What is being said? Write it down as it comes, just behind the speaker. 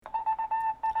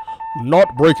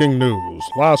Not breaking news.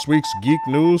 Last week's Geek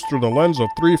news through the lens of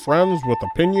three friends with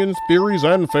opinions, theories,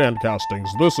 and fan castings.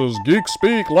 This is Geek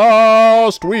Speak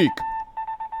Last Week.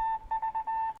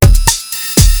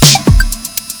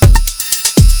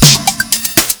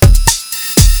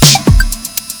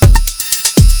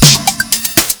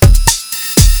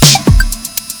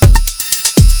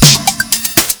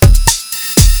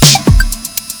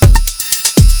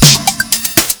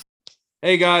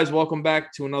 Hey guys, welcome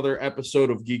back to another episode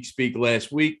of Geek Speak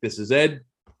Last Week. This is Ed.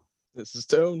 This is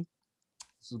Tone.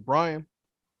 This is Brian.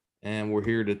 And we're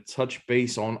here to touch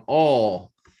base on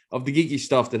all of the geeky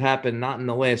stuff that happened not in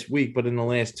the last week, but in the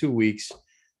last 2 weeks.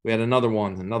 We had another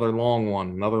long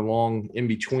in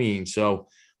between. So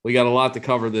we got a lot to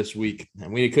cover this week,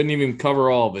 and we couldn't even cover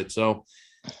all of it. So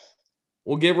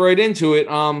we'll get right into it.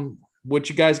 What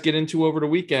you guys get into over the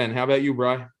weekend? How about you,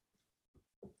 Bri?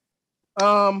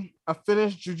 I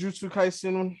finished Jujutsu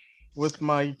Kaisen with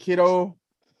my kiddo.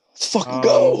 Fucking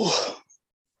go.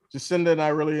 Jacinda and I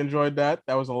really enjoyed that.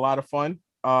 That was a lot of fun.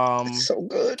 It's so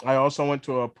good. I also went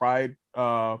to a Pride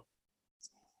party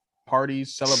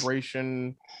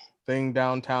celebration thing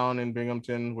downtown in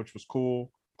Binghamton, which was cool.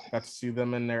 Got to see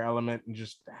them in their element and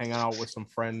just hang out with some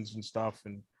friends and stuff.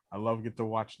 And I love get to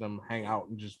watch them hang out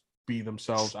and just be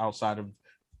themselves outside of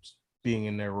being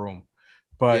in their room.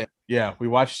 But yeah, we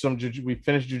watched we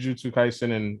finished Jujutsu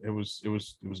Kaisen and it was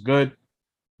good.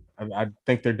 I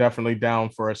think they're definitely down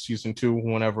for a season 2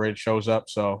 whenever it shows up.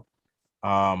 So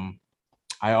I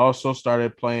also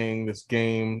started playing this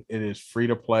game. It is free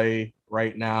to play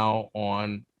right now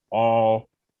on all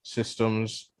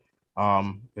systems.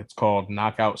 It's called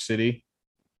Knockout City.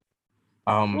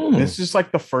 This is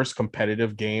like the first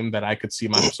competitive game that I could see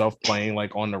myself playing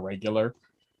like on the regular.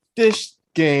 This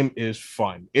game is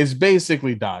fun. It's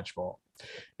basically dodgeball,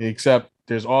 except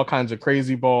there's all kinds of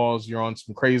crazy balls. You're on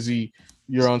some crazy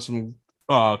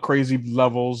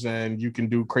levels, and you can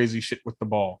do crazy shit with the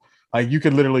ball. Like you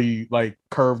could literally like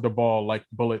curve the ball like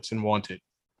bullets in Wanted.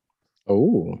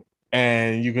 Oh,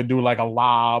 and you could do like a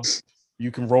lob.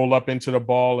 You can roll up into the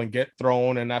ball and get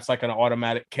thrown, and that's like an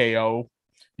automatic KO.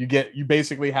 You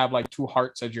basically have like 2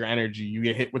 hearts as your energy. You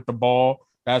get hit with the ball.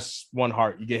 That's 1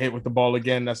 heart. You get hit with the ball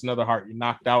again. That's another heart. You're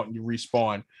knocked out and you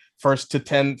respawn. First to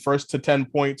 10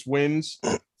 points wins.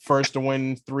 First to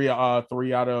win 2 out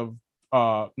of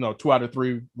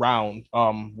 3 round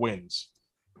wins.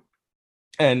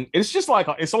 And it's just like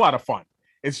it's a lot of fun.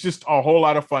 It's just a whole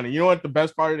lot of fun. And you know what the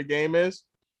best part of the game is?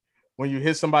 When you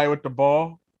hit somebody with the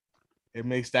ball, it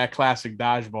makes that classic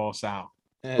dodgeball sound.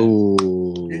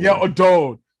 ooh.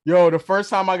 Yo, the first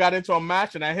time I got into a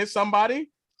match and I hit somebody,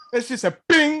 it's just a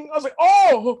bing. I was like,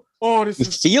 this You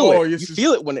is feel it. You this is,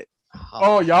 feel it when it.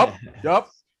 yup.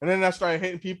 And then I started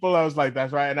hitting people. I was like,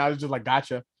 that's right. And I was just like,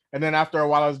 gotcha. And then after a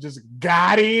while, I was just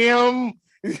got him.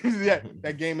 Yeah,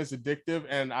 that game is addictive,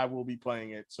 and I will be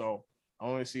playing it. So I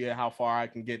want to see how far I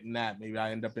can get in that. Maybe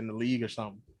I end up in the league or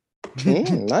something.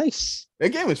 Nice.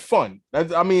 That game is fun.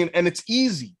 And it's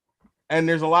easy, and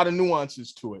there's a lot of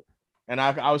nuances to it. And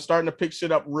I was starting to pick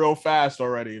shit up real fast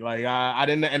already. Like I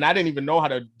didn't even know how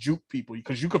to juke people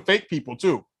because you could fake people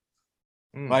too.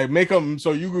 Like make them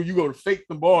so you go to fake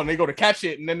the ball and they go to catch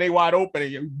it and then they wide open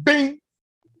and you bing.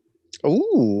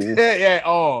 Ooh. Yeah.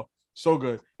 Oh, so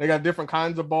good. They got different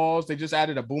kinds of balls. They just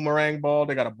added a boomerang ball.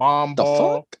 They got a bomb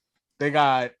ball. Fuck? They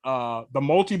got the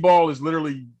multi-ball is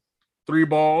literally 3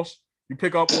 balls. You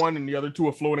pick up one and the other 2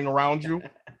 are floating around you.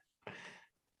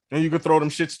 And you could throw them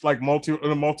shits like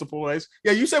multiple ways.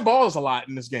 Yeah, you said balls a lot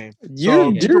in this game.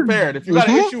 So be prepared. If you got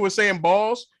an issue with saying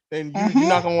balls, then you're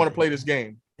not gonna want to play this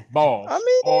game. Balls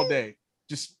all day.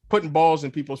 Just putting balls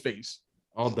in people's face.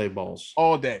 All day balls.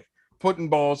 All day. Putting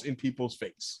balls in people's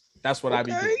face. That's what I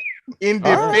be doing. In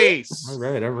their face. All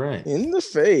right. In the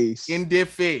face. In their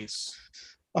face.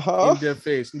 Uh-huh. In their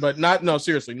face. But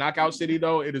seriously. Knockout City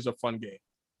though, it is a fun game.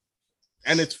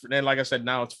 And like I said,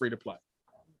 now it's free to play.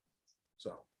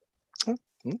 So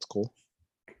That's cool.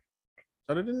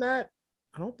 other than that,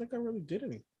 I don't think I really did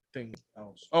anything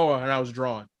else. Oh, and I was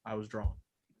drawn.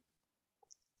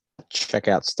 Check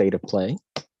out State of Play.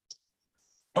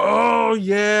 Oh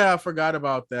yeah, I forgot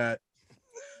about that.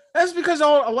 That's because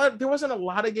there wasn't a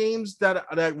lot of games that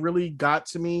really got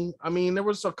to me. I mean, there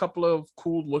was a couple of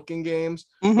cool looking games,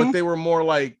 but they were more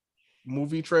like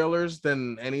movie trailers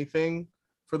than anything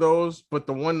for those. But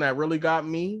the one that really got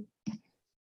me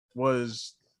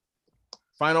was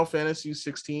Final Fantasy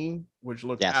 16, which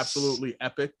looked absolutely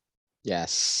epic.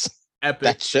 Yes. Epic.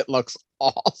 That shit looks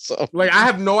awesome. Like I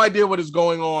have no idea what is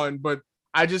going on, but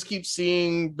I just keep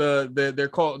seeing they're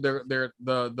calling them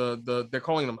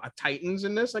Titans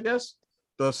in this, I guess.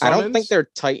 The summons? I don't think they're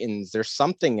Titans. They're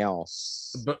something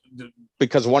else. But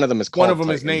because one of them is called one of them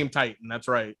Titan. is named Titan. That's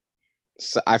right.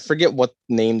 So I forget what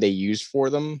name they use for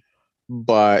them,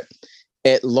 but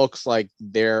it looks like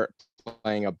they're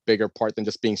playing a bigger part than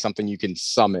just being something you can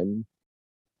summon.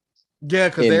 Yeah,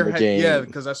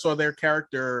 because I saw their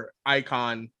character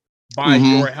icon by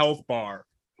your health bar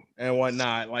and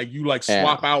whatnot. Like you like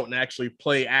swap out and actually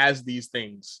play as these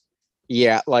things.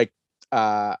 Yeah, like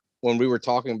when we were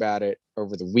talking about it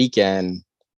over the weekend,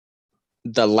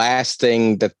 the last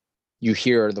thing that you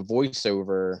hear the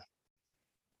voiceover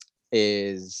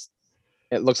is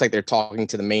it looks like they're talking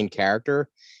to the main character,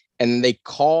 and they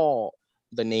call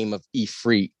the name of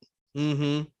Ifrit,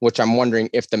 which I'm wondering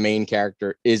if the main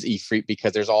character is Ifrit,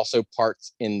 because there's also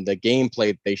parts in the gameplay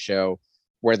that they show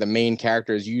where the main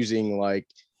character is using like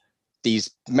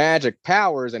these magic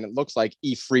powers, and it looks like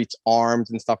Ifrit's arms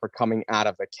and stuff are coming out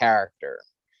of the character.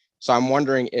 So I'm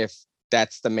wondering if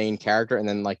that's the main character, and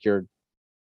then like you're,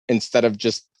 instead of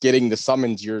just getting the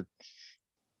summons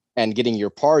and getting your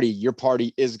party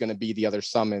is going to be the other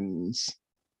summons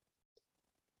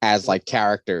as like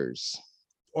characters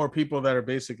or people that are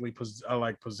basically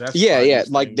possessed. Yeah,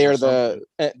 like they're the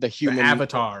human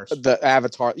avatars. The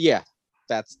avatar. Yeah,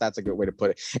 that's a good way to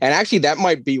put it. And actually, that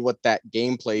might be what that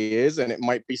gameplay is, and it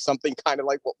might be something kind of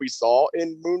like what we saw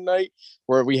in Moon Knight,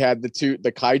 where we had the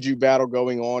kaiju battle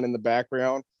going on in the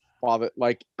background. While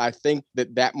I think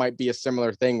that might be a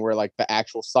similar thing where like the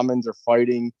actual summons are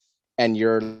fighting and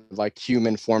your like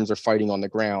human forms are fighting on the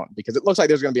ground, because it looks like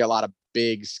there's going to be a lot of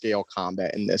big scale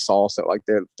combat in this also. Like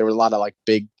there were a lot of like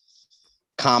big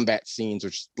combat scenes,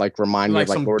 which like remind me of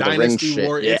like Lord of the Rings shit.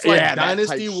 It's like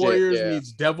Dynasty Warriors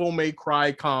meets Devil May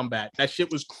Cry combat. That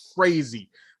shit was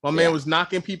crazy. My man was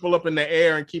knocking people up in the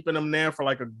air and keeping them there for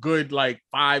like a good like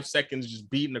 5 seconds, just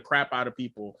beating the crap out of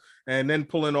people and then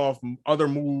pulling off other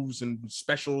moves and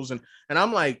specials. And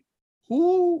I'm like,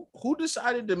 who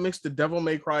decided to mix the Devil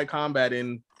May Cry combat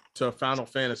into Final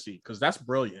Fantasy? Because that's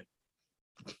brilliant.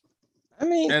 I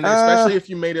mean, and especially if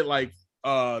you made it like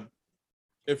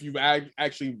if you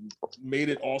actually made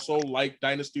it also like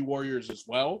Dynasty Warriors as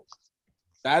well,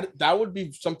 that would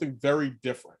be something very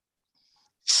different.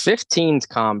 15's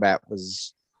combat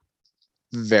was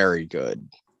very good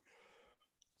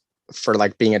for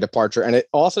like being a departure, and it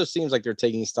also seems like they're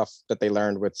taking stuff that they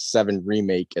learned with 7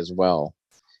 Remake as well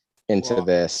into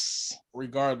this.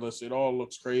 Regardless, it all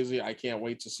looks crazy. I can't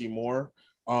wait to see more.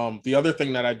 The other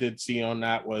thing that I did see on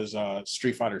that was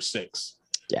Street Fighter 6.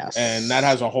 Yes. And that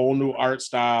has a whole new art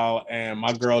style, and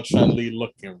my girl Chun-Li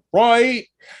looking right,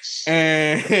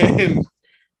 and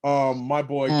my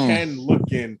boy Ken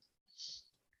looking.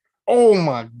 Oh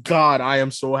my God, I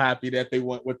am so happy that they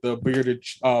went with the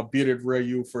bearded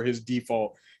Ryu for his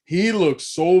default. He looks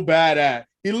so badass.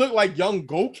 He looked like young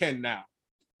Goken now.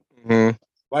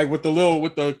 Like with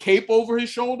the cape over his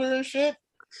shoulder and shit.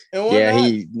 And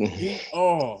he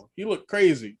looked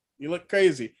crazy. He looked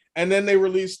crazy. And then they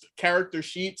released character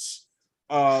sheets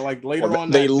like later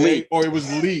on that day, or it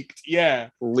was leaked. Yeah.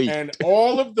 Leaked. And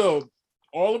all of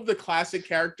the classic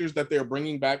characters that they're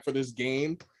bringing back for this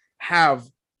game have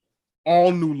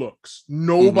all new looks.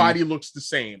 Nobody looks the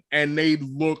same, and they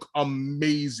look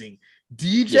amazing.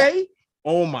 DJ,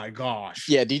 oh my gosh.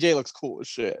 Yeah, DJ looks cool as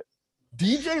shit.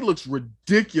 DJ looks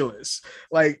ridiculous.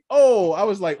 Like, I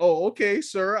was like, okay,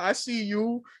 sir, I see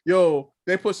you. Yo,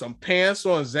 they put some pants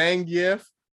on Zangief.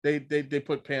 They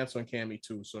put pants on Cammy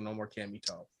too, so no more Cammy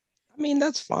toe. I mean,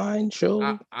 that's fine.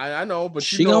 Sure. I know, but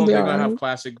they're gonna have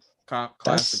classic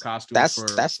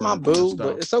costumes. That's my boo,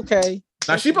 but it's okay.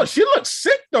 Now she looks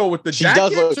sick though with the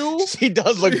jacket too. She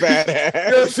does look badass.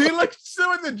 Yeah, she looks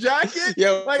still in the jacket.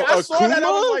 Yeah, like I saw that,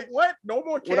 I was like, "What? No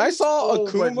more." When I saw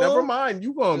Akuma, never mind.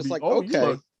 You gonna be like,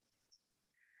 okay?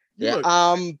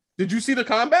 Did you see the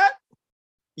combat?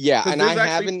 Yeah, and I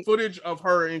haven't footage of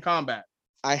her in combat.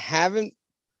 I haven't.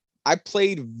 I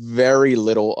played very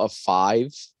little of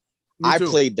 5. I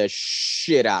played the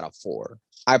shit out of 4.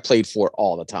 I played 4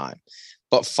 all the time,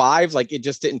 but 5, like, it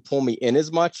just didn't pull me in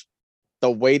as much. The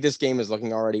way this game is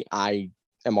looking already, I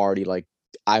am already like,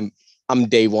 I'm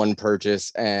day one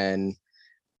purchase, and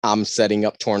I'm setting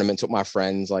up tournaments with my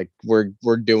friends. Like we're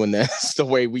doing this the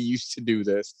way we used to do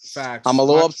this. Facts. I'm a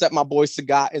little upset my boy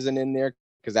Sagat isn't in there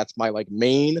because that's my like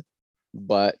main,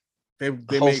 but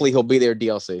hopefully he'll be there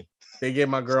DLC. They gave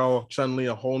my girl Chun-Li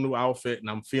a whole new outfit, and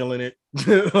I'm feeling it.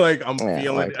 I'm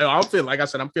feeling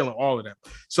all of them.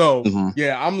 So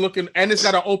I'm looking, and it's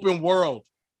got an open world.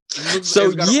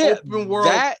 Open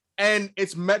world, and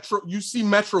it's Metro. You see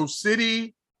Metro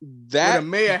City. That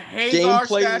Maya Hagar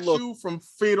statue from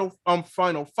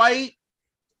Final Fight.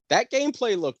 That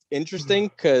gameplay looked interesting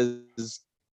because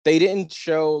they didn't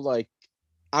show like.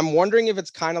 I'm wondering if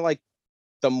it's kind of like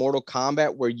the Mortal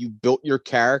Kombat where you built your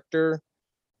character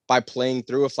by playing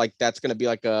through. If like that's going to be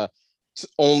like a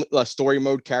story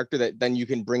mode character that then you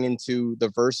can bring into the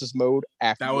versus mode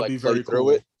after That you would like be play very through cool.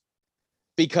 it.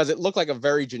 Because it looked like a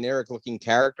very generic looking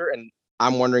character, and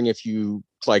I'm wondering if you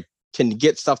like can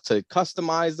get stuff to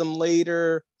customize them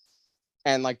later.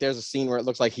 And like there's a scene where it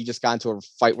looks like he just got into a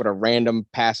fight with a random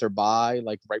passerby,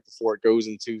 like right before it goes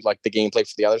into like the gameplay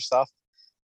for the other stuff.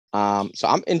 So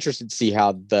I'm interested to see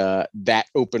how that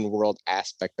open world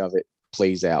aspect of it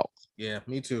plays out. Yeah,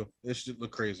 me too. It should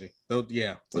look crazy.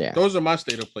 Yeah. Yeah. Those are my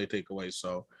state of play takeaways.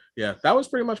 So yeah, that was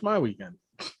pretty much my weekend.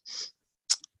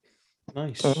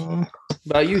 Nice.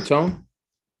 About you, Tone?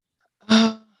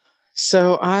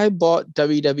 So I bought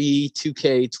WWE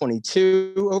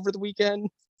 2K22 over the weekend,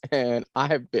 and I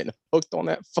have been hooked on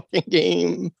that fucking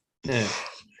game. Yeah.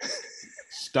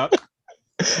 Stuck.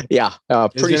 Yeah,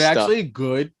 pretty Is it stuck. actually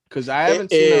good? Because I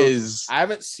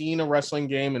haven't seen a wrestling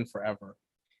game in forever.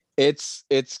 It's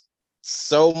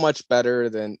so much better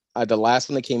than the last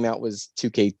one that came out was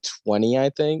 2K20,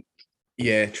 I think.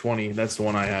 Yeah, 20. That's the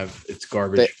one I have. It's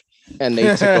garbage. And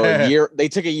they took a year. They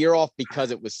took a year off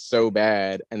because it was so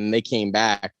bad, and they came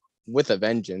back with a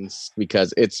vengeance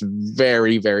because it's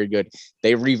very, very good.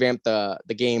 They revamped the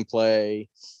gameplay.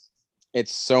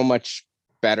 It's so much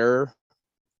better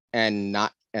and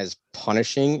not as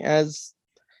punishing as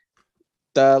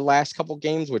the last couple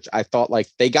games, which I thought like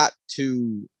they got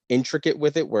too intricate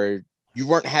with it, where you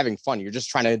weren't having fun. You're just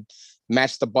trying to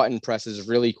match the button presses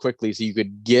really quickly so you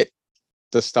could get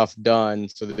the stuff done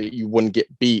so that you wouldn't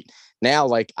get beat. Now,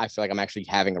 like, I feel like I'm actually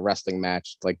having a wrestling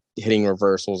match, like hitting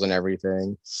reversals and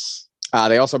everything.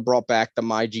 They also brought back the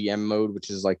My GM mode, which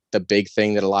is like the big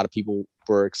thing that a lot of people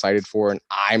were excited for, and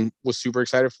I was super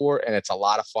excited for, and it's a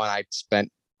lot of fun. I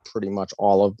spent pretty much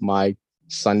all of my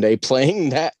Sunday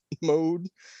playing that mode,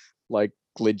 like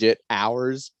legit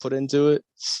hours put into it.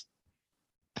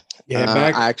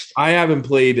 Yeah, I haven't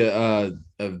played a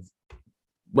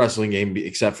wrestling game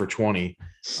except for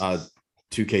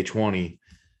 2K20.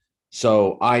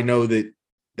 So I know that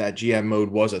GM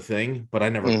mode was a thing, but I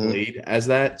never played as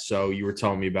that. So you were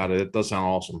telling me about it. It does sound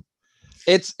awesome.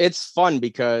 It's fun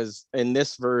because in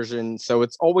this version, so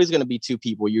it's always going to be two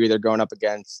people. You're either going up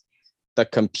against the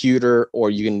computer or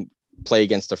you can play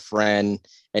against a friend,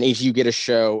 and each you get a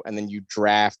show, and then you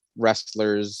draft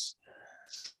wrestlers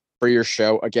for your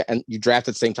show again, and you draft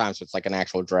at the same time, so it's like an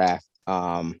actual draft.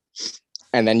 And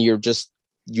then you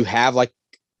have like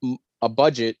a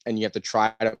budget, and you have to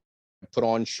try to put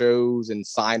on shows and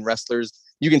sign wrestlers.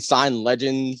 You can sign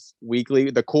legends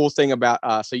weekly. The cool thing about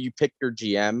so you pick your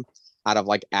GM out of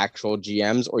like actual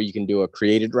GMs, or you can do a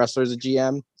created wrestler as a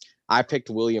GM. I picked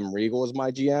William Regal as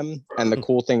my GM, and the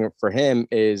cool thing for him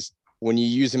is when you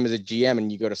use him as a GM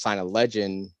and you go to sign a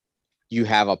legend, you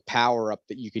have a power up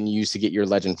that you can use to get your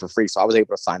legend for free. So I was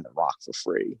able to sign The Rock for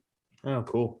free. Oh,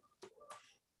 cool.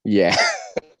 Yeah.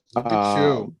 Look at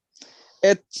you.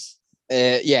 It's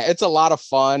it's a lot of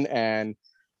fun, and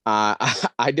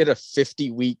I did a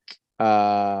 50-week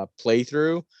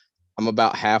playthrough. I'm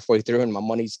about halfway through, and my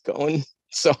money's going,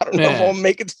 so I don't know if I'll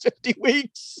make it to 50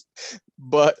 weeks,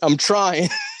 but I'm trying.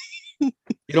 You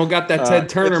don't got that Ted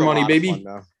Turner money, baby.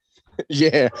 Fun,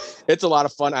 yeah, it's a lot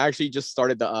of fun. I actually just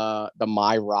started the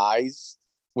My Rise,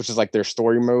 which is like their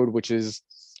story mode, which is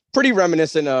pretty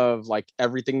reminiscent of like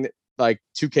everything that like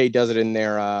 2K does it in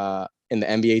their in the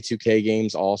NBA 2K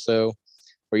games also,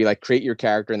 where you like create your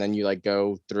character and then you like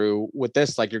go through with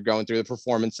this, like you're going through the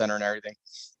performance center and everything.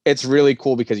 It's really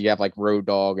cool because you have like Road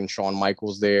Dogg and Shawn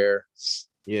Michaels there.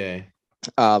 Yeah.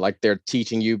 Like they're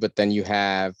teaching you, but then you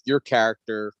have your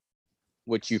character,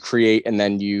 which you create, and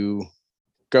then you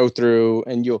go through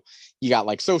and you got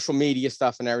like social media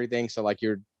stuff and everything. So like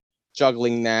you're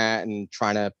juggling that and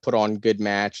trying to put on good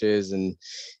matches and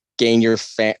gain your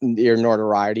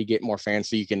notoriety, get more fans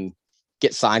so you can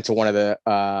get signed to one of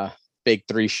the big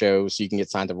three shows. So you can get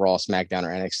signed to Raw, SmackDown, or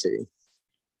NXT.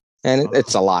 And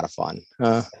it's a lot of fun.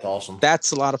 That's awesome.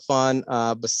 That's a lot of fun.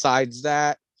 Besides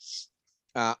that,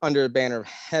 Under the Banner of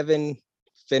Heaven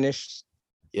finished.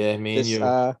 Yeah, me and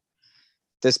you.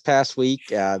 This past week,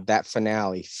 that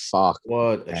finale, fuck.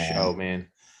 What a show, man.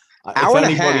 Hour if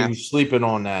and a half. anybody's sleeping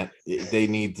on that, they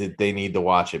need to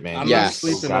watch it, man. I'm not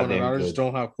sleeping on it. I just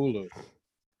don't have Hulu.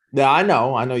 Yeah, I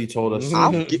know you told us.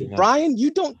 Brian,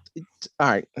 you don't. All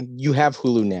right, you have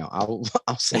Hulu now. I'll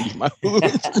send you my Hulu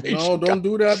information. No, don't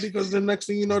do that, because the next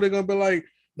thing you know, they're gonna be like,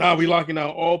 "Nah, we locking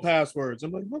out all passwords."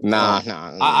 I'm like, nah.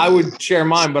 I would share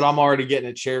mine, but I'm already getting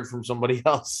it shared from somebody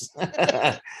else.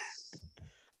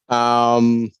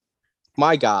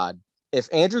 My God, if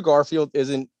Andrew Garfield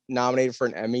isn't nominated for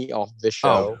an Emmy off this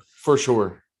show, for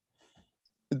sure.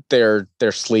 They're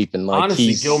sleeping. Like,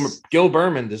 honestly, Gil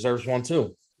Berman deserves one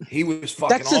too. He was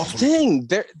fucking that's awesome. the thing.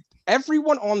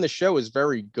 Everyone on the show is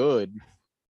very good.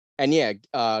 And yeah,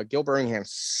 Gil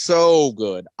Birmingham's so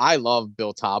good. I love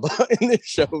Bill Taba in this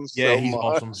show so he's much.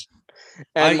 Awesome.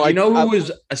 And you know who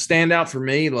was a standout for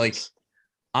me? Like,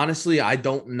 honestly, I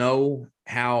don't know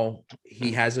how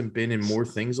he hasn't been in more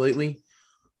things lately.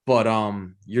 But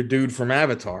your dude from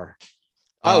Avatar.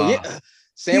 Yeah.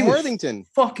 Sam Worthington.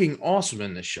 Fucking awesome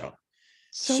in this show.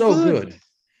 So good.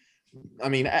 I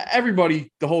mean,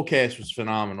 everybody, the whole cast was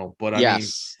phenomenal. But I mean,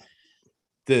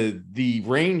 the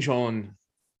range on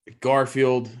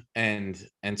Garfield and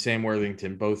Sam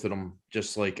Worthington, both of them,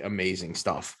 just like amazing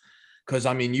stuff. Because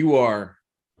I mean, you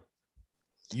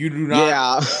do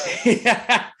not.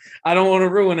 Yeah. I don't want to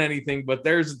ruin anything, but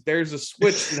there's a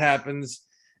switch that happens,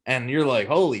 and you're like,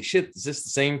 holy shit, is this the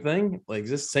same thing? Like, is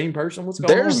this the same person? What's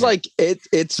going on? There's like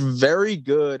it's very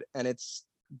good, and it's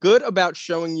good about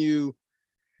showing you,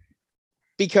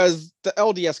 because the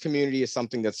LDS community is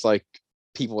something that's like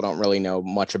people don't really know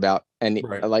much about, and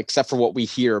like except for what we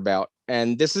hear about.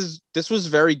 And this was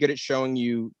very good at showing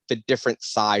you the different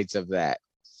sides of that.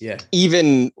 Yeah.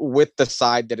 Even with the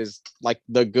side that is like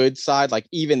the good side, like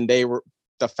even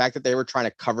the fact that they were trying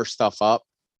to cover stuff up,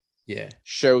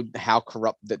 showed how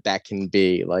corrupt that can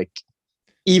be. Like,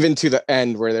 even to the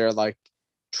end where they're like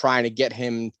trying to get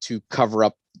him to cover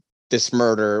up this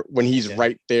murder when he's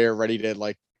right there ready to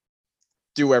like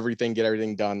do everything, get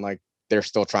everything done. Like, they're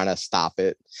still trying to stop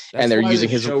it. That's, and they're using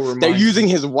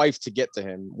his wife to get to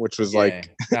him, which was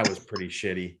like that was pretty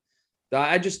shitty.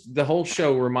 The whole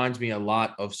show reminds me a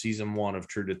lot of season 1 of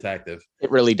True Detective. It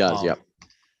really does. Yep.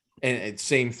 And it's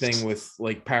same thing with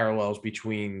like parallels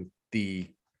between the,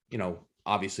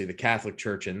 obviously the Catholic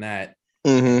Church and that,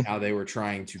 how they were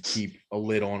trying to keep a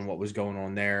lid on what was going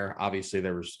on there. Obviously it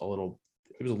was a little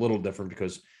different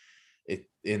because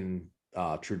in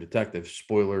True Detective,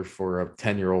 spoiler for a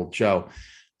 10-year-old show,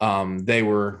 they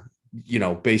were,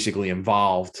 basically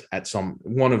involved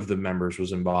one of the members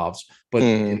was involved, but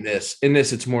in this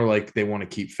it's more like they want to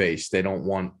keep face. They don't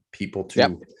want people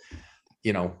to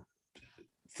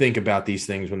think about these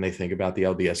things when they think about the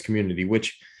LDS community,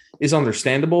 which is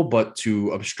understandable, but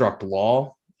to obstruct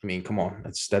law, I mean, come on,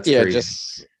 that's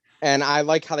crazy. And I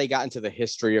like how they got into the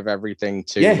history of everything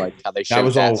too, like how they showed that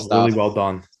was all stuff. Really well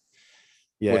done.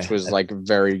 Yeah, which was like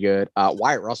very good.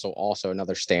 Wyatt Russell, also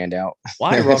another standout.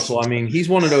 Wyatt Russell, I mean, he's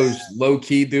one of those low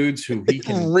key dudes who he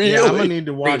can really. Yeah, I'm gonna need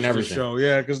to watch the show.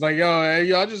 Yeah, because like I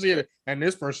just see it, and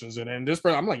this person's in it, and this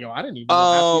person, I'm like, I didn't even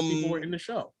know half these people were in the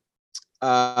show.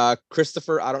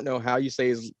 Christopher, I don't know how you say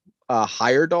his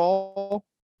Heyerdahl.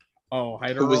 Oh,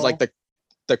 Heyerdahl, who was like the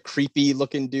creepy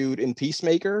looking dude in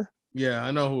Peacemaker. Yeah,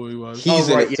 I know who he was. He's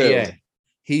in it too. Yeah.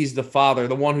 He's the father,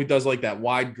 the one who does like that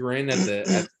wide grin he's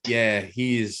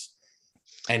the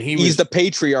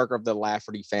patriarch of the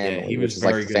Lafferty family. Yeah, he was which is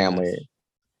like the family.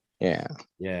 Yeah.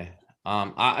 Yeah.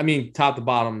 I mean, top to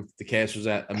bottom, the cast was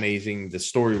amazing. The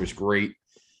story was great.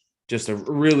 Just a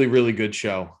really, really good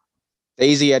show.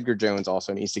 Daisy Edgar Jones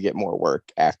also needs to get more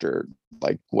work after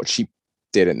like what she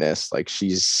did in this. Like,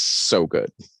 she's so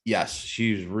good. Yes,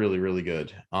 she's really, really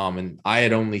good. And I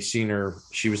had only seen her.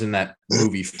 She was in that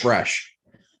movie Fresh,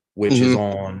 which is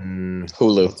on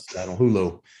Hulu. What's that on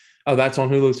Hulu? Oh, that's on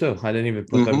Hulu too. I didn't even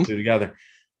put them two together.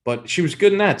 But she was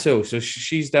good in that too. So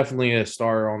she's definitely a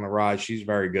star on the rise. She's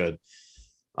very good.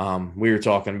 We were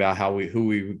talking about who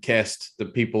we cast the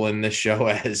people in this show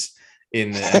as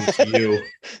in the MCU,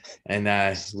 and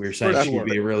we were saying she would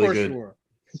be really good. Sure.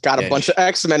 Got a bunch of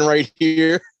X-Men right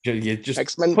here. You just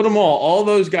X-Men. Put them all. All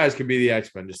those guys could be the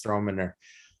X-Men. Just throw them in there.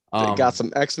 They got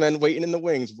some X-Men waiting in the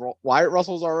wings. Wyatt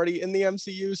Russell's already in the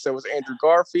MCU. So was Andrew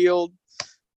Garfield.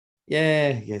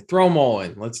 Yeah. Throw them all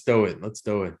in. Let's do it.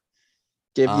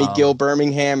 Give me Gil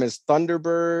Birmingham as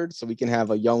Thunderbird, so we can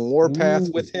have a young Warpath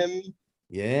with him.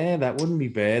 Yeah, that wouldn't be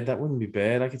bad. I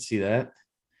could see that.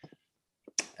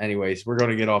 Anyways, we're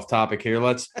going to get off topic here.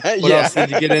 What else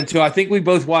did you get into? I think we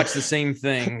both watched the same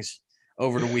things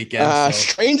over the weekend.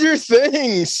 Stranger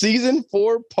Things season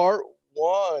 4, part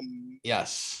 1.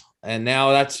 Yes, and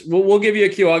now we'll give you a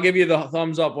cue. I'll give you the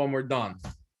thumbs up when we're done.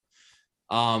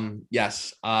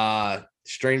 Yes.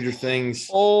 Stranger Things.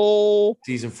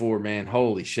 Season 4, man.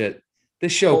 Holy shit!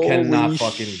 This show cannot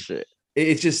fucking. Shit.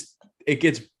 It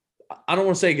gets. I don't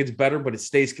want to say it gets better, but it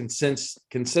stays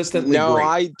consistently. No,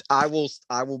 great. I will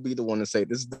be the one to say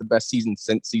this is the best season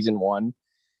since season 1.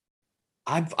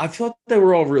 I felt they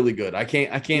were all really good. I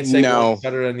can't say one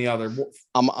better than the other. Season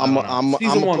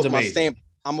 1's amazing.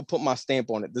 I'm gonna put my stamp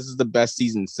on it. This is the best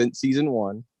season since season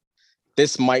 1.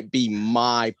 this might be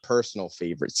my personal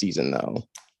favorite season, though.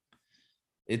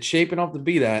 It's shaping up to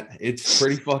be that. It's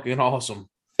pretty fucking awesome.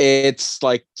 It's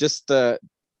like just the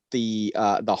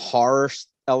horror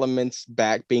elements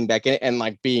being back in it, and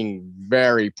like being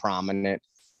very prominent,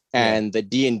 and the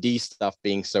D&D stuff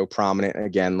being so prominent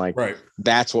again. Like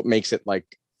that's what makes it like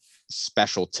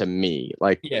special to me.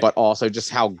 Like, but also just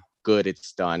how good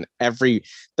it's done. The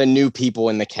new people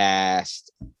in the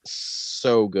cast,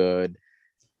 so good.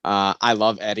 I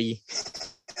love Eddie.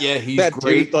 Yeah, he's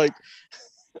great. Dude, like,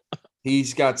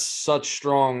 he's got such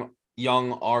strong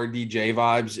young RDJ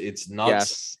vibes. It's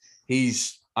nuts.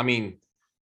 Yes.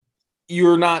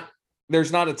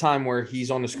 There's not a time where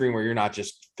he's on the screen where you're not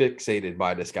just fixated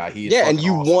by this guy. He is and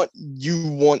you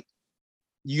awesome.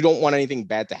 You don't want anything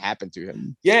bad to happen to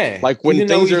him. Yeah. Like when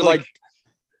things are like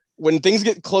when things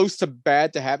get close to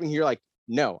bad to happen, you're like,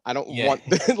 no, I don't want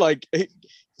like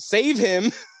save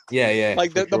him. Yeah.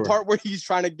 Like the part where he's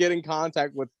trying to get in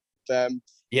contact with them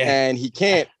and he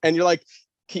can't. And you're like,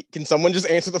 can someone just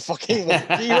answer the fucking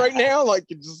key right now? Like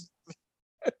it just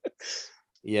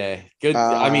good.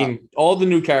 All the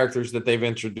new characters that they've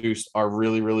introduced are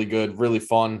really, really good, really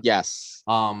fun. Yes.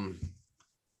 And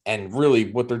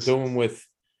really what they're doing with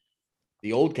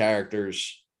the old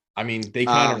characters, they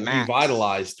kind of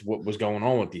revitalized what was going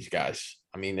on with these guys.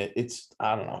 It's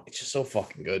I don't know, it's just so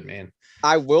fucking good, man.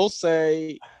 I will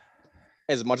say,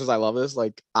 as much as I love this,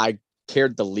 like I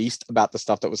cared the least about the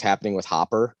stuff that was happening with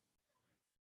Hopper.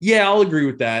 Yeah, I'll agree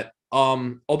with that.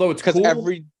 Although it's cool.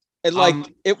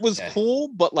 It was cool,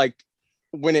 but like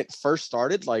when it first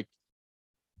started, like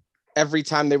every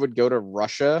time they would go to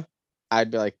Russia, I'd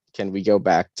be like, can we go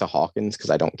back to Hawkins? Because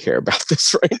I don't care about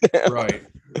this right now. Right.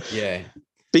 Yeah.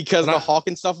 Because the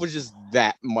Hawkins stuff was just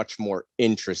that much more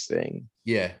interesting.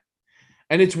 Yeah.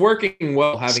 And it's working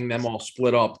well having them all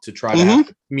split up to try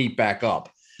to meet back up.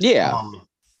 Yeah.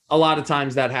 A lot of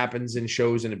times that happens in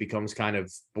shows and it becomes kind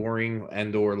of boring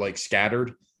and or like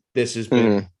scattered. This has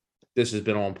been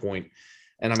on point.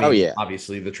 And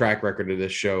obviously the track record of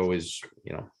this show is,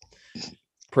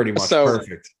 pretty much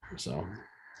perfect. So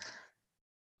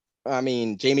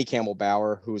Jamie Campbell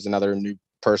Bower, who's another new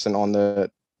person on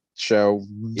the show,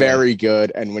 very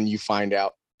good. And when you find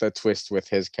out the twist with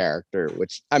his character,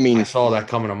 which I saw that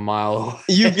coming a mile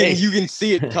away. you can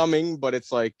see it coming, but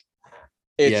it's like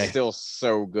it's still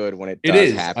so good when it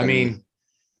does happen.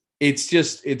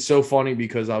 It's so funny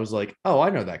because I was like, oh,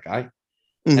 I know that guy.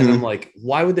 And I'm like,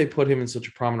 why would they put him in such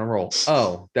a prominent role?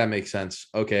 Oh, that makes sense.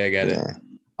 Okay, I get it.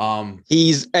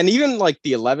 And even like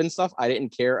the 11 stuff, I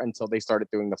didn't care until they started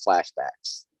doing the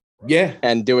flashbacks. Yeah.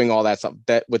 And doing all that stuff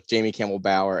that with Jamie Campbell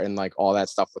Bower and like all that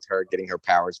stuff with her getting her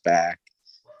powers back.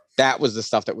 That was the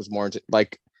stuff that was more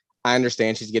like, I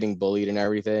understand she's getting bullied and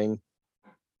everything.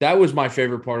 That was my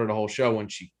favorite part of the whole show when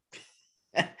she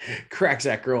cracks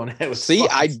that girl in the head with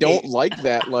I don't like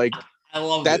that. Like, I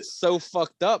love that's so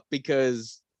fucked up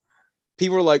because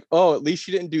people were like, oh, at least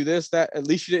she didn't do this, that, at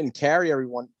least she didn't carry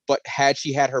everyone. But had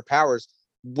she had her powers,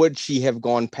 would she have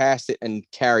gone past it and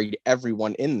carried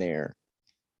everyone in there?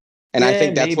 And I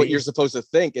think that's what you're supposed to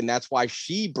think. And that's why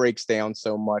she breaks down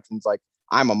so much and it's like,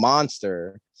 I'm a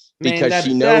monster. Because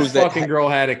she knows that fucking girl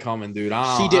had it coming, dude.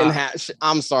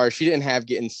 I'm sorry, she didn't have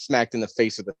getting smacked in the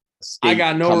face with a skate. I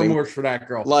got no remorse for that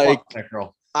girl. Like, fuck that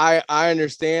girl. I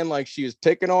understand like she was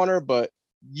picking on her, but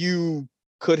you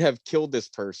could have killed this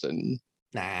person.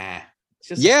 Nah.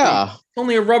 It's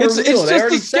only a rubber wheel. They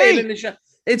already say it in the show.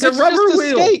 It's a rubber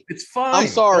wheel. It's fine. I'm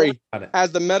sorry.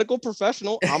 As the medical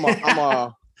professional, I'm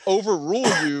a overrule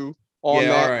you on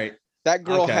that. All right. That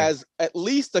girl has at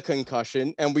least a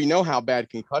concussion, and we know how bad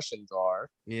concussions are.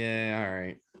 Yeah, all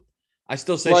right. I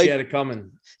still say she had it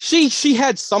coming. She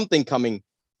had something coming.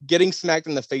 Getting smacked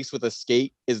in the face with a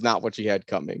skate is not what she had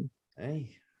coming.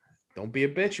 Hey, don't be a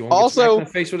bitch. You won't get smacked in the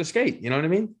face with a skate. You know what I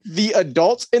mean? The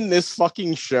adults in this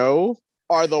fucking show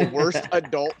are the worst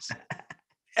adults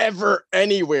ever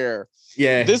anywhere.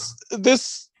 Yeah.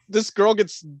 This girl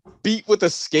gets beat with a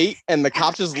skate and the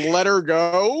cops just let her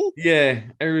go. Yeah.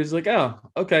 Everybody's like, oh,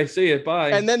 okay, see you.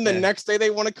 Bye. And then the next day they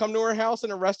want to come to her house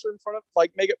and arrest her in front of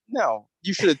no,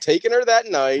 you should have taken her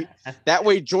that night. That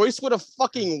way Joyce would have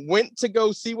fucking went to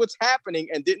go see what's happening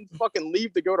and didn't fucking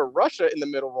leave to go to Russia in the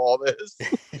middle of all this.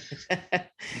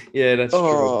 Yeah, that's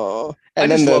true.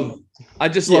 And I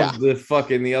just love the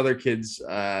fucking the other kids.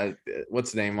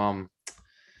 What's the name?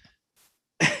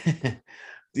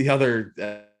 The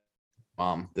other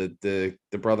mom, the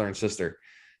brother and sister,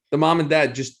 the mom and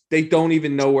dad, just they don't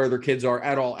even know where their kids are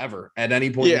at all, ever, at any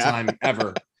point in time,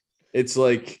 ever. It's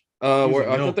like, I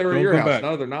thought they were at your house. Back.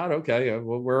 No, they're not. Okay,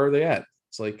 well, where are they at?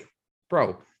 It's like,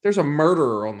 bro, there's a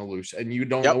murderer on the loose and you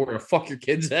don't know where the fuck your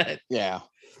kid's at. Yeah.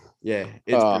 Yeah,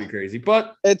 it's pretty crazy.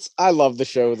 But I love the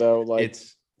show though. Like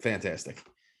it's fantastic.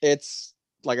 It's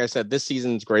like I said, this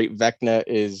season's great. Vecna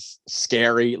is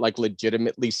scary, like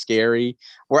legitimately scary.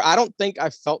 Where I don't think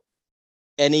I felt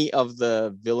any of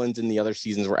the villains in the other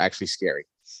seasons were actually scary.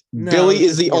 No, Billy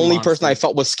is the only monster. person I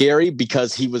felt was scary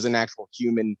because he was an actual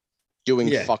human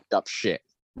doing fucked up shit.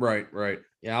 Right.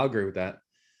 Yeah, I'll agree with that.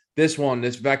 This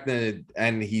Vecna,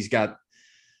 and he's got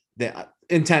the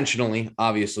intentionally,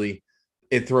 obviously,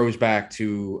 it throws back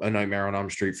to A Nightmare on Elm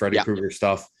Street, Freddy Krueger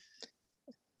stuff.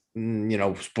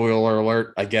 Spoiler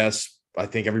alert, I guess. I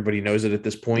think everybody knows it at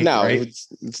this point. No, right?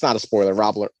 it's not a spoiler.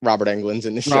 Robert Englund's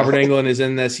in this show. Robert Englund is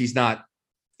in this. He's not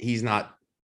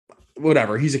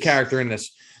whatever. He's a character in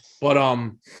this. But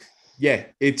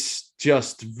it's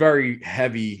just very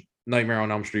heavy Nightmare on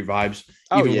Elm Street vibes.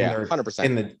 Oh, even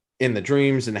 100%. In the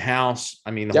dreams, in the house.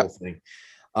 I mean, the whole thing.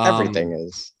 Everything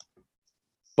is.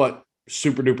 But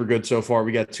super duper good so far.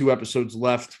 We got 2 episodes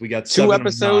left. We got 2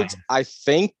 episodes. I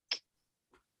think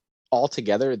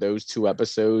altogether, those 2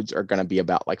 episodes are going to be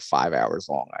about like 5 hours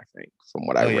long, I think, from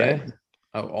what I read.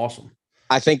 Oh, awesome.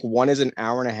 I think one is an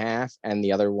hour and a half and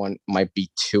the other one might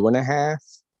be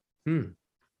 2.5.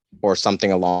 Or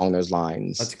something along those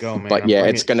lines. Let's go, man. But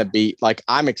it's going to be like,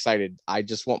 I'm excited. I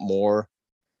just want more.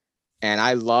 And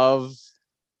I love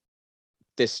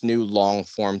this new long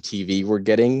form TV we're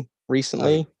getting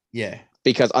recently.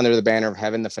 Because Under the Banner of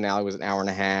Heaven, the finale was an hour and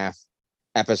a half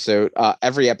episode.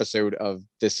 Every episode of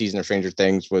this season of Stranger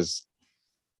Things was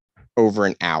over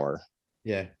an hour.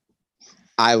 Yeah.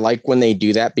 I like when they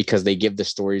do that because they give the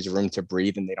stories room to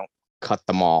breathe and they don't cut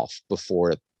them off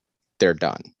before they're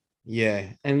done. Yeah.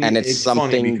 And it's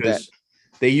something because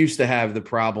they used to have the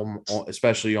problem,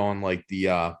 especially on like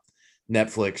the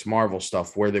Netflix Marvel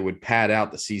stuff, where they would pad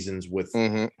out the seasons with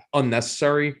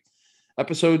unnecessary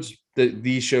episodes.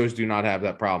 These shows do not have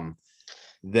that problem.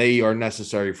 They are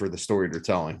necessary for the story they're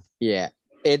telling. Yeah.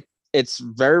 It's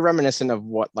very reminiscent of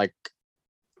what like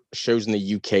shows in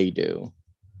the UK do,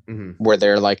 where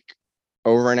they're like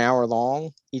over an hour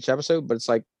long each episode, but it's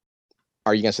like,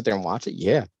 are you gonna sit there and watch it?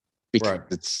 Yeah.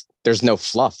 Because there's no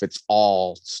fluff, it's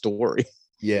all story.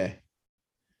 Yeah.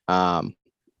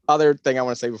 Other thing I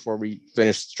want to say before we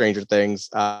finish Stranger Things,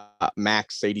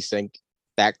 Max Sadie Sink,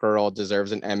 that girl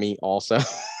deserves an Emmy also.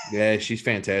 Yeah, she's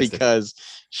fantastic. Because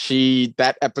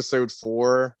that episode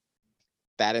 4,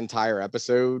 that entire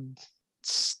episode,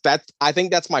 I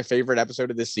think that's my favorite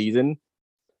episode of this season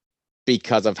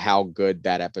because of how good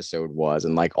that episode was,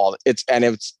 and like it's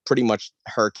pretty much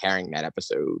her carrying that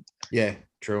episode. Yeah,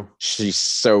 true. She's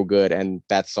so good, and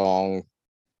that song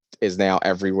is now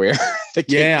everywhere.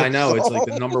 I know. Song. It's like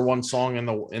the number 1 song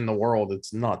in the world.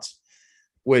 It's nuts.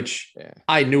 Which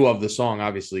I knew of the song,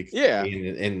 obviously. Yeah.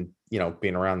 Being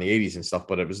around the 80s and stuff,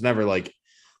 but it was never like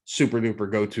super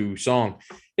duper go-to song.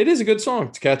 It is a good song.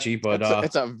 It's catchy, but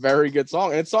it's a very good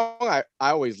song. And it's a song I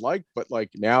always liked, but like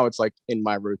now it's like in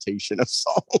my rotation of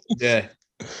songs. Yeah.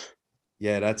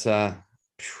 Yeah, that's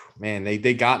man,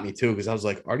 they got me too, because I was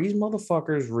like, are these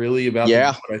motherfuckers really about to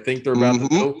do what I think they're about to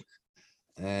do?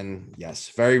 And yes,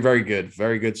 very, very good.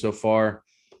 Very good so far.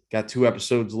 Got 2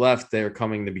 episodes left. They're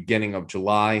coming the beginning of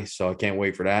July, so I can't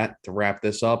wait for that to wrap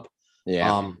this up.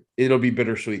 Yeah. It'll be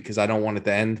bittersweet because I don't want it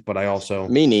to end, but I also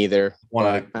me neither.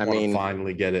 Want to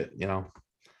finally get it,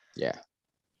 Yeah.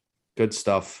 Good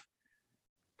stuff.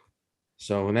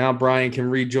 So now Brian can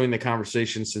rejoin the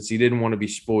conversation since he didn't want to be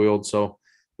spoiled. So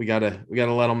we gotta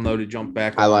let him know to jump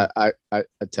back. I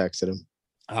texted him.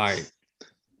 All right.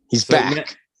 He's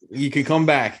back. You can come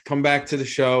back to the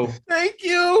show. Thank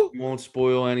you. You won't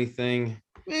spoil anything.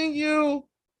 Thank you.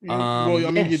 Well,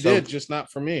 I mean, you did, just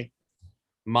not for me.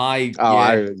 I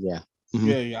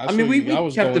mean,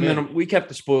 we kept the minimum. We kept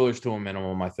the spoilers to a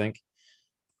minimum, I think.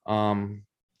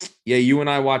 You and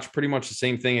I watched pretty much the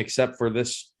same thing, except for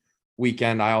this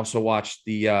weekend. I also watched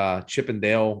the Chip and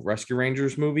Dale Rescue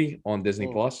Rangers movie on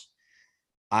Disney Plus.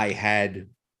 I had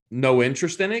no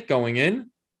interest in it going in,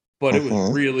 but it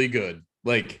was really good.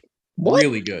 Like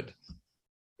really good.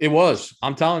 It was.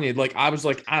 I'm telling you. Like I was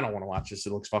like, I don't want to watch this.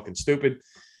 It looks fucking stupid.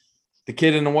 The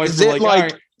kid and the wife were like, all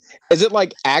right. Is it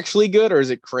like actually good, or is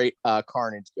it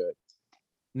Carnage good?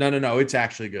 No. It's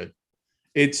actually good.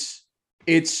 It's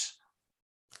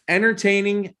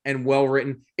entertaining and well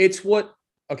written. It's what.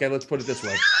 Okay, let's put it this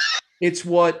way. It's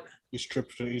what he's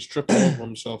tripping over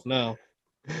himself now.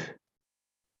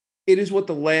 It is what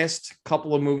the last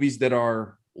couple of movies that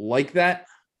are like that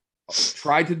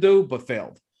tried to do but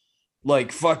failed.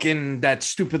 Like fucking that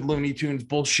stupid Looney Tunes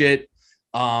bullshit.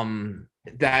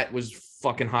 That was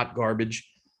fucking hot garbage.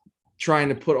 trying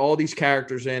to put all these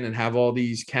characters in and have all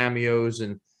these cameos,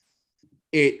 and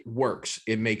it works.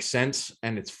 It makes sense,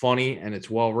 and it's funny, and it's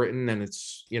well written, and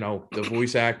it's, you know, the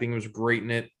voice acting was great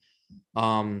in it.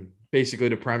 Basically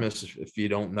the premise, if you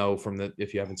don't know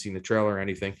if you haven't seen the trailer or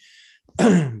anything,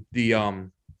 the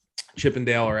Chip and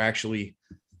Dale are actually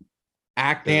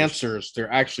actors. Dancers.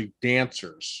 They're actually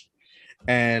dancers.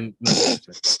 And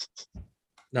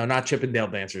no, not Chip and Dale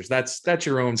dancers. That's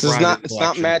your own. It's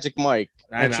not Magic Mike.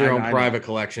 That's your own private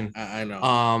collection. I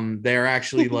know. They're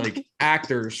actually like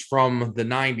actors from the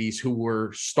 90s who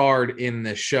were starred in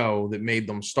this show that made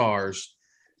them stars.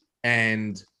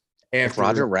 And after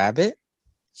Roger Rabbit,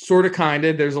 sort of, kind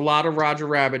of, there's a lot of Roger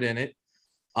Rabbit in it.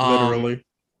 Literally.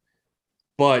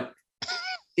 But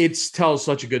it tells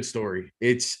such a good story.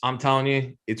 I'm telling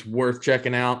you, it's worth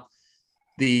checking out.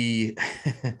 The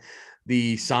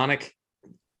Sonic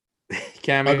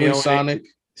cameo. Ugly Sonic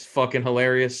is fucking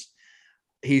hilarious.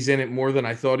 He's in it more than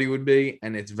I thought he would be,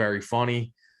 and it's very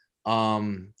funny.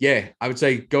 Yeah, I would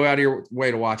say go out of your way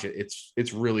to watch it.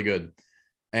 It's really good.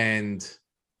 And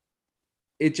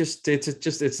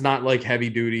it's not like heavy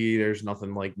duty. There's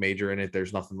nothing like major in it.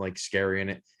 There's nothing like scary in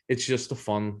it. It's just a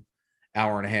fun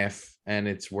hour and a half, and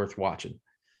it's worth watching.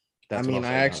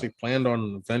 I actually planned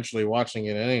on eventually watching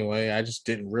it anyway. I just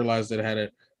didn't realize that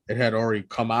it had already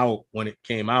come out when it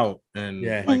came out, and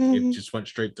it just went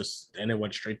straight to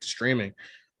streaming.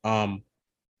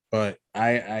 But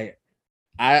I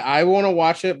want to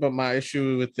watch it, but my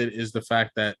issue with it is the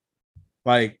fact that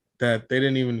that they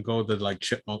didn't even go the like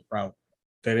chipmunk route.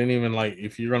 They didn't even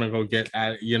if you're gonna go get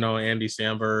Andy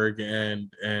Samberg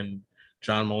and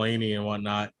John Mulaney and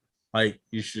whatnot,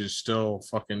 you should still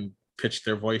fucking pitch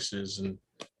their voices and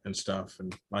stuff,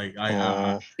 and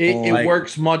it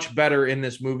works much better in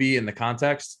this movie in the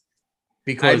context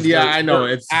because I know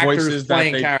it's actors voices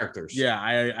playing that characters.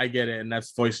 I get it, and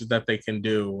that's voices that they can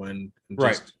do, and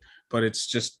right. But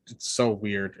it's so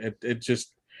weird. It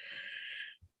just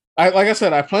like I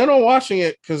said, I plan on watching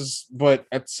it but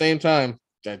at the same time,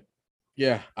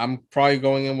 I'm probably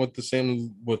going in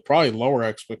with probably lower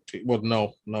expectations.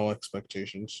 Well, no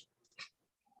expectations.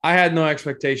 I had no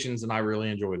expectations, and I really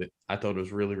enjoyed it. I thought it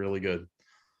was really, really good.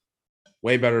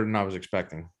 Way better than I was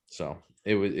expecting. So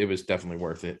it was definitely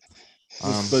worth it.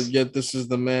 But yet this is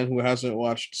the man who hasn't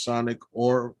watched Sonic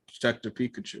or Detective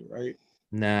Pikachu, right?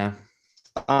 Nah.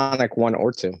 Sonic 1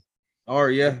 or 2.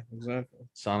 Or yeah, exactly.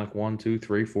 Sonic 1, 2,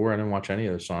 3, 4. I didn't watch any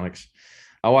of those Sonics.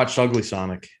 I watched Ugly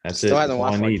Sonic. That's Still it. Hasn't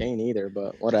watched Arcane either,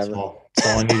 but whatever. That's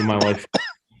all I need in my life.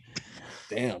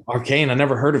 Damn. Arcane, I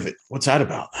never heard of it. What's that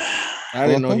about? I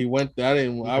didn't know he went.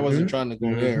 I wasn't trying to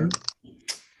go there.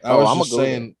 I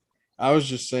was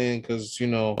just saying because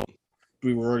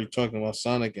we were already talking about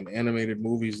Sonic and animated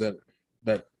movies that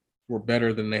were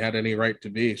better than they had any right to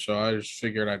be. So I just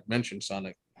figured I'd mention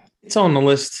Sonic. It's on the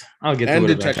list. I'll get to it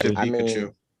Detective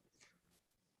eventually.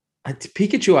 Pikachu.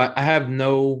 Pikachu, I have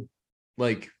no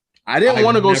I didn't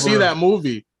want to go see that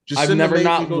movie. I've never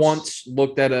not once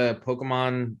looked at a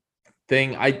Pokemon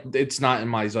thing. It's not in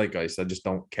my zeitgeist. I just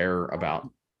don't care about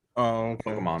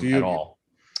Pokemon at all.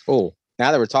 Oh,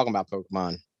 now that we're talking about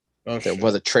Pokemon, there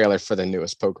was a trailer for the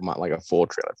newest Pokemon, like a full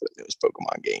trailer for the newest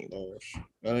Pokemon game.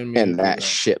 And that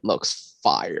shit looks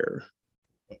fire.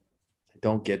 I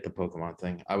don't get the Pokemon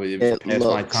thing. It was past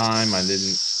my time. I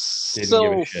didn't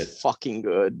give a shit. Fucking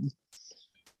good.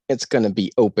 It's gonna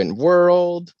be open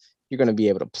world. You're gonna be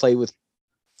able to play with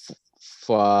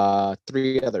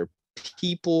 3 other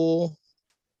people.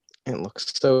 It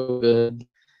looks so good.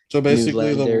 So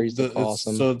basically,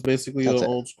 awesome. So it's basically the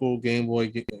old school Game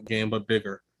Boy game, but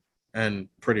bigger and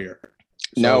prettier.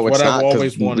 So no, it's what not. I've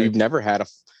always wanted. We've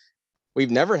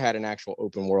never had an actual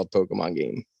open world Pokemon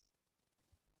game.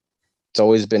 It's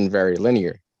always been very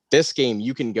linear. This game,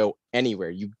 you can go anywhere.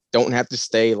 You don't have to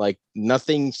stay.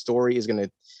 Nothing story is gonna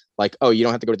you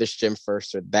don't have to go to this gym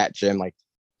first or that gym.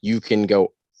 You can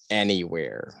go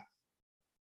anywhere.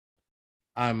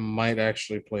 I might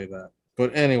actually play that.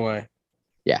 But anyway.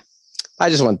 Yeah. I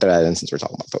just want to throw that in since we're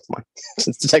talking about Pokemon.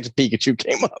 Since Detective Pikachu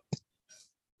came up.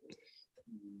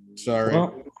 Sorry.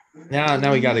 Well,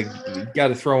 now we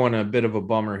gotta throw in a bit of a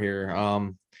bummer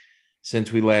here.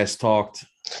 Since we last talked,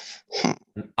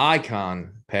 an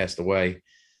icon passed away.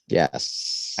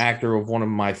 Yes. Actor of one of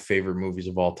my favorite movies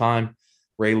of all time.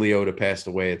 Ray Liotta passed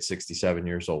away at 67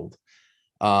 years old.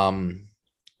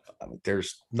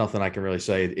 There's nothing I can really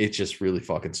say. It just really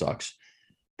fucking sucks.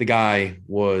 The guy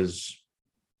was,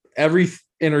 every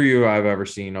interview I've ever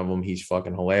seen of him, he's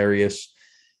fucking hilarious.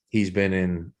 He's been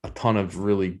in a ton of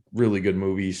really, really good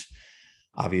movies.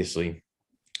 Obviously,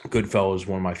 Goodfellas is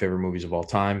one of my favorite movies of all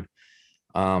time.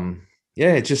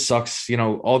 Yeah, it just sucks.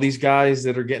 All these guys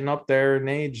that are getting up there in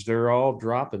age, they're all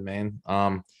dropping, man.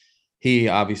 He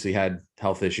obviously had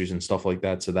health issues and stuff like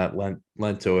that, so that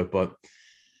lent to it. But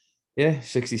yeah,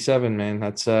 67, man,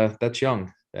 that's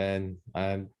young, and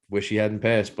I wish he hadn't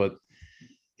passed, but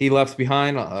he left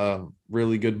behind a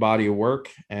really good body of work,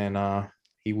 and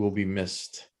he will be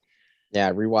missed. Yeah,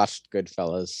 I rewatched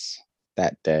Goodfellas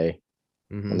that day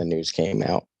when the news came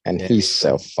out, and he's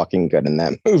so fucking good in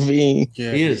that movie.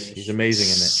 Yeah, he is. He's amazing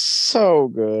in it. So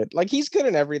good. Like, he's good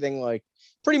in everything. Like,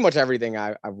 pretty much everything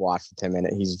I've watched with him in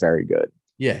it, he's very good.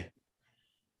 Yeah.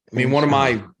 I mean, one of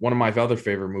my other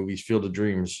favorite movies, Field of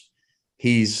Dreams,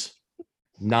 he's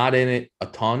not in it a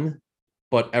ton,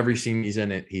 but every scene he's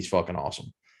in it, he's fucking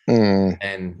awesome.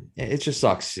 And it just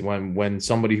sucks when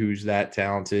somebody who's that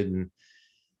talented, and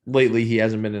lately he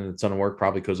hasn't been in a ton of work,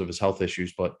 probably because of his health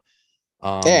issues, but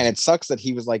and it sucks that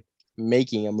he was like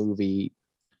making a movie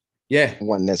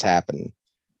when this happened.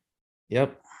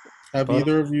 Yep. Have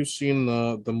either of you seen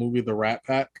the movie The Rat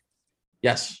Pack?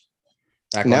 Yes.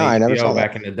 I never saw that.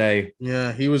 Back in the day.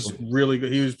 Yeah, he was really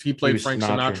good. He played Frank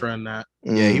Sinatra in that.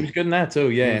 Yeah, he was good in that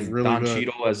too. Yeah, and really Don good.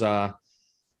 Cheadle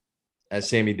as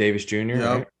Sammy Davis Jr.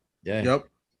 Yep. Right? Yeah. Yep.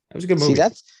 That was a good movie. See,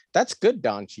 that's good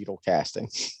Don Cheadle casting.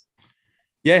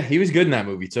 Yeah, he was good in that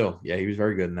movie too. Yeah, he was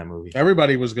very good in that movie.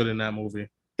 Everybody was good in that movie.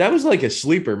 That was like a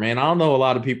sleeper, man. I don't know a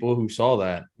lot of people who saw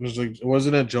that. It was like,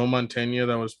 wasn't it Joe Montana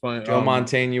that was playing? Joe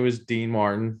Montana was Dean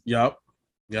Martin. Yep.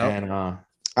 And oh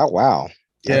wow.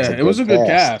 Yeah, it was a good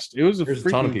cast. It was a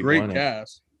freaking great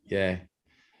cast. Yeah.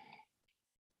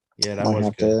 Yeah, that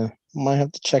was good. Might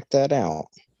have to check that out.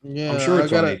 Yeah, I'm sure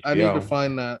it's on HBO. I need to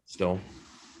find that. Still.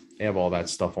 They have all that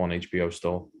stuff on HBO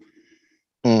still.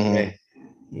 Mm-hmm.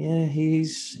 Yeah,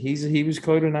 he was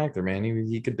quite an actor, man.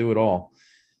 He could do it all.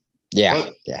 Yeah,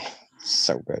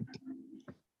 so good.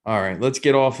 All right, let's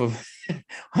get off of.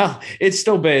 Well, it's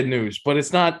still bad news, but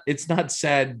it's not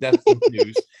sad death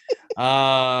news.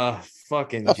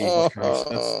 Fucking Jesus Christ!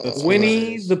 That's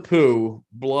Winnie the Pooh,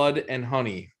 Blood and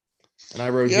Honey, and I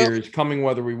wrote here is coming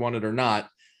whether we want it or not.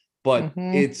 But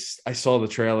I saw the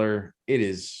trailer. It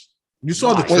is. You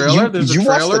saw the trailer? There's a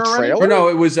trailer already? Or no,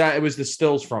 it was the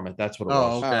stills from it. That's what it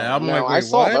was. Oh, okay. I'm like, I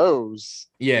saw those.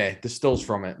 Yeah, the stills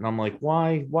from it, and I'm like,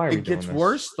 why are we doing this? It gets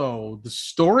worse though. The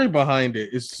story behind it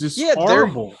is just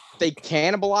horrible. They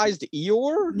cannibalized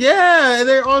Eeyore? Yeah,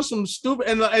 they're on some stupid.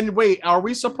 And wait, are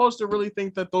we supposed to really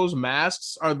think that those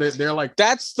masks are they're like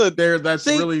that's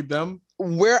really them?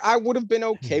 Where I would have been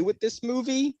okay with this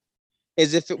movie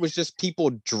is if it was just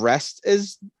people dressed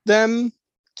as them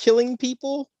killing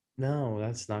people. No,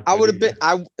 that's not. I would have been.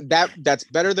 That's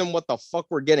better than what the fuck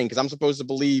we're getting, because I'm supposed to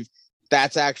believe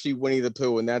that's actually Winnie the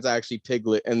Pooh and that's actually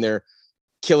Piglet, and they're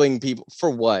killing people for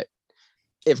what?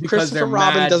 If Christopher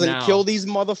Robin doesn't kill these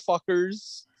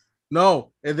motherfuckers,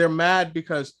 no, and they're mad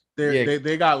because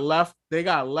they got left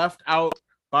out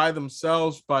by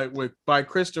themselves by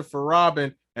Christopher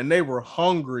Robin, and they were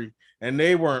hungry and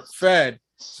they weren't fed,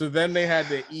 so then they had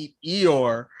to eat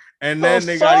Eeyore, and then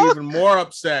they got even more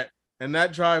upset. And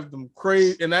that drove them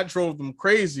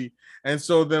crazy. And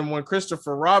so then when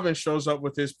Christopher Robin shows up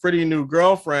with his pretty new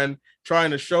girlfriend, trying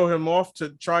to show her off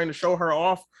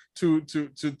to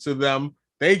them,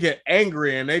 they get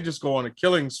angry and they just go on a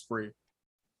killing spree.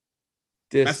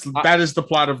 That is the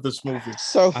plot of this movie.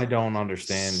 So I don't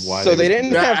understand why. So they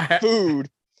didn't have food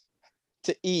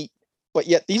to eat, but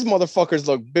yet these motherfuckers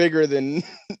look bigger than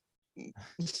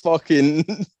fucking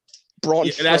Braun.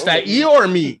 Yeah, that's that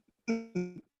Eeyore meat.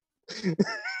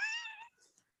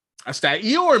 That's that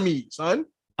Eeyore meat, son.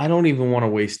 I don't even want to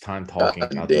waste time talking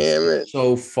about this. It's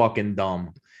so fucking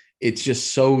dumb. It's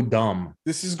just so dumb.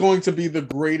 This is going to be the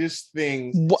greatest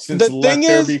thing since Let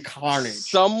There Be Carnage.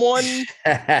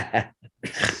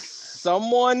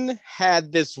 Someone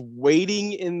had this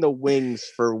waiting in the wings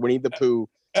for Winnie the Pooh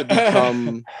to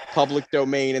become public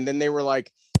domain, and then they were like,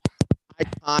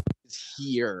 "Icon is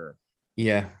here."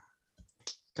 Yeah.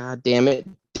 God damn it,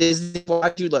 Disney!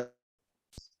 Why'd you let?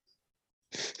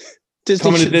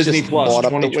 Coming to Disney Plus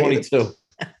 2022.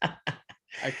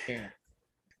 I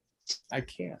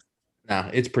can't. Nah,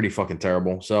 it's pretty fucking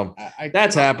terrible. So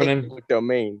that's happening.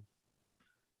 Domain.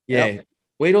 Yeah. Yep.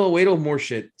 Wait till more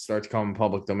shit starts coming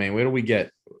public domain. Wait till we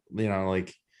get, I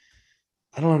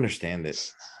don't understand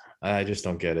it. I just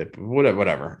don't get it. But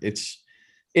whatever.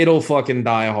 It'll fucking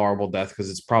die a horrible death because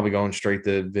it's probably going straight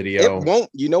to video. It won't.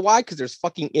 You know why? Because there's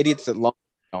fucking idiots that love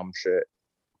dumb shit.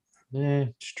 Yeah,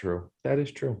 it's true. That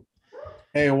is true.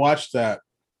 Hey, watch that.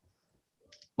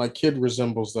 My kid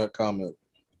resembles that comment.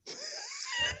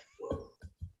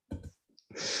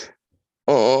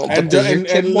 Oh, and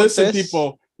listen,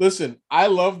 people. Listen, I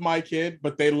love my kid,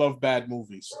 but they love bad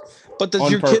movies. But does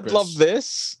your kid love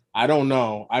this? I don't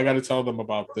know. I got to tell them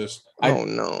about this.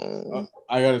 No.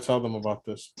 I got to tell them about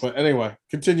this. But anyway,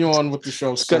 continue on with the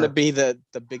show. It's going to be the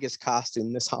biggest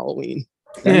costume this Halloween.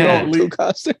 Lead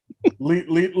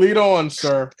on,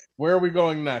 sir. Where are we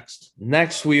going next?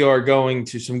 Next, we are going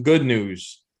to some good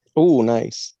news. Oh,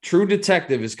 nice. True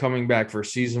Detective is coming back for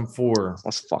season 4.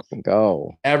 Let's fucking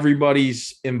go.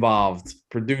 Everybody's involved.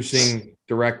 Producing,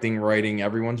 directing, writing.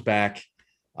 Everyone's back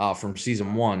from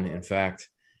season 1, in fact.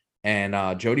 And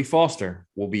Jodie Foster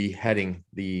will be heading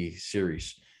the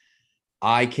series.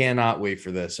 I cannot wait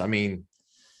for this. I mean,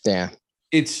 yeah,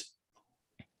 it's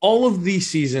all of these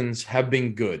seasons have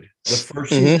been good. The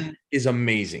first season is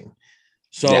amazing.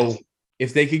 So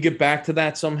if they could get back to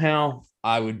that somehow,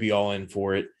 I would be all in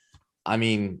for it. I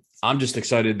mean, I'm just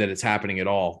excited that it's happening at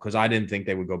all because I didn't think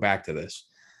they would go back to this.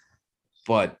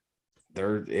 But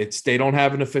they don't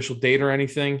have an official date or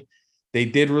anything. They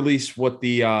did release what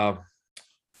the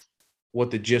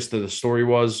gist of the story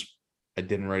was. I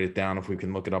didn't write it down if we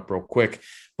can look it up real quick.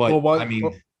 But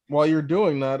while you're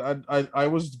doing that, I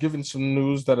was given some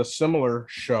news that a similar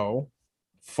show,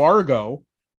 Fargo,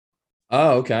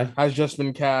 has just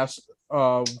been cast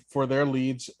for their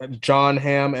leads, John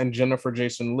Hamm and Jennifer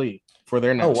Jason Leigh, for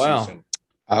their next season.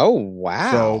 Oh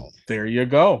wow! So there you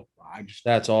go.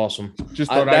 That's awesome.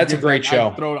 That's a great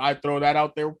show. I throw that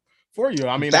out there for you.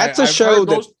 I mean, that's a show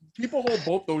that people hold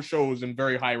both those shows in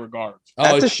very high regards.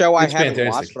 That's a show I haven't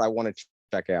watched, but I want to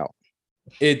check out.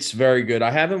 It's very good.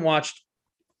 I haven't watched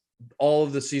all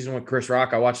of the season with Chris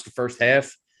Rock. I watched the first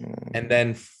half, and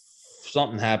then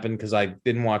something happened because I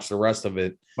didn't watch the rest of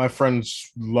it. My friend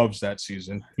loves that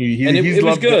season. It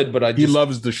was good, but he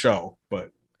loves the show,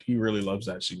 but he really loves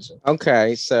that season.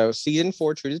 Okay, so season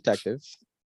 4 True Detective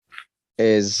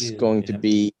is going to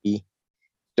be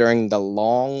during the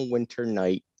long winter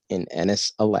night in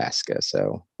Ennis, Alaska.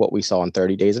 So what we saw in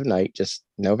 30 Days of Night, just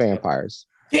no vampires.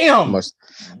 Damn.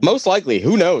 Most likely,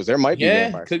 who knows? There might be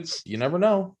vampires. You never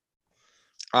know.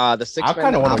 The 6 I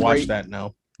kind of want to watch that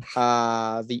now.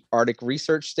 The Arctic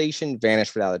Research Station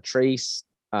vanished without a trace.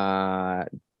 Jodie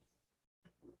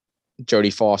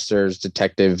Foster's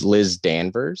detective Liz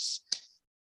Danvers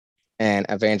and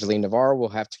Evangeline Navarro will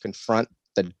have to confront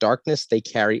the darkness they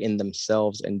carry in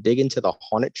themselves and dig into the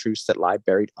haunted truths that lie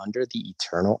buried under the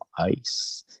eternal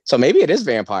ice. So maybe it is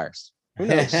vampires. Who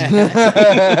knows?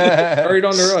 Buried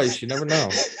under ice. You never know.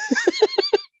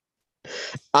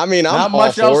 I mean, I'm not all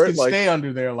much for else it. can stay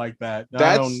under there like that.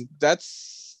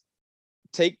 Unless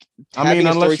you take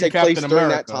place during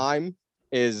that time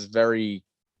is very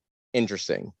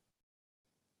interesting,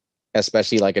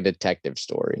 especially like a detective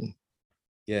story.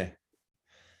 Yeah,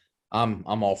 I'm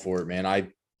all for it, man. I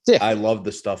love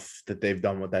the stuff that they've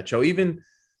done with that show. Even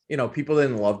people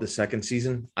didn't love the second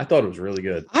season. I thought it was really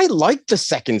good. I liked the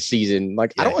second season. I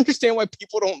don't understand why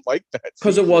people don't like that.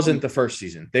 Because it wasn't the first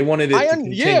season. They wanted it to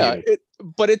continue.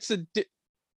 But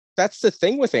that's the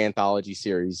thing with anthology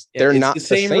series. Yeah, They're it's not the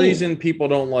same reason people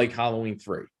don't like Halloween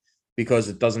 3, because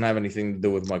it doesn't have anything to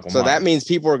do with Michael Myers. So that means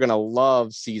people are going to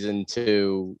love season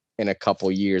 2 in a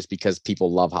couple years because people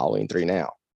love Halloween 3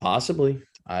 now. Possibly.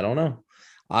 I don't know.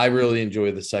 I really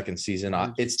enjoy the second season.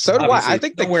 So do I. I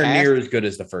think nowhere near as good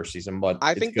as the first season, but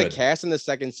I think the cast in the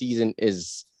second season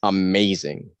is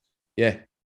amazing. Yeah.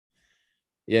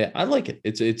 Yeah, I like it.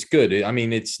 It's good. I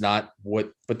mean, it's not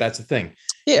but that's the thing.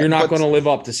 Yeah, you're not going to live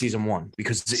up to season 1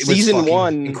 because it was season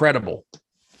 1 incredible.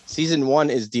 Season 1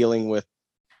 is dealing with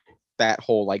that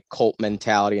whole cult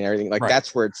mentality and everything.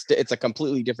 That's where it's a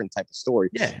completely different type of story.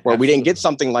 Yeah, where we didn't get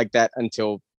something like that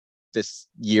until this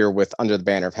year with Under the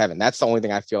Banner of Heaven. That's the only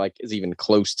thing I feel like is even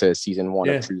close to season 1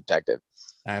 of True Detective.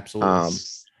 Absolutely.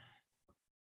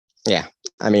 Yeah,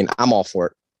 I mean, I'm all for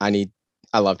it.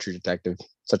 I love True Detective.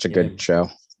 Such a good show.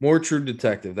 More True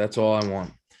Detective. That's all I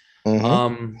want.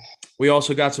 Mm-hmm. We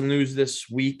also got some news this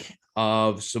week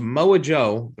of Samoa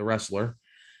Joe, the wrestler,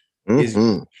 is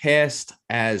cast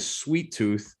as Sweet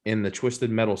Tooth in the Twisted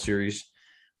Metal series,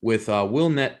 with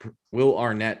Will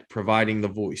Arnett providing the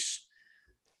voice.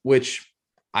 Which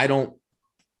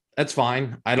that's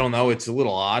fine. I don't know. It's a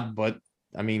little odd, but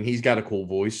I mean, he's got a cool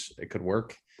voice. It could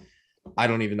work. I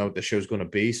don't even know what the show's going to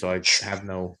be. So I have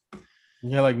no.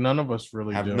 Yeah. None of us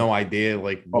really have no idea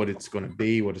what it's going to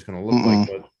be, what it's going to look like.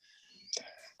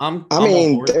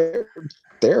 But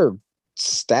they're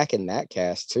stacking that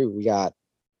cast too. We got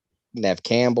Nev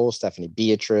Campbell, Stephanie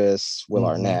Beatrice, Will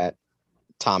Arnett,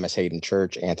 Thomas Hayden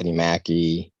Church, Anthony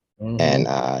Mackie,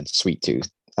 and Sweet Tooth.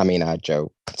 I mean,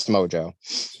 Samoa Joe.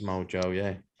 Samoa Joe,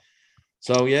 yeah.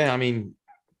 So, yeah, I mean,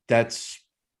 that's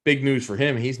big news for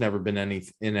him. He's never been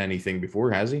in anything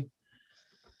before, has he?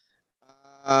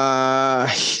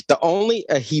 The only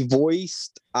he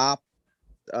voiced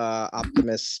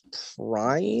Optimus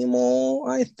Primal,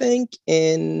 I think,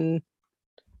 in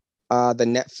the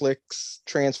Netflix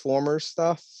Transformers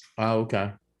stuff. Oh,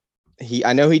 okay.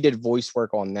 I know he did voice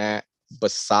work on that.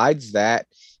 Besides that,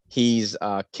 he's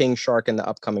King Shark in the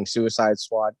upcoming Suicide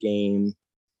Squad game.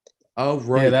 Oh,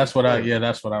 right. Yeah, that's what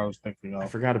I was thinking of. I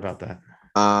forgot about that.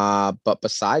 But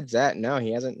besides that, no,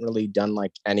 he hasn't really done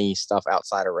like any stuff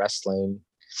outside of wrestling.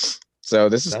 So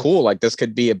this is cool. Like this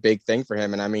could be a big thing for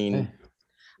him. And I mean,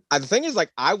 the thing is,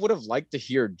 like, I would have liked to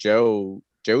hear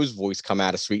Joe's voice come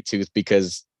out of Sweet Tooth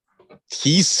because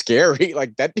he's scary.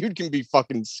 Like that dude can be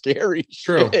fucking scary.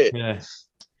 True. Shit. Yeah.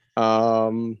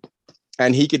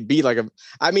 And he could be like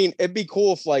I mean, it'd be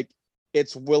cool if like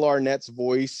it's Will Arnett's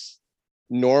voice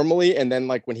normally, and then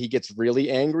like when he gets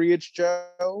really angry, it's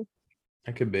Joe.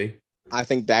 That could be. I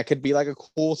think that could be like a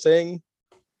cool thing.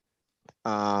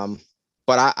 But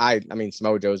I mean,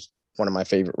 Samoa Joe's one of my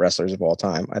favorite wrestlers of all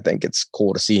time. I think it's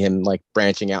cool to see him like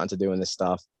branching out into doing this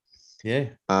stuff. Yeah.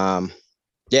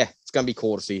 Yeah, it's gonna be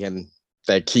cool to see him.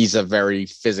 Like he's a very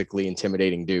physically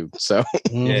intimidating dude. So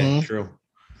yeah, true.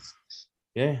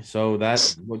 Yeah. So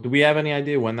do we have any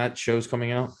idea when that show's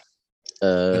coming out?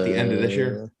 At the end of this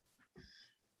year?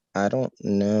 I don't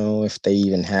know if they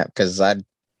even have, because I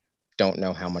don't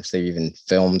know how much they've even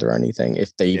filmed or anything,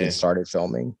 if they even started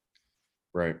filming.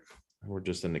 Right. We're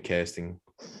just in the casting.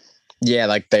 Yeah,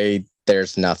 like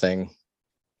there's nothing.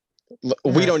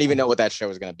 We don't even know what that show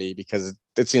is going to be because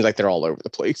it seems like they're all over the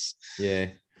place. Yeah.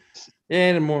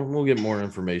 And we'll get more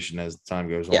information as the time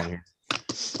goes on here.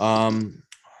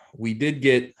 We did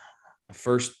get a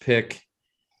first pick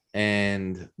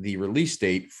and the release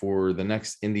date for the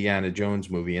next Indiana Jones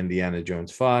movie, Indiana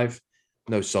Jones 5.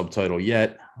 No subtitle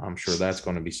yet. I'm sure that's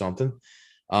going to be something.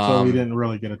 So we didn't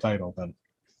really get a title then.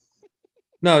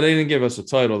 No, they didn't give us a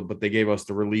title, but they gave us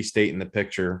the release date in the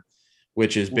picture,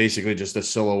 which is basically just a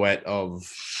silhouette of,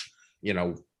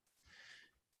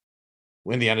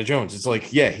 Indiana Jones. It's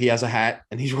like, yeah, he has a hat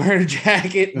and he's wearing a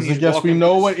jacket. I guess we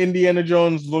know what Indiana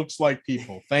Jones looks like,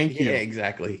 people. Thank you. Yeah,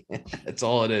 exactly. That's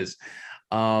all it is.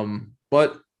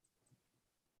 But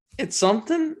it's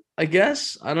something, I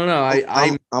guess. I don't know.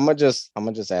 I'm gonna just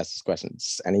ask this question.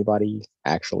 Does anybody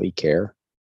actually care?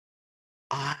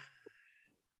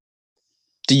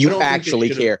 Do you actually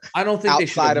care? I don't think they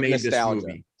should have made this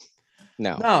movie.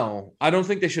 No, I don't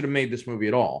think they should have made this movie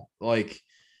at all. Like,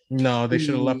 no, they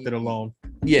should have left it alone.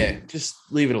 Yeah, just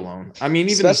leave it alone. I mean,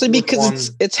 even especially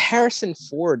because it's Harrison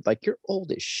Ford. Like, you're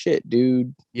old as shit,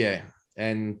 dude. Yeah,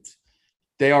 and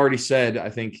they already said, I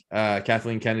think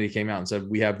Kathleen Kennedy came out and said,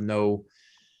 we have no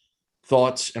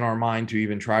thoughts in our mind to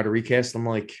even try to recast them.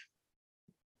 Like,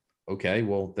 okay,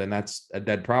 well, then that's a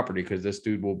dead property because this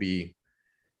dude will be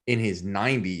in his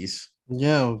 90s.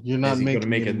 Yeah, you're not making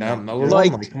make it now.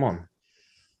 Like, come on.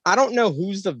 I don't know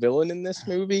who's the villain in this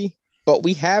movie, but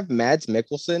we have Mads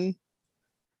Mikkelsen,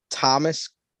 Thomas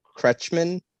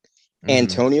Kretschmann,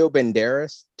 Antonio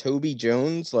Banderas, Toby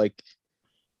Jones. Like,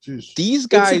 these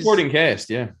guys, good supporting cast,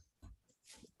 yeah,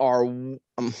 are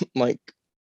like,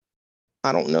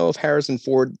 I don't know if Harrison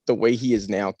Ford, the way he is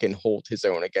now, can hold his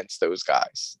own against those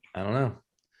guys. I don't know,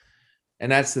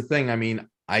 and that's the thing. I mean,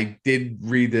 I did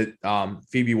read that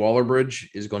Phoebe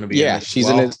Waller-Bridge is going to be she's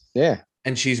in it,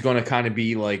 and she's going to kind of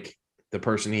be like the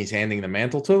person he's handing the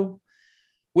mantle to,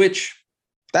 which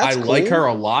I like her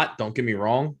a lot. Don't get me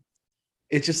wrong.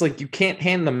 It's just like you can't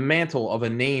hand the mantle of a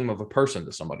name of a person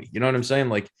to somebody. You know what I'm saying?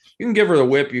 Like, you can give her the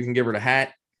whip, you can give her the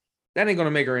hat. That ain't going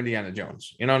to make her Indiana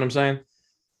Jones. You know what I'm saying?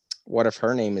 What if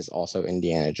her name is also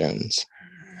Indiana Jones?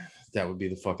 That would be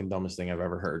the fucking dumbest thing I've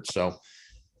ever heard. So,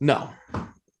 no,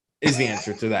 is the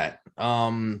answer to that.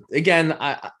 Again,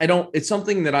 I don't. It's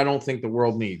something that I don't think the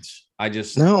world needs. I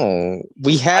will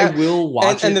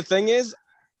watch it. And the thing is,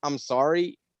 I'm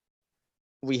sorry,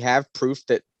 we have proof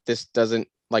that this doesn't,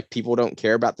 like, people don't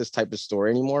care about this type of story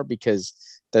anymore because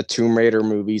the Tomb Raider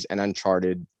movies and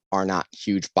Uncharted are not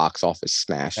huge box office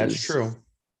smashes. That's true.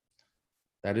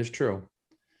 That is true.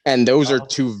 And those are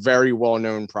two very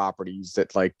well-known properties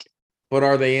that, like. But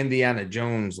are they Indiana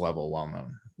Jones level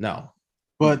well-known? No.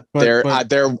 But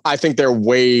I think they're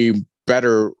way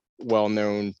better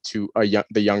well-known to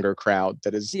the younger crowd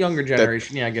that is the younger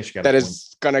generation. I guess you got that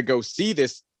is gonna go see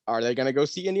this. Are they gonna go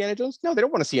see Indiana Jones? No, they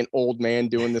don't want to see an old man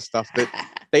doing this stuff that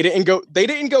they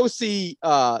didn't go see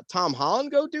Tom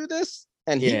Holland go do this,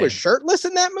 and he was shirtless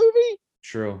in that movie.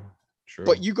 True.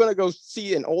 But you gonna go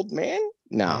see an old man?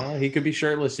 No, he could be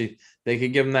shirtless. They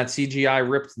could give him that CGI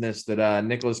rippedness that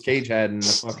Nicolas Cage had in the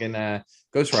fucking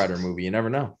Ghost Rider movie. You never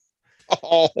know.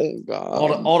 Oh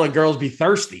God! All the girls be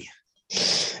thirsty.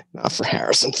 Not for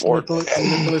Harrison Ford.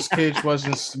 Nicolas Cage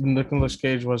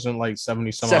wasn't like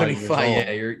 70 some odd years 75. old.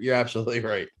 Yeah, you're absolutely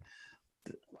right.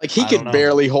 Like he could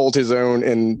barely hold his own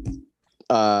in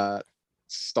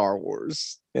Star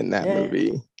Wars in that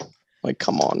movie. Like,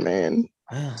 come on, man.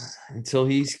 Until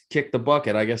he's kicked the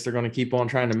bucket, I guess they're going to keep on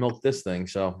trying to milk this thing.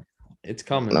 So it's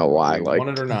coming. I don't know why, like,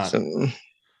 want it or not.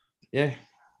 Yeah.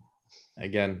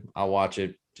 Again, I'll watch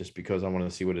it just because I want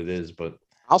to see what it is, but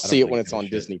I'll see it when it's on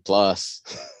Disney Plus.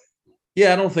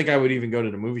 Yeah, I don't think I would even go to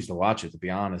the movies to watch it, to be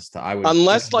honest. I would,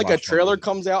 unless like a trailer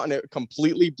comes out and it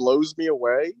completely blows me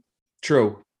away.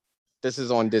 True. This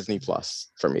is on Disney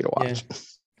Plus for me to watch. Yeah,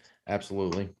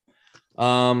 absolutely.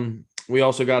 We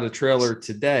also got a trailer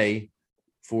today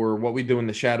for What We Do in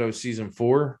the Shadows season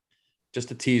 4.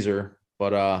 Just a teaser,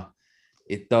 but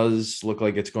it does look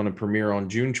like it's going to premiere on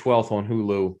June 12th on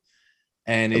Hulu.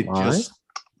 And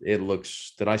it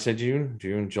looks, did I say June?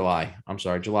 July. I'm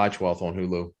sorry, July 12th on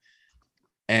Hulu.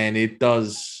 And it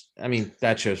does, I mean,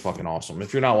 that show's fucking awesome.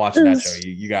 If you're not watching that show,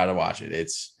 you got to watch it.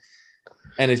 It's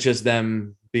just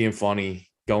them being funny,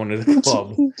 going to the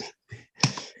club.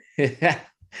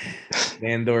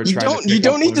 Andor you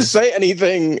don't need to say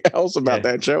anything else about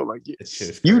that show. Like,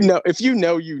 you know, if you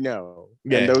know, you know.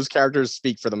 Yeah. And those characters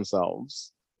speak for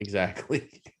themselves.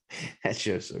 Exactly. That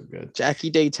show's so good. Jackie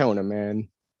Daytona, man.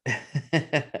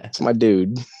 That's my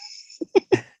dude.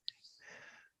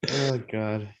 Oh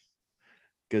God.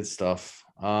 Good stuff.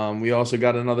 We also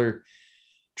got another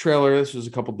trailer. This was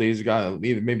a couple days ago,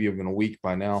 maybe even a week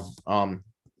by now.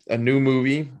 A new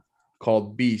movie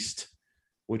called Beast,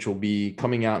 which will be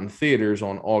coming out in theaters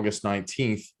on August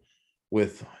 19th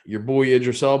with your boy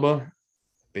Idris Elba.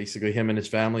 Basically, him and his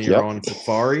family are on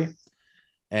safari,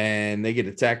 and they get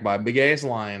attacked by a big ass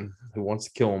lion who wants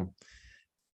to kill them.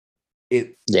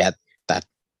 It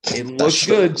looks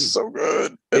good. So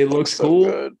good. It looks so cool.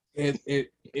 Good.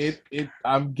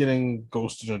 I'm getting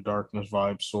Ghost in the Darkness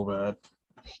vibes so bad.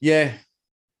 Yeah.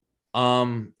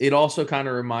 It also kind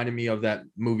of reminded me of that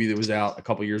movie that was out a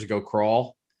couple years ago,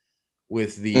 Crawl,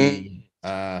 with the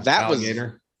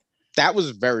alligator. That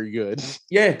was very good.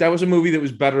 Yeah, that was a movie that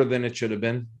was better than it should have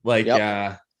been. Like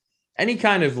any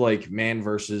kind of like man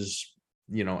versus,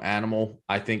 animal,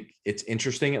 I think it's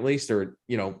interesting at least, or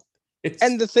it's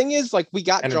and the thing is, like, we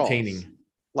got entertaining. Jaws.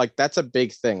 Like, that's a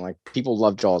big thing. Like, people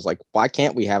love Jaws. Like, why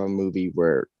can't we have a movie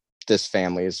where this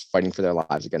family is fighting for their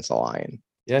lives against a lion?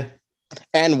 Yeah.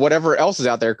 And whatever else is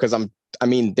out there, because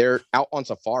they're out on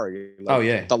safari.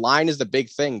 Like, the lion is the big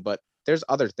thing, but there's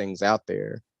other things out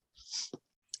there.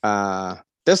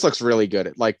 This looks really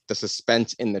good. Like, the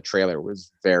suspense in the trailer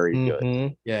was very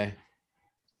good. Yeah.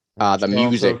 The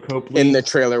music in the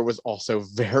trailer was also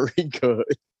very good.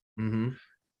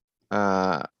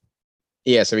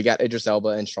 Yeah, so we got Idris Elba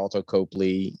and Sharlto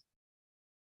Copley,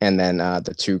 and then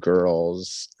the two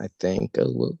girls, I think.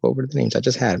 What were the names? I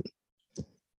just had.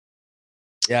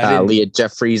 Yeah, Leah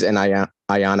Jeffries and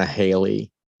Ayanna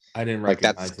Haley. I didn't like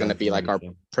that's going to be like our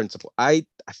principal. I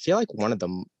feel like one of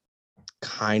them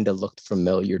kind of looked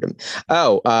familiar to me.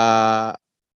 Oh,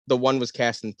 the one was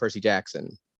cast in Percy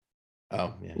Jackson.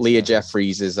 Oh, yeah. Leah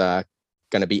Jeffries is going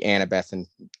to be Annabeth in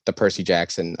the Percy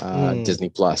Jackson Disney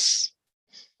Plus.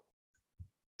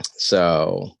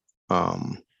 So,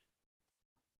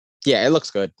 yeah, it looks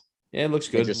good. Yeah, it looks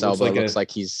good. Idris Elba looks like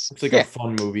he's a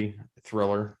fun movie,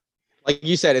 thriller. Like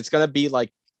you said, it's gonna be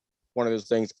like one of those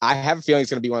things. I have a feeling it's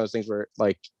gonna be one of those things where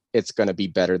like it's gonna be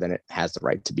better than it has the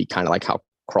right to be, kind of like how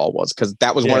Crawl was, because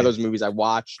that was one of those movies I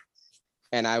watched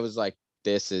and I was like,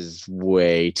 this is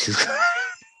way too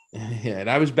Yeah, and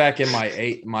I was back in my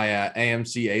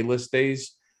AMC A-list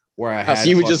days where I had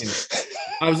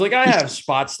I was like, I have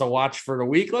spots to watch for the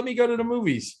week. Let me go to the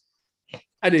movies.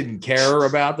 I didn't care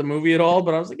about the movie at all,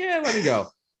 but I was like, yeah, let me go.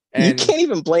 And you can't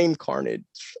even blame Carnage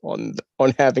on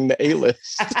having the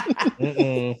A-list.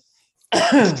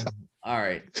 All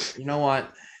right. You know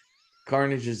what?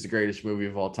 Carnage is the greatest movie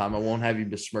of all time. I won't have you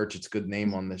besmirch its good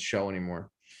name on this show anymore.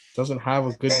 Doesn't have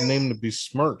a good name to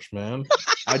besmirch, man.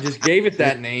 I just gave it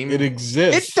that name. It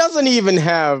exists. It doesn't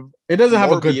have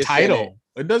a good title.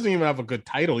 It doesn't even have a good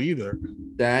title either.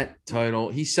 That title,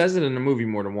 he says it in the movie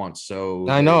more than once. So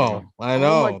I know. Oh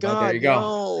my God, there you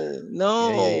go.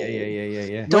 No.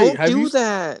 Yeah. Don't do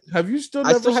that. Have you still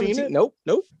never seen it? Nope.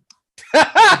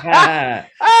 I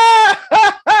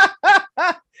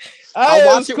I'll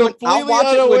watch it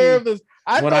unaware of this.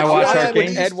 When I watch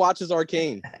Arcane, Ed watches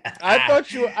Arcane. I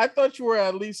thought you were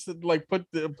at least like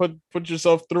put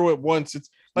yourself through it once. It's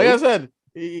like I said,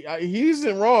 He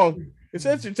isn't wrong. It's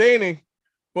entertaining,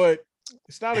 but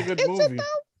it's not a good movie.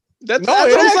 That's No,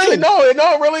 what I'm saying. no, it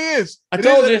really is. I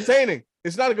told you. Entertaining.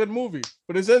 It's not a good movie,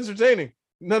 but it's entertaining.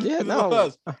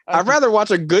 I'd rather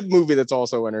watch a good movie that's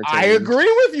also entertaining. I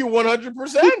agree with you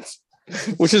 100%.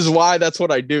 Which is why that's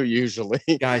what I do usually.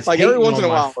 Guys, like every once in a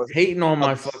while. Hating on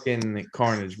my fucking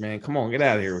Carnage, man. Come on, get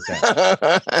out of here with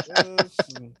that.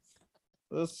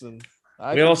 Listen.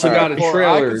 We also got a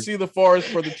trailer. I can see the forest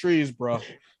for the trees, bro.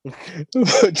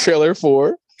 Trailer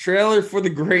for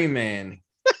The Gray Man,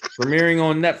 premiering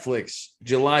on Netflix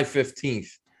July 15th.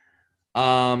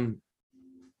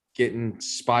 Getting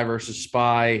Spy versus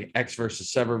Spy, X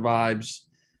versus Sever vibes.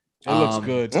 It looks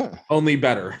good. Only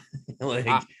better. like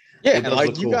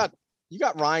you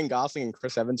got Ryan Gosling and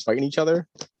Chris Evans fighting each other.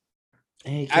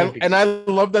 And I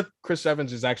love that Chris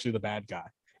Evans is actually the bad guy.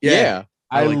 Yeah.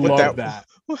 I love that.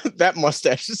 That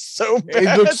mustache is so bad.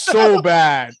 It looks so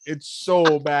bad. It's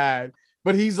so bad.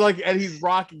 But he's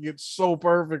rocking it so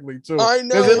perfectly too. I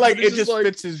know. It just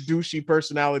fits his douchey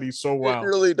personality so well. It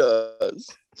really does.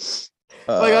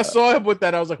 I saw him with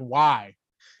that. I was like, why?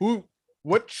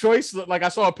 What choice? Like I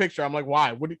saw a picture. I'm like,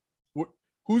 why?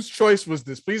 Whose choice was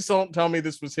this? Please don't tell me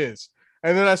this was his.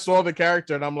 And then I saw the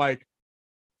character and I'm like,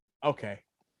 okay.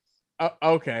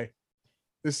 Okay.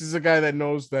 This is a guy that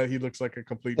knows that he looks like a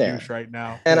complete douche right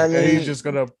now. And I mean, he's just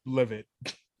going to live it.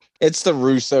 It's the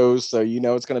Russos, so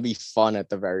it's going to be fun at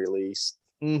the very least.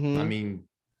 Mm-hmm. I mean,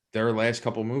 their last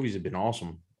couple movies have been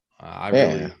awesome.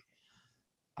 I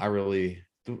really,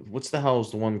 what's the hell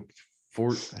is the one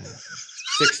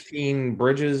 16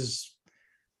 bridges,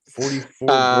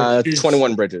 44 bridges?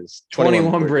 21 bridges.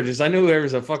 21 bridges. I knew there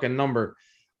was a fucking number.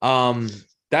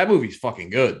 That movie's fucking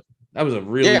good. That was a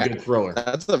really good thriller.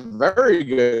 That's a very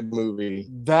good movie.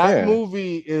 That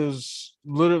movie is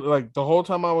literally like the whole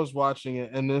time I was watching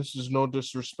it, and this is no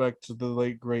disrespect to the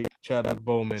late great Chadwick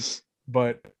Boseman,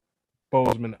 but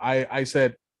Boseman, I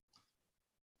said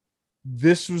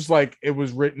this was like it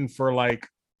was written for like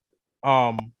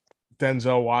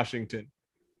Denzel Washington.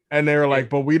 And they were like,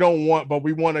 but we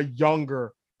want a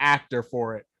younger actor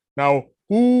for it. Now,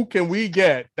 who can we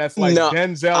get that's like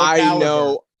Denzel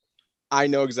caliber? I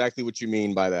know exactly what you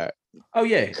mean by that. Oh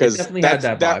yeah, because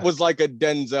that was like a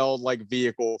Denzel like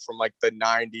vehicle from like the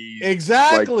 90s.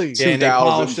 Exactly. Like, and they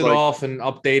polished it off and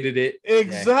updated it.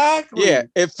 Exactly. Yeah,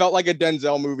 it felt like a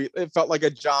Denzel movie. It felt like a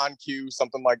John Q,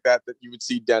 something like that you would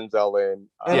see Denzel in.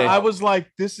 And I was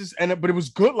like, this is, but it was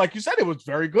good. Like you said, it was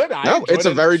very good. It's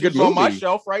a very good movie. On my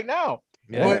shelf right now.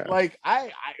 Yeah. But like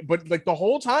but like the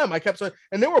whole time I kept saying,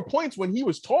 and there were points when he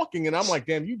was talking, and I'm like,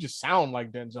 damn, you just sound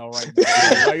like Denzel right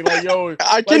now. like yo,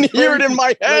 I can hear it in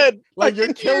my head. Like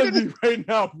you're killing me right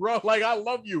now, bro. Like I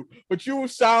love you, but you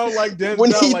sound like Denzel.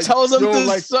 When he tells him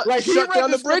to shut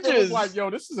down the bridges, like yo,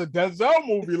 this is a Denzel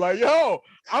movie. Like yo,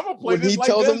 I'm gonna play when this he like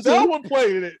tells Denzel would play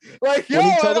it. Like yo,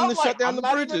 when he tells him to like, shut down the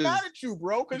bridges, I'm not mad at you,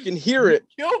 bro. You can hear it.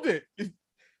 Killed it.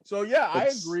 So yeah, I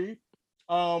agree.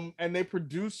 And they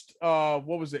produced what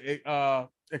was it?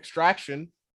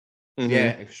 Extraction. Mm-hmm.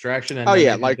 Yeah, Extraction.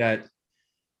 And like that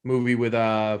movie with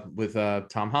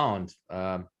Tom Holland.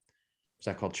 What's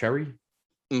that called? Cherry?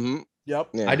 Mm-hmm. Yep.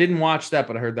 Yeah. I didn't watch that,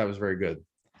 but I heard that was very good.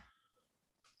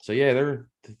 So yeah,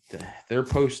 they're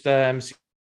post MC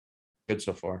good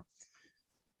so far.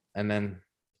 And then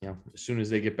as soon as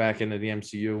they get back into the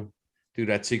MCU, do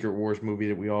that Secret Wars movie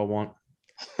that we all want.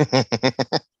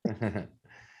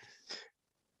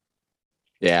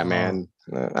 Yeah, man.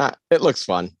 It looks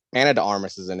fun. Anna de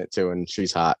Armas is in it too, and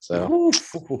she's hot. So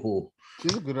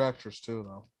she's a good actress too,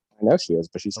 though. I know she is,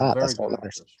 but she's hot. That's all that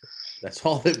matters. That's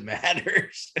all that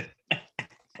matters.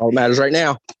 All that matters right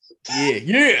now.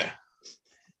 Yeah.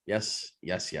 Yes.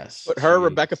 Put her,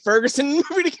 Rebecca Ferguson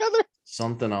movie together.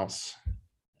 Something else.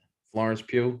 Florence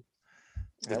Pugh.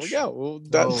 There we go. Well,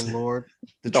 oh Lord,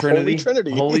 the Trinity.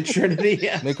 Holy Trinity.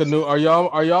 Yeah. Make a new. Are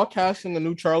y'all casting the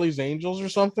new Charlie's Angels or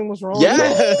something? What's wrong?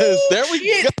 Yes, there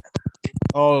we go.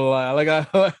 Oh,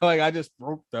 I just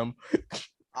broke them.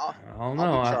 I don't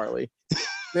know, Charlie.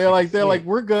 They're like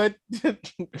we're good.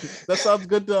 That sounds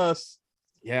good to us.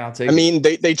 Yeah, I'll take it. I mean,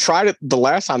 they tried it the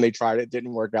last time they tried it,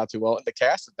 didn't work out too well. The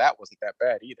cast of that wasn't that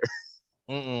bad either.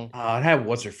 It had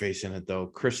what's her face in it though,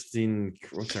 Christine.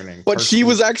 What's her name? But she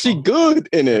was actually good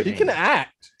in it. She can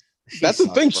act. That's the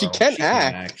thing. She can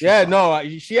act. Yeah, no,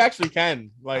 she actually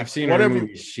can. Like I've seen her in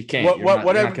movies. She can't.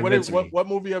 What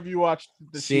movie have you watched?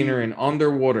 Seen her in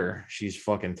Underwater. She's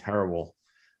fucking terrible.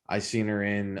 I seen her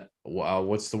in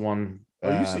what's the one?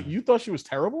 You thought she was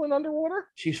terrible in Underwater?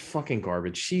 She's fucking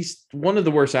garbage. She's one of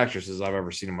the worst actresses I've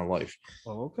ever seen in my life.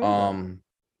 Oh, okay.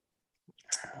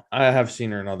 I have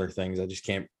seen her in other things. I just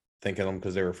can't think of them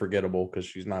because they were forgettable because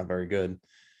she's not very good.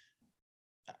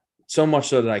 So much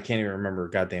so that I can't even remember her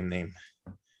goddamn name.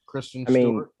 Kristen I mean,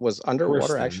 Stewart. was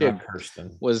Underwater Kirsten, not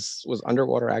Kirsten. was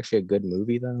Underwater actually a good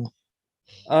movie though?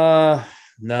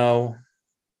 No.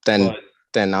 Then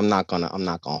I'm not gonna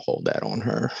hold that on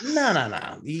her.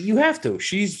 No. You have to.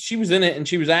 She was in it and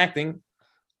she was acting.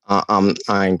 I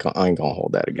ain't gonna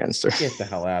hold that against her. Get the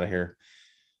hell out of here.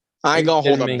 I ain't gonna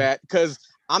hold kidding a me? bet because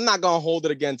I'm not gonna hold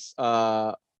it against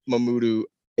Mamoudou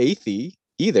Athie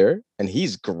either, and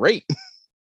he's great.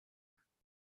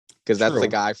 Because that's True. the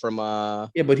guy from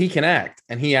Yeah, but he can act,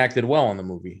 and he acted well in the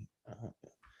movie.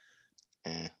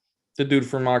 The dude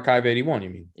from Archive 81, you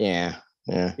mean? Yeah.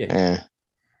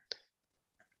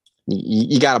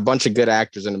 You got a bunch of good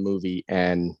actors in the movie,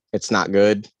 and it's not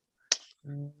good.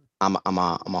 I'm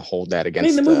a hold that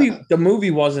against. I mean, the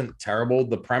movie wasn't terrible.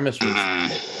 The premise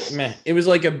was meh. It was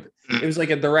like a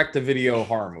direct-to-video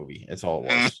horror movie. That's all it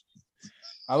was.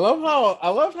 I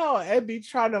love how Ed be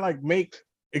trying to like make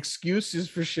excuses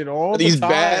for shit all these the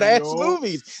time, badass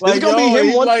movies. Like, it's gonna be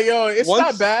him once. Like, it's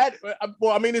not bad.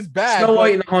 Well, I mean, it's bad. Snow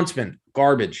White and the Huntsman,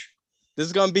 garbage. This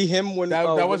is gonna be him when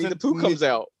Winnie the Pooh comes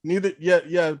out.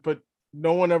 But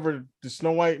no one ever the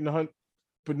Snow White and the Hunt.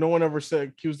 But no one ever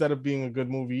accused that of being a good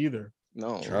movie either.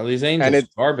 No, Charlie's Angels, and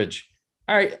it's garbage.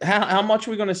 All right, how much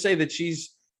are we going to say that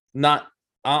she's not?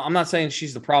 I'm not saying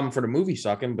she's the problem for the movie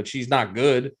sucking, but she's not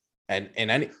good. And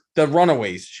the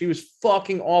Runaways, she was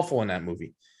fucking awful in that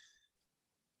movie.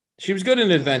 She was good in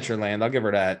Adventureland, I'll give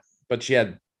her that. But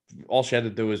all she had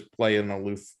to do was play an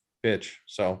aloof bitch,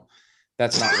 so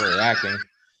that's not really acting.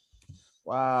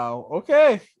 Wow.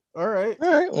 Okay. All right.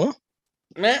 Well.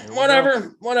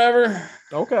 Whatever.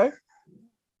 Okay.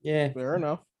 Yeah. Fair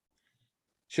enough.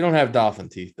 She don't have dolphin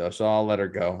teeth though, so I'll let her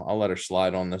go. I'll let her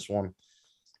slide on this one.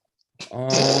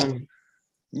 You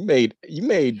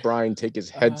made Brian take his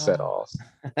headset off.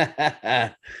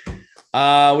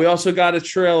 We also got a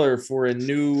trailer for a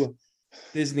new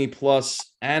Disney Plus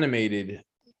animated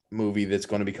movie that's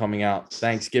going to be coming out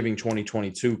Thanksgiving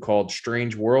 2022 called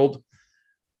Strange World,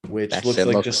 which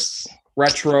looks just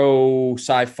retro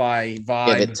sci-fi vibe.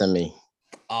 Give it to me.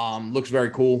 Looks very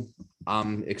cool.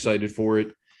 I'm excited for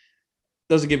it.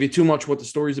 Doesn't give you too much what the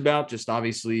story's about. Just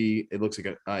obviously, it looks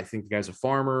like I think the guy's a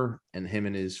farmer, and him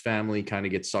and his family kind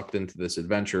of get sucked into this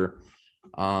adventure.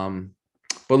 But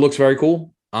it looks very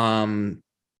cool. The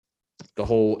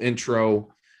whole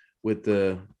intro with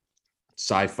the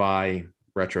sci-fi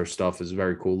retro stuff is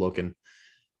very cool looking.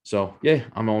 So yeah,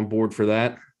 I'm on board for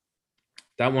that.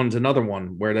 That one's another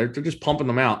one where they're just pumping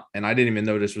them out, and I didn't even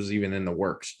know this was even in the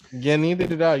works. Yeah, neither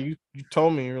did I. You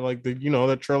told me you're like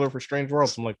the trailer for Strange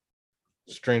Worlds. I'm like,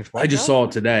 Strange World. I just saw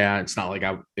it today. It's not like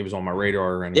it was on my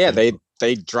radar or anything. Yeah,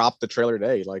 they dropped the trailer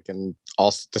today. Like, and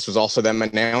also this was also them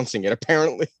announcing it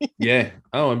apparently. Yeah.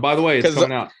 Oh, and by the way, it's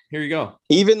coming out. Here you go.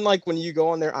 Even like when you go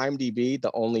on their IMDb,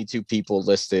 the only two people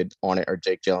listed on it are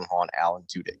Jake Gyllenhaal and Alan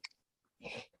Tudyk.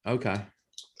 Okay.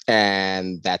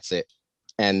 And that's it.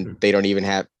 And they don't even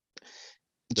have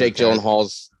Jake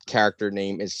Gyllenhaal's character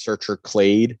name is Searcher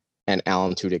Clade, and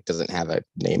Alan Tudyk doesn't have a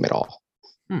name at all.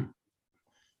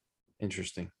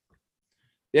 Interesting.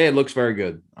 Yeah, it looks very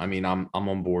good. I mean, I'm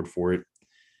on board for it.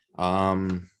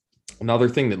 Another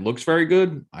thing that looks very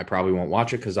good, I probably won't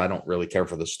watch it because I don't really care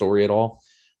for the story at all.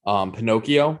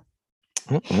 Pinocchio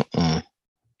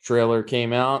trailer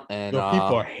came out, and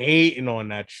people are hating on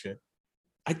that shit.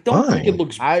 I don't think it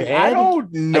looks bad. I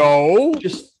don't know.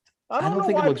 I don't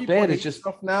think it looks bad. It's just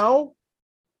stuff now.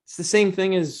 It's the same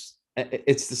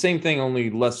thing only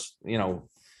less,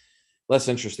 less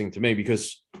interesting to me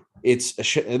because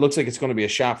it looks like it's going to be a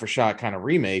shot for shot kind of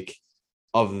remake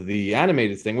of the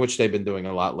animated thing, which they've been doing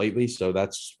a lot lately. So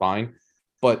that's fine.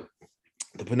 But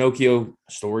the Pinocchio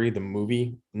story, the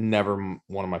movie, never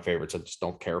one of my favorites. I just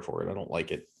don't care for it. I don't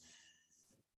like it.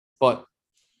 But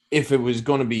if it was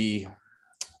going to be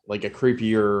like a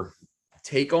creepier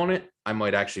take on it, I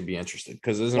might actually be interested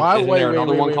because isn't there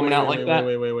another one coming out like that?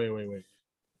 Wait.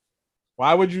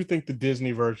 Why would you think the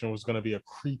Disney version was going to be a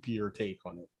creepier take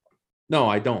on it? No,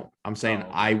 I don't. I'm saying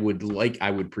I would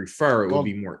prefer it would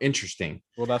be more interesting.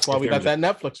 Well, that's why we got that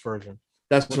Netflix version.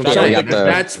 That's what I'm saying.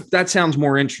 That sounds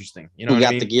more interesting. You know, we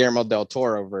got the Guillermo del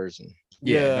Toro version.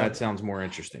 Yeah, that sounds more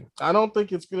interesting. I don't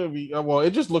think it's gonna be. Well,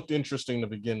 it just looked interesting to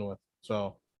begin with.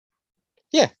 So,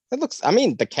 yeah, it looks. I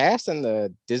mean, the cast and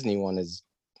the Disney one is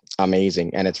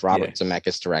amazing, and it's Robert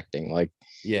Zemeckis directing. Like,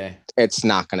 yeah, it's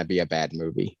not gonna be a bad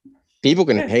movie. People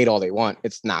can hate all they want.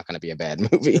 It's not gonna be a bad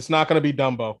movie. It's not gonna be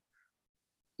Dumbo.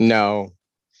 No,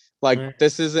 like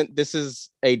this is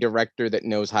a director that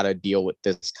knows how to deal with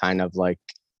this kind of like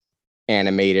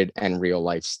animated and real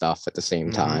life stuff at the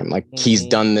same time. Like he's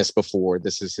done this before.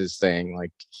 This is his thing.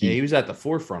 Like he was at the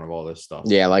forefront of all this stuff.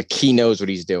 Yeah, like he knows what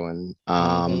he's doing.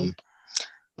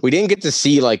 We didn't get to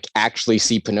see actually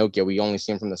see Pinocchio. We only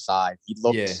see him from the side. He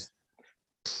looks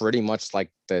pretty much like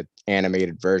the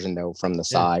animated version though from the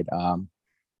side.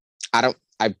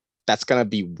 That's gonna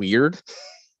be weird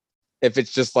if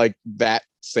it's just like that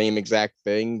same exact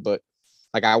thing, but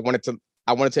like I wanted to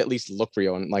at least look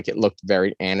real, and like it looked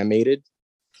very animated.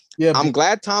 Yeah, I'm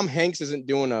glad Tom Hanks isn't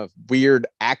doing a weird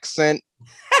accent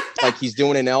like he's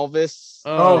doing in Elvis.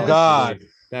 Oh God,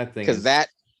 that thing, because that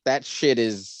shit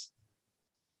is.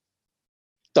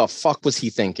 The fuck was he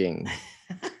thinking?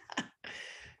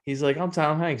 He's like, I'm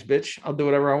Tom Hanks, bitch. I'll do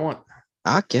whatever I want.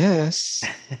 I guess.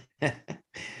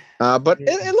 But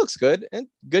it looks good. And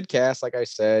good cast, like I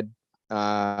said.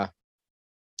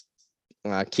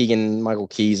 Keegan Michael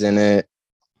Key's in it.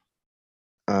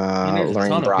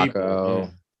 Lorraine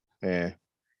Bracco. Yeah.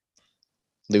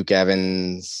 Luke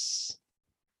Evans.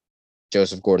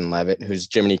 Joseph Gordon-Levitt, who's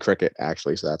Jiminy Cricket,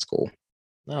 actually, so that's cool.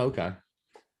 Oh, okay.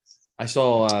 I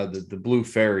saw the Blue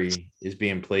Fairy is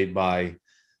being played by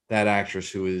that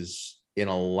actress who is in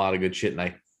a lot of good shit, and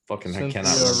I cannot remember.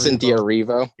 Cynthia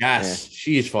Erivo. Yes,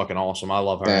 she is fucking awesome. I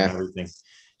love her and everything.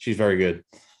 She's very good.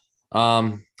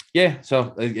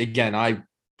 So again,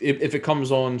 if it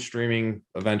comes on streaming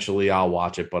eventually, I'll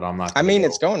watch it, but I'm not.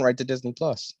 It's going right to Disney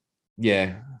Plus.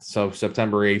 Yeah, so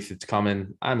September 8th, it's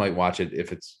coming. I might watch it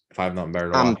if I have nothing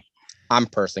better to watch. I'm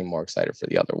personally more excited for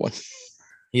the other one.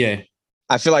 Yeah.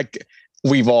 I feel like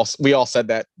we all said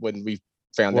that when we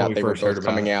found out they were both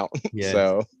coming out. Yeah.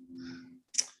 So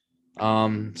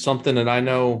something that I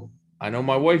know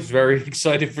my wife's very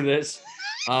excited for this.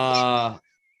 The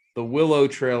Willow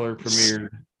trailer premiered,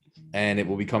 and it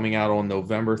will be coming out on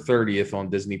November 30th on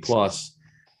Disney Plus.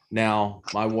 Now,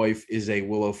 my wife is a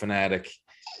Willow fanatic.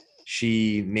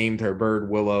 She named her bird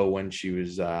Willow when she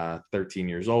was 13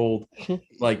 years old.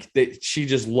 She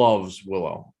just loves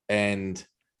Willow. And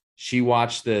she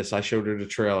watched this. I showed her the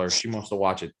trailer. She must have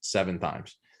watched it 7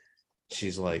 times.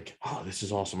 She's like, oh, this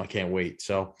is awesome. I can't wait.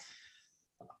 So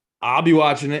I'll be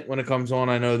watching it when it comes on.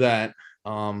 I know that.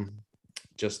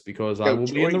 Just because I will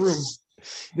be in the room.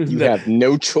 You have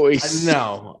no choice.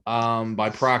 No. By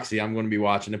proxy, I'm going to be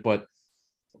watching it. But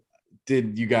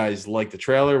did you guys like the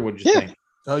trailer? What did you think?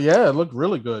 Oh, yeah. It looked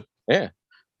really good. Yeah.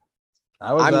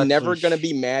 I'm never going to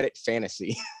be mad at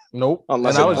fantasy. Nope.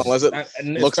 unless it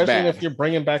looks especially bad. If you're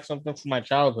bringing back something from my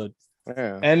childhood,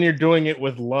 and you're doing it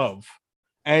with love,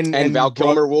 and Val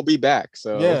Kilmer will be back.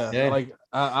 So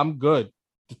I'm good.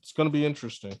 It's gonna be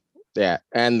interesting. Yeah,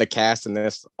 and the cast in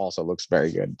this also looks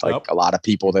very good. Like a lot of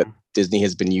people that Disney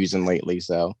has been using lately.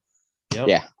 So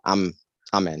yeah, I'm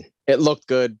in. It looked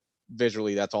good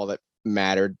visually. That's all that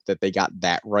mattered. That they got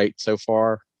that right so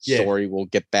far. Yeah. Story, we'll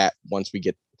get that once we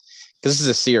get. Because this is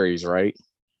a series, right?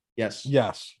 Yes.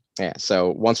 Yeah. So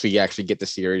once we actually get the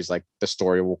series, like the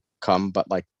story will come. But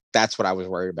like that's what I was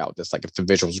worried about. This, like if the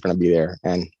visuals are going to be there,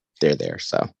 and they're there.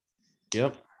 So.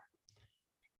 Yep.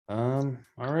 All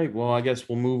right. Well, I guess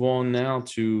we'll move on now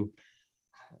to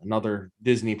another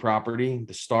Disney property,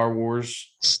 the Star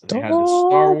Wars. They had the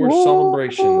Star Wars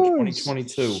Celebration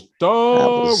 2022.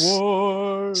 Star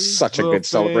Wars. Such a good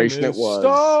celebration it was.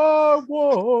 Star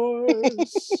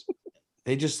Wars.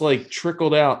 They just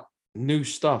trickled out new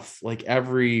stuff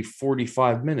every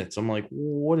 45 minutes. I'm like,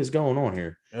 what is going on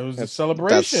here? It was a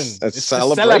celebration. It's a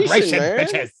celebration,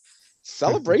 bitches.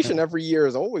 Celebration every year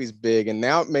is always big, and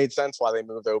now it made sense why they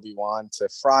moved Obi-Wan to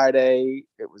Friday.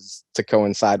 It was to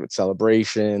coincide with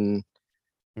Celebration.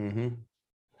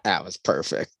 That was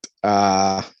perfect.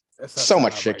 So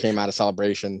much shit came out of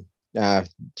Celebration. Do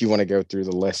you want to go through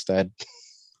the list, Ed?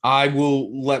 I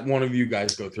will let one of you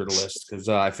guys go through the list because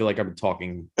I feel like I've been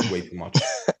talking way too much.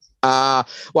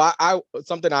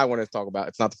 Something I want to talk about.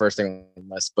 It's not the first thing on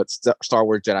the list, but Star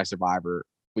Wars Jedi Survivor.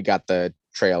 We got the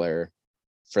trailer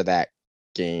for that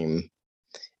game.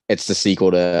 It's the sequel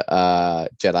to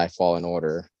Jedi Fallen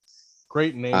Order.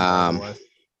 Great name, by the way.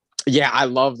 Yeah, I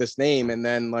love this name. And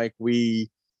then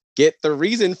we get the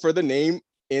reason for the name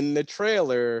in the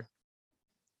trailer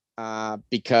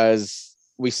because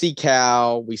we see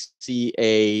Cal, we see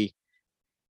a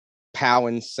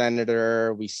Powin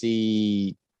senator, we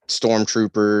see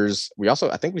stormtroopers.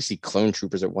 I think we see clone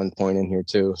troopers at one point in here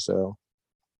too. So,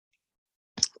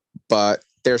 but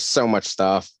there's so much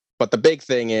stuff. But the big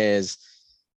thing is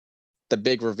the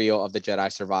big reveal of the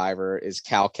Jedi Survivor is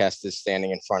Cal Kestis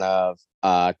standing in front of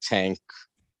a tank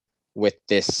with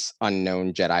this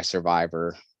unknown Jedi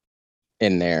Survivor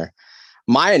in there.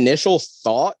 My initial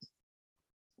thought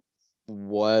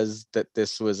was that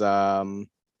this was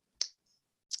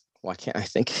Why can't I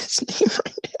think of his name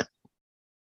right now?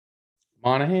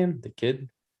 Monahan, the kid.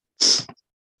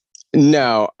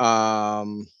 No.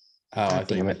 Oh, I think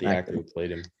damn about it. the actor who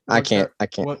played him. I can't.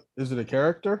 What is it? A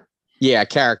character? Yeah, a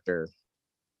character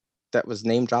that was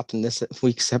name dropped in this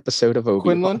week's episode of Obi-Wan.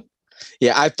 Quinlan?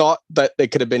 Yeah, I thought that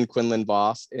it could have been Quinlan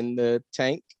Voss in the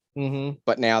tank. Mm-hmm.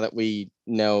 But now that we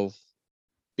know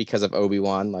because of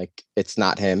Obi-Wan, like it's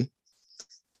not him.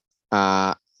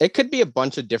 It could be a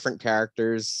bunch of different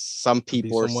characters. Some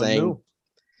people are saying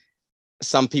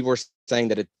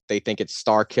that they think it's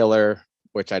Star Killer,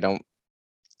 which I don't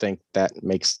think that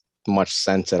makes much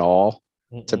sense at all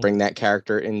to bring that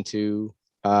character into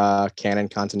canon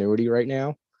continuity right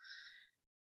now.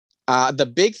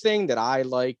 The big thing that I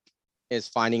like is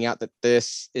finding out that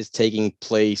this is taking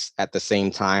place at the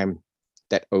same time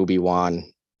that Obi-Wan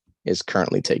is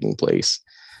currently taking place.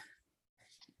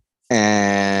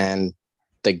 And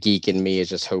the geek in me is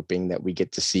just hoping that we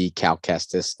get to see Cal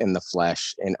Kestis in the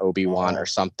flesh in Obi-Wan or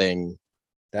something.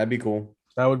 That'd be cool.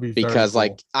 That would be because very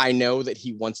cool. like I know that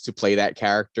he wants to play that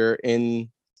character in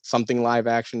something live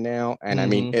action now, and I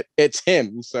mean it's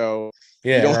him, so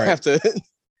you don't have to.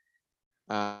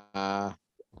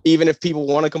 Even if people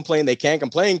want to complain, they can't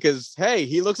complain because hey,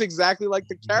 he looks exactly like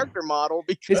the character model.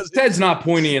 Because his head's not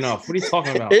pointy enough. What are you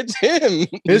talking about? It's him.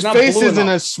 His face isn't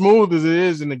as smooth as it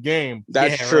is in the game.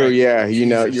 That's true. Right. Yeah, you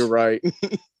know, you're right.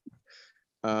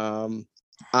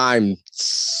 I'm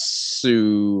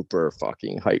super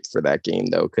fucking hyped for that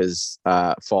game though, because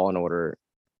Fallen Order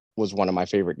was one of my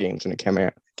favorite games when it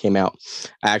came out.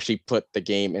 I actually put the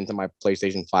game into my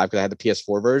PlayStation 5 because I had the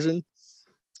PS4 version.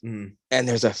 And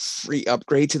there's a free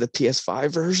upgrade to the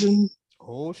PS5 version.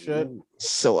 Oh shit.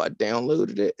 So I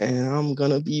downloaded it and I'm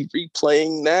gonna be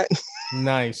replaying that.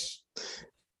 Nice.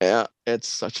 Yeah, it's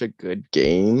such a good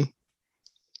game.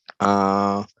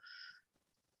 But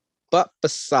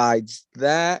besides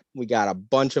that, we got a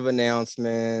bunch of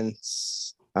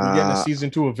announcements. We're getting a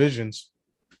season 2 of Visions.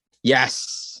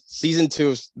 Yes, season 2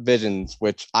 of Visions,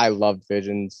 which I loved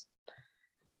Visions.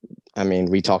 I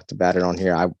mean, we talked about it on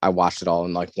here. I watched it all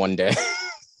in like one day.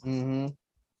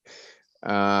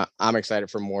 I'm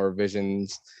excited for more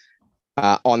Visions.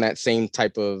 On that same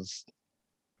type of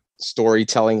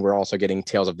storytelling, we're also getting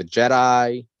Tales of the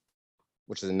Jedi,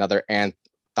 which is another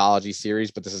anthology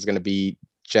series, but this is going to be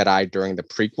Jedi during the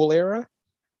prequel era.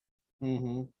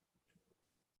 And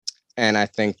I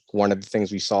think one of the things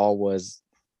we saw was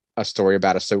a story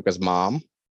about Ahsoka's mom.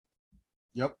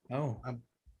 Yep.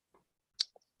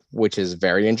 Which is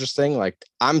very interesting. Like,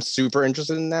 I'm super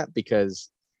interested in that because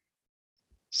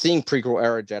seeing prequel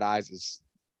era Jedis is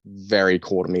very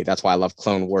cool to me. That's why I love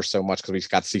Clone Wars so much, because we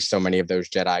got to see so many of those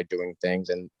Jedi doing things,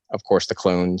 and of course the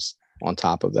clones on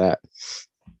top of that.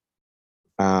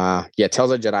 Yeah,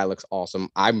 Tales of the Jedi looks awesome.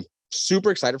 I'm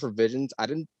super excited for Visions.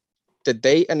 Did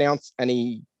they announce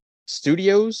any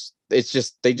studios? They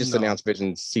just announced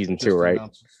Visions season 2, right?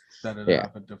 Yeah.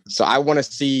 So I want to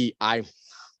see. I'm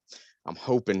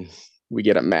hoping we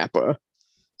get a Mappa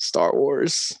Star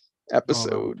Wars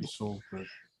episode.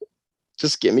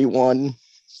 Just give me one.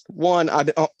 I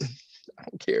don't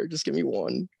care. Just give me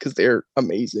one because they're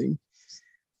amazing.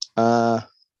 Something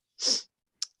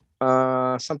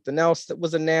else that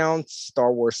was announced: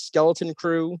 Star Wars Skeleton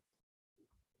Crew,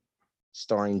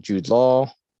 starring Jude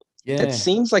Law. Yeah, it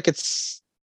seems like it's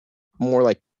more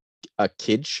like a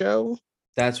kid show.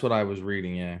 That's what I was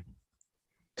reading. Yeah,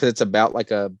 because it's about like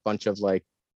a bunch of like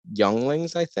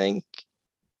younglings, I think.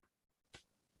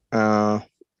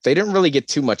 They didn't really get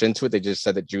too much into it. They just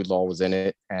said that Jude Law was in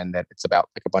it and that it's about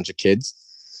like a bunch of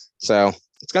kids. So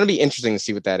it's going to be interesting to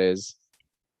see what that is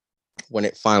when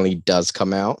it finally does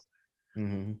come out.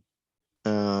 We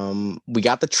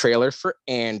got the trailer for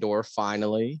Andor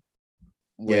finally,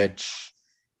 which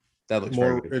that looks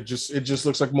more. It just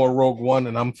looks like more Rogue One,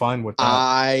 and I'm fine with that.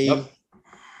 I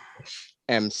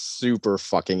am super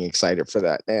fucking excited for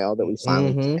that now that we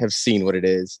finally have seen what it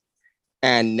is.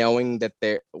 And knowing that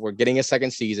we're getting a second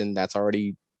season, that's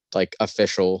already like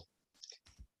official.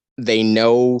 They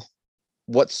know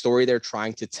what story they're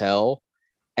trying to tell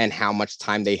and how much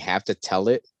time they have to tell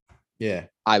it. Yeah.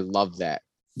 I love that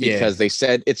because they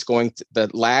said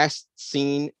the last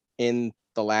scene in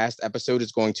the last episode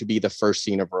is going to be the first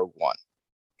scene of Rogue One.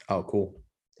 Oh, cool.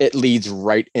 It leads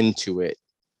right into it.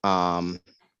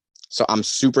 So I'm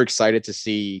super excited to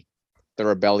see the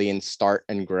rebellion start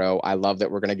and grow. I love that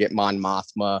we're going to get Mon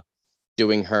Mothma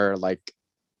doing her like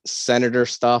senator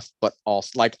stuff, but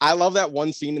also like I love that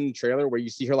one scene in the trailer where you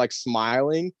see her like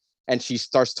smiling and she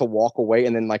starts to walk away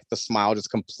and then like the smile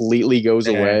just completely goes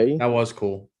away. That was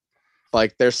cool.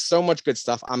 Like there's so much good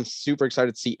stuff. I'm super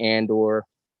excited to see Andor.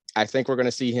 I think we're going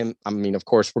to see him. I mean, of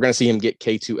course, we're going to see him get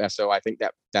K2SO. I think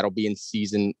that'll be in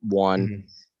season 1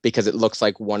 because it looks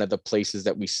like one of the places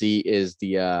that we see is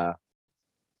the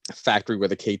factory where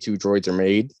the K2 droids are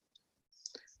made.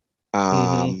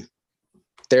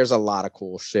 There's a lot of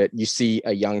cool shit. You see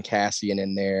a young Cassian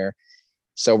in there.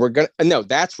 So we're going to, no,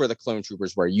 that's where the clone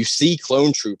troopers were. You see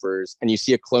clone troopers and you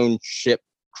see a clone ship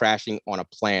crashing on a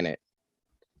planet.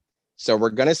 So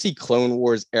we're going to see Clone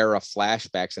Wars era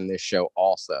flashbacks in this show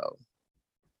also,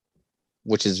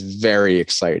 which is very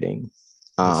exciting.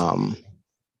 So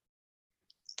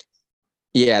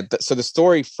the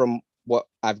story from what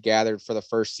I've gathered for the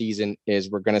first season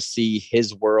is we're going to see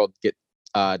his world get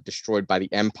destroyed by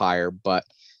the Empire. But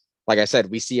like I said,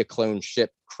 we see a clone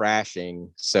ship crashing.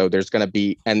 So there's going to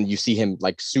be, and you see him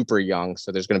like super young.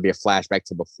 So there's going to be a flashback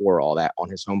to before all that on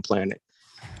his home planet.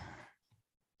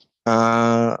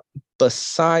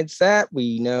 Besides that,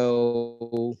 we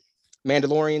know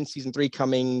Mandalorian season 3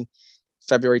 coming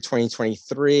February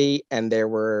 2023, and there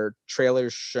were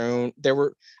trailers shown. I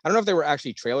don't know if they were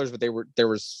actually trailers, but there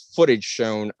was footage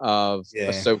shown of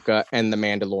Ahsoka and the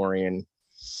Mandalorian.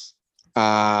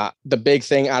 The big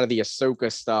thing out of the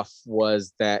Ahsoka stuff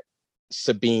was that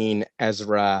Sabine,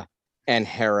 Ezra, and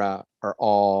Hera are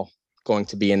all going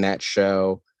to be in that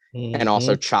show, and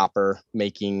also Chopper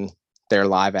making their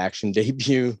live action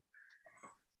debut.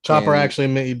 Chopper actually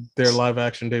made their live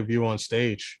action debut on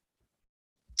stage.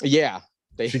 Yeah.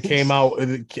 She came out,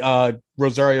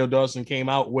 Rosario Dawson came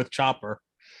out with Chopper.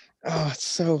 Oh, it's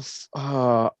so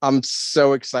I'm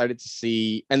so excited to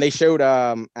see. And they showed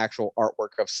actual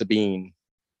artwork of Sabine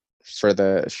for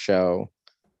the show.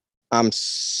 I'm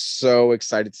so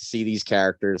excited to see these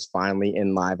characters finally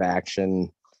in live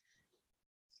action.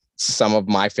 Some of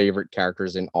my favorite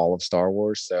characters in all of Star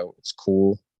Wars, so it's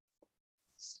cool.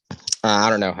 I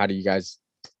don't know. How do you guys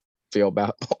feel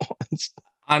about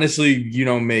honestly, you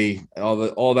know me,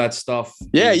 all that stuff.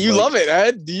 Yeah, you love it,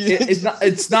 Ed.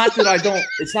 It's not that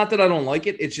I don't like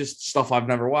it. It's just stuff I've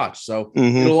never watched. So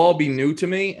it'll all be new to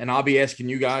me, and I'll be asking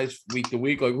you guys week to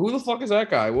week, like, who the fuck is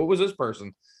that guy? What was this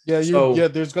person? Yeah,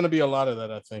 there's gonna be a lot of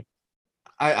that, I think.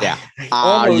 I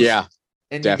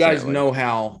and definitely. You guys know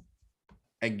how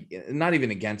not even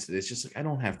against it. It's just like I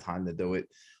don't have time to do it.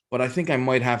 But I think I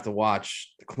might have to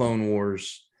watch the Clone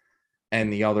Wars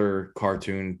and the other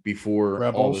cartoon before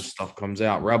Rebels. All this stuff comes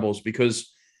out, Rebels,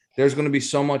 because there's going to be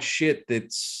so much shit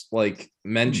that's like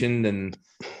mentioned and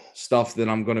stuff that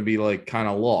I'm going to be like kind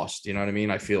of lost. You know what I mean?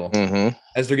 I feel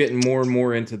as they're getting more and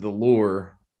more into the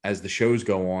lore as the shows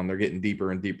go on, they're getting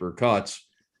deeper and deeper cuts.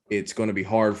 It's going to be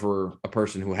hard for a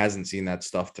person who hasn't seen that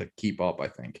stuff to keep up, I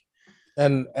think.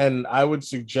 And I would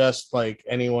suggest like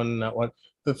anyone that wants.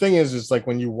 The thing is like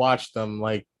when you watch them,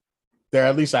 like they're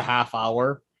at least a half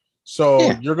hour.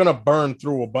 So you're going to burn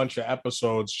through a bunch of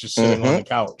episodes just sitting on the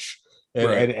couch at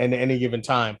any given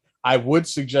time. I would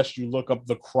suggest you look up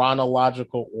the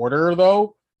chronological order,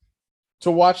 though, to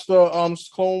watch the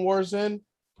Clone Wars in,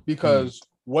 because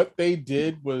what they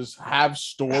did was have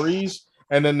stories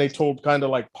and then they told kind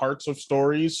of like parts of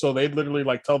stories. So they'd literally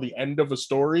like tell the end of a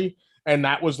story. And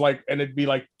that was like, and it'd be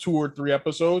like 2 or 3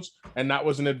 episodes, and that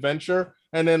was an adventure.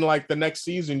 And then like the next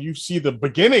season, you see the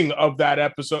beginning of that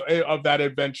episode of that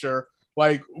adventure,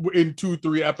 like in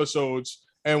 2-3 episodes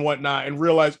and whatnot, and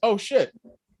realize, oh shit,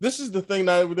 this is the thing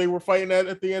that they were fighting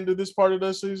at the end of this part of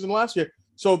the season last year.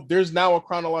 So there's now a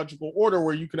chronological order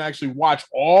where you can actually watch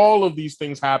all of these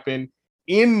things happen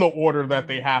in the order that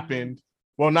they happened.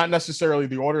 Well, not necessarily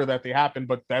the order that they happened,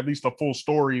 but at least the full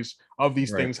stories of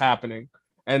these things happening.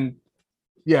 And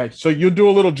yeah, so you do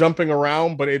a little jumping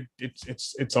around, but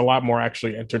it's a lot more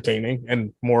actually entertaining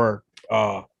and more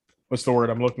what's the word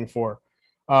I'm looking for?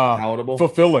 Palatable,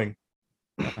 fulfilling.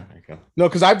 No,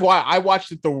 because I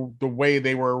watched it the way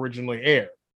they were originally aired.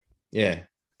 Yeah,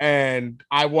 and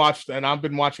I've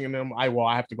been watching them.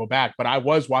 I have to go back, but I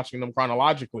was watching them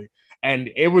chronologically, and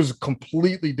it was a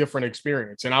completely different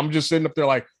experience. And I'm just sitting up there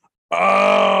like,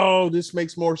 oh, this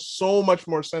makes so much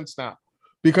more sense now.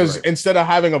 Because instead of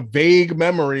having a vague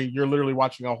memory, you're literally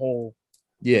watching a whole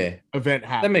event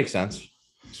happen. That makes sense.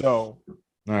 So, all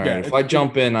right. If I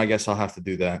jump in, I guess I'll have to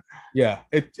do that. Yeah,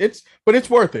 but it's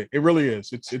worth it. It really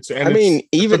is. It's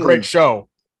a great show.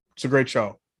 It's a great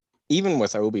show. Even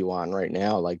with Obi-Wan right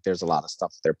now, like there's a lot of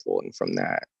stuff they're pulling from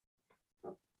that,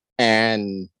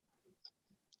 and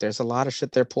there's a lot of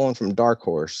shit they're pulling from Dark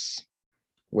Horse,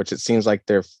 which it seems like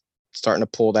they're starting to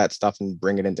pull that stuff and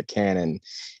bring it into canon,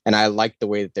 and I like the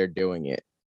way that they're doing it.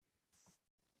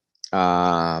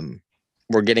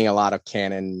 We're getting a lot of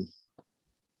canon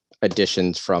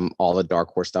additions from all the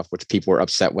Dark Horse stuff, which people were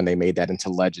upset when they made that into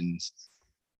Legends.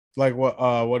 Like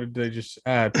what did they just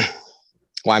add?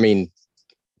 Well, I mean,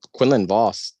 Quinlan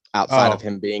Voss, outside Oh. of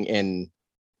him being in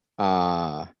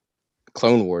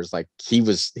Clone Wars, like he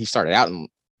started out in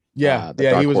the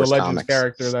Dark he was Horse a Legends comics.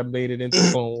 character that made it into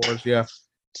Clone Wars. Yeah.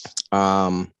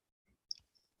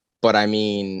 But I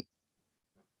mean,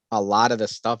 a lot of the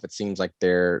stuff, it seems like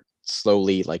they're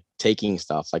slowly like taking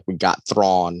stuff. Like we got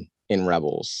Thrawn in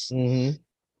Rebels,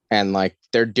 and like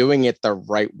they're doing it the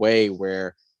right way.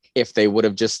 Where if they would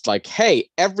have just like, hey,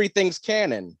 everything's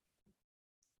canon,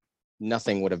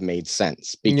 nothing would have made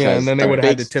sense. Because and then they would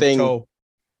have had to tiptoe.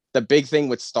 The big thing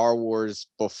with Star Wars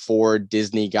before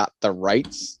Disney got the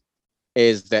rights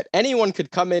is that anyone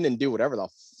could come in and do whatever the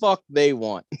fuck they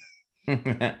want.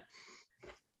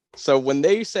 So when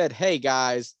they said, hey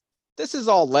guys, this is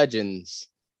all Legends,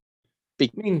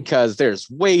 because there's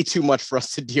way too much for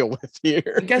us to deal with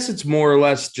here. I guess it's more or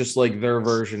less just like their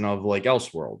version of like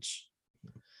Elseworlds.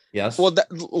 Yes. Well,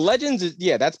 Legends is,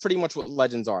 that's pretty much what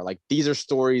Legends are. Like these are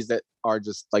stories that are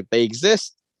just like they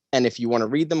exist, and if you want to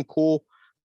read them, cool,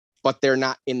 but they're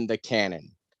not in the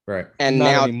canon. Right. And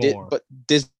not now, but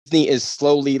Disney is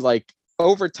slowly like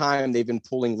over time they've been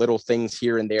pulling little things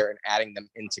here and there and adding them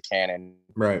into canon.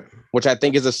 Right. Which I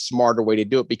think is a smarter way to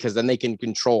do it, because then they can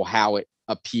control how it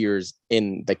appears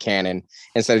in the canon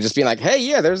instead of just being like, hey,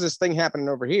 yeah, there's this thing happening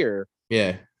over here.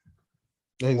 Yeah.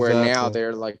 Exactly. Where now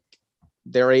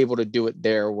they're able to do it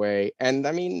their way. And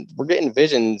I mean, we're getting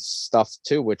Visions stuff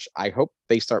too, which I hope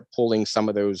they start pulling some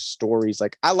of those stories.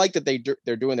 Like I like that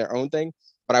they're doing their own thing,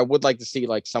 but I would like to see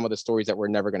like some of the stories that we're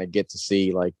never going to get to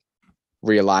see, like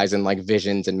realizing like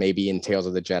Visions and maybe in Tales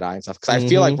of the Jedi and stuff. Because I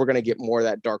feel like we're going to get more of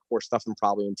that Dark Horse stuff and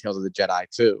probably in Tales of the Jedi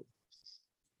too.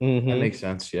 That makes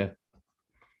sense. Yeah.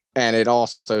 And it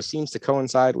also seems to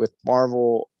coincide with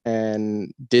Marvel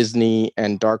and Disney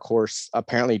and Dark Horse.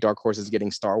 Apparently Dark Horse is getting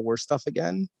Star Wars stuff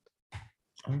again.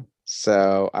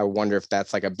 So I wonder if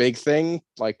that's like a big thing,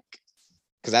 like,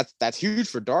 because that's huge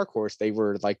for Dark Horse. They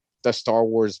were like the Star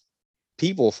Wars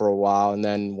people for a while, and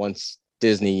then once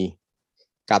Disney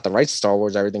got the rights to Star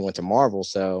Wars, everything went to Marvel.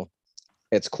 So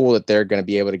it's cool that they're going to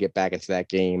be able to get back into that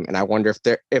game. And I wonder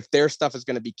if their stuff is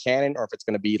going to be canon, or if it's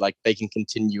going to be like they can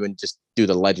continue and just do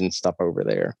the Legend stuff over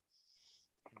there.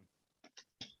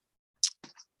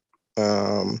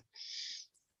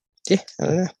 Yeah, I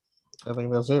don't know. I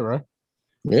think that's it, right?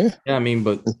 Yeah. Yeah, I mean,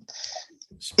 but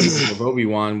speaking of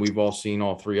Obi-Wan, we've all seen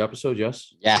all 3 episodes,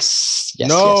 yes? Yes.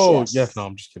 No,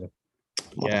 I'm just kidding.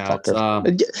 Yeah,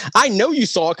 I know you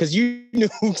saw it because you knew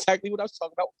exactly what I was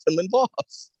talking about with Finland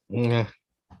Boss. Yeah.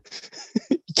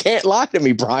 You can't lie to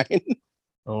me, Brian. I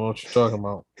don't know what you're talking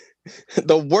about.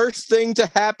 The worst thing to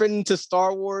happen to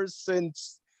Star Wars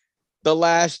since The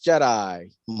Last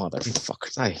Jedi.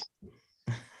 Motherfuckers.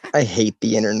 I hate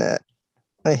the internet.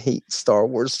 I hate Star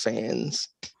Wars fans.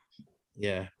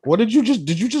 Yeah. What did you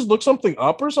just look something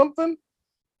up or something?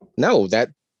 No,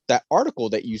 that article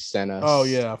that you sent us. Oh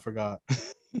yeah, I forgot.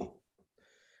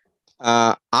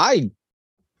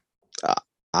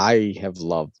 I have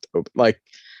loved, like,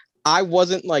 I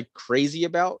wasn't like crazy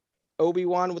about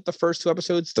Obi-Wan with the first 2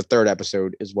 episodes. The 3rd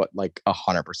episode is what like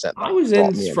 100%. I was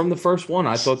in from the first one.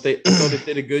 I thought it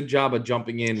did a good job of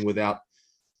jumping in without.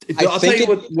 I'll tell you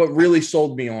what really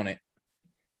sold me on it.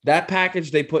 That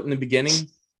package they put in the beginning,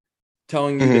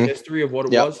 telling you the history of what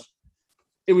it was.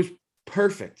 It was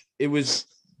perfect. It was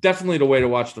definitely the way to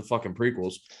watch the fucking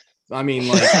prequels. I mean,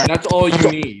 like, that's all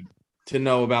you need to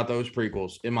know about those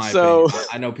prequels, in my opinion.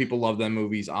 I know people love them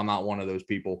movies. I'm not one of those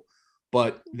people.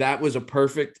 But that was a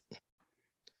perfect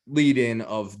lead in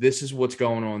of this is what's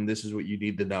going on. This is what you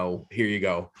need to know. Here you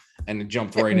go. And it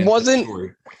jumped right into the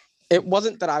story. It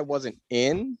wasn't that I wasn't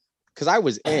in, because I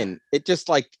was in. It just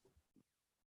like,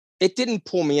 it didn't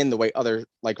pull me in the way other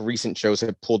like recent shows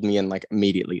have pulled me in like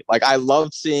immediately. Like I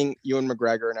loved seeing Ewan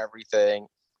McGregor and everything.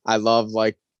 I love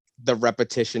like the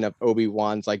repetition of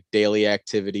Obi-Wan's like daily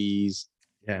activities.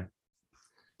 Yeah.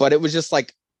 But it was just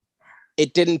like,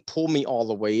 it didn't pull me all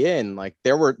the way in. Like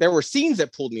there were scenes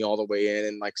that pulled me all the way in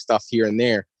and like stuff here and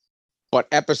there. But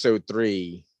episode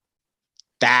 3,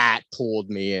 that pulled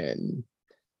me in.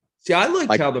 See, I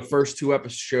liked how the first 2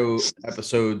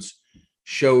 episodes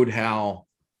showed how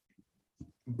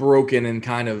broken and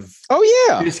kind of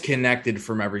disconnected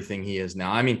from everything he is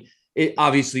now. I mean,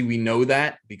 obviously we know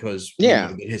that because we know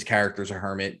that his character's a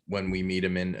hermit when we meet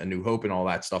him in A New Hope and all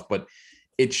that stuff, but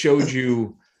it showed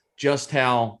you just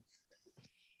how,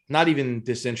 not even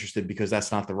disinterested because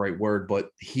that's not the right word, but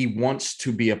he wants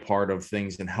to be a part of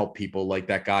things and help people, like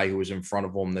that guy who was in front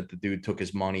of him that the dude took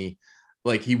his money.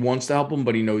 Like he wants to help him,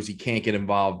 but he knows he can't get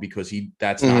involved because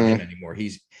that's not him anymore.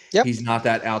 He's not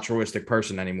that altruistic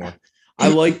person anymore. I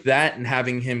like that, and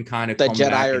having him kind of The come Jedi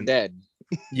back are dead.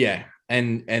 Yeah,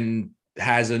 and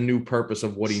has a new purpose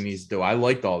of what he needs to do. I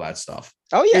liked all that stuff.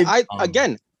 Oh yeah,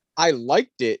 I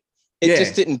liked it. It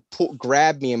just didn't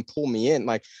grab me and pull me in.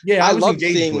 Like, yeah, I was loved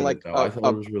seeing with like it, I thought a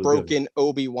it was really broken good.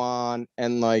 Obi-Wan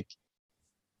and like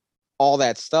all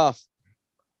that stuff.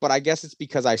 But I guess it's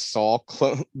because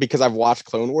because I've watched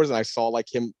Clone Wars and I saw like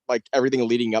him, like everything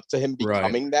leading up to him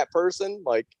becoming that person.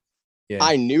 Like,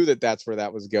 I knew that's where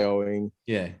that was going.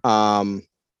 Yeah. I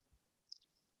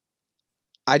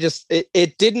just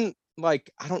it didn't,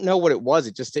 like, I don't know what it was.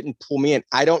 It just didn't pull me in.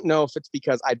 I don't know if it's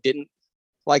because I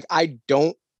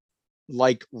don't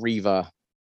like Reva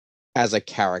as a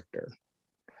character.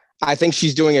 I think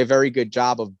she's doing a very good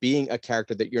job of being a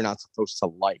character that you're not supposed to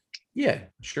like. Yeah,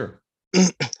 sure.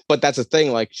 But that's the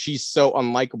thing, like, she's so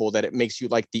unlikable that it makes you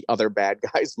like the other bad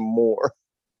guys more.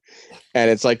 And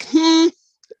it's like,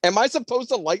 am I supposed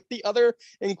to like the other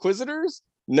Inquisitors?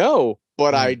 No,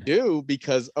 but I do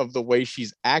because of the way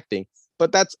she's acting.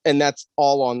 But that's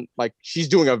all on, like, she's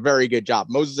doing a very good job.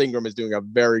 Moses Ingram is doing a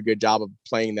very good job of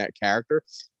playing that character.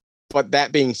 But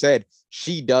that being said,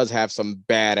 she does have some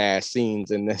badass scenes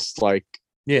in this, like,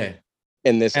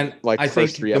 in this, and like, I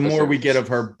first think 3 the episodes. more we get of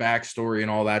her backstory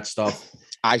and all that stuff,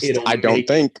 I don't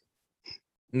think.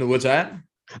 What's that?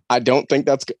 I don't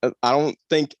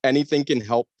think anything can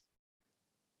help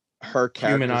her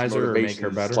character's humanize her or make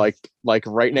her better. Like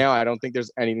right now, I don't think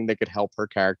there's anything that could help her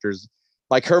characters.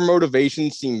 Like, her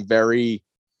motivations seem very,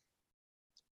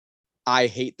 I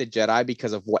hate the Jedi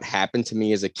because of what happened to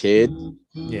me as a kid.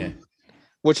 Yeah.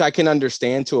 Which I can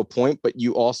understand to a point, but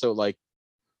you also, like,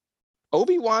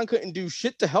 Obi-Wan couldn't do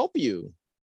shit to help you.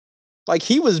 Like,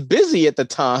 he was busy at the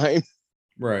time,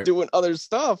 right, doing other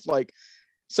stuff. Like,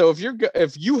 so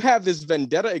if you have this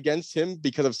vendetta against him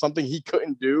because of something he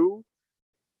couldn't do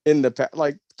in the past,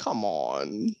 like, come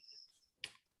on.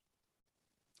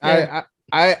 Yeah.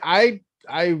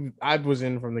 I was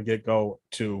in from the get-go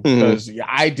too, because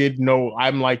I did know,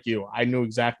 I'm like you, I knew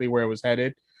exactly where it was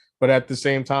headed, but at the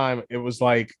same time, it was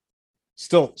like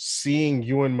still seeing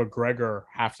Ewan McGregor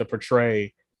have to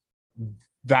portray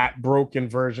that broken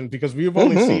version, because we've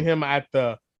only seen him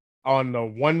on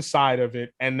the one side of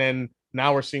it, and then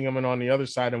now we're seeing him on the other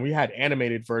side, and we had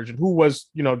animated version who was,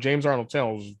 James Arnold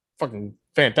Taylor was fucking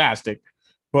fantastic,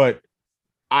 but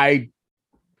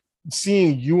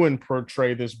seeing Ewan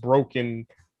portray this broken,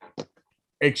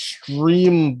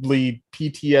 extremely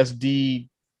PTSD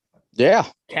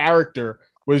character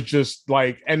was just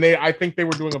like, and I think they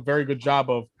were doing a very good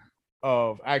job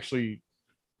of actually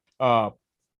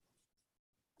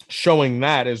showing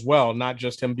that as well, not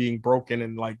just him being broken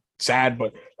and like sad,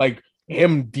 but like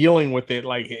him dealing with it,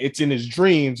 like it's in his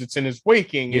dreams, it's in his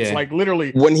waking, it's like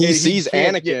literally when he sees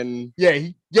Anakin.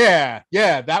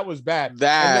 That was bad. And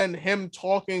then him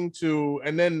talking to,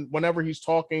 and then whenever he's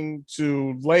talking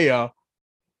to Leia,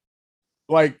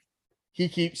 like he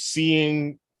keeps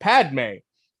seeing Padme,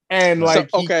 and like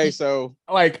with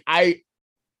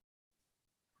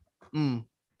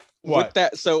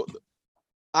that, so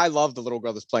I love the little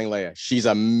girl that's playing Leia. She's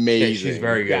amazing. Yeah, she's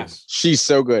very good. Yes. She's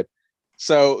so good.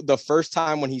 So the first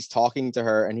time when he's talking to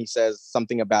her and he says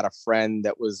something about a friend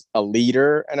that was a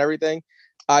leader and everything,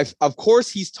 of course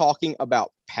he's talking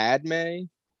about Padme,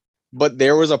 but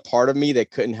there was a part of me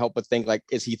that couldn't help but think, like,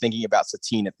 is he thinking about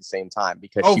Satine at the same time?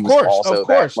 Because she was also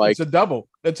that, like, it's a double.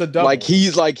 Like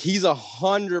he's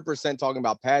 100% talking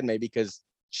about Padme because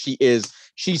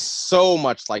she's so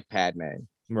much like Padme.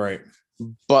 Right.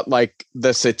 But like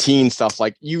the Satine stuff,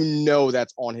 like,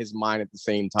 that's on his mind at the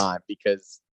same time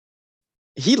because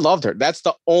he loved her. That's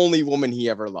the only woman he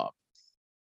ever loved.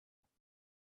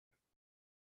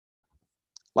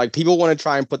 Like, people want to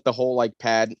try and put the whole like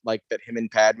that him and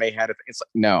Padme had a thing. It's like,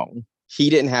 no, he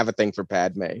didn't have a thing for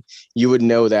Padme. You would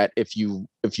know that if you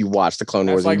watched the Clone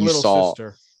Wars, like and you saw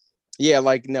sister. Yeah,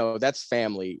 like, no, that's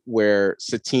family, where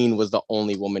Satine was the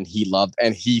only woman he loved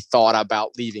and he thought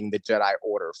about leaving the Jedi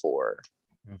Order for.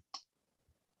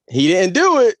 He didn't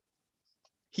do it.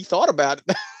 He thought about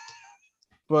it.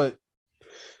 But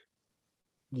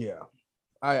yeah,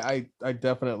 I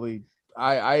definitely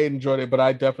I enjoyed it, but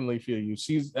I definitely feel you.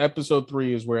 See, episode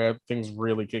 3 is where things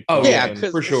really kick. Oh yeah,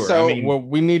 for sure. So, I mean,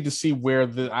 we need to see where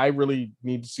I really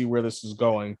need to see where this is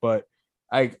going. But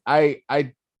I'm gonna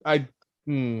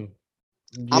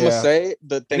say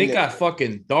the thing it got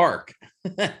fucking dark.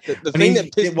 The thing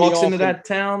that pissed me off into that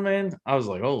town, man, I was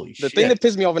like, holy shit. The thing that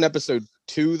pissed me off in episode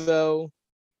 2, though,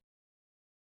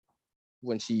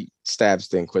 when she stabs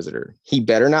the Inquisitor, he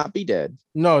better not be dead.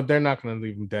 No, they're not going to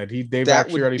leave him dead. They've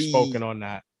actually already spoken on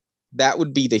that. That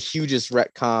would be the hugest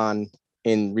retcon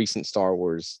in recent Star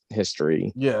Wars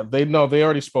history. Yeah, they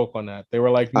already spoke on that. They were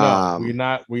like, no,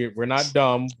 we're not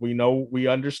dumb. We know, we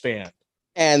understand.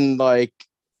 And like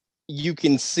you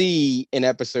can see in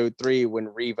episode 3 when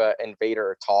Reva and Vader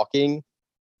are talking.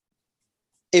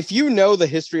 If you know the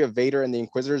history of Vader and the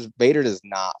Inquisitors, Vader does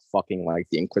not fucking like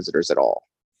the Inquisitors at all.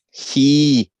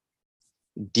 He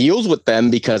deals with them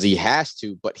because he has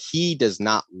to, but he does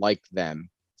not like them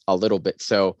a little bit.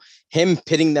 So him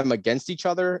pitting them against each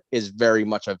other is very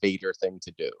much a Vader thing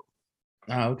to do.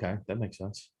 Oh, okay. That makes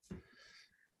sense.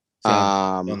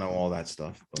 I don't know all that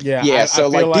stuff. But. Yeah. So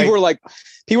people were like,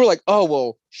 oh,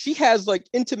 well, she has like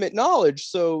intimate knowledge.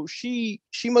 So she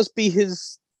must be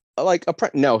his like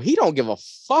apprentice. No, he don't give a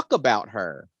fuck about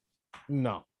her.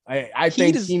 No, I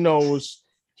think he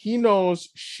knows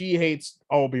she hates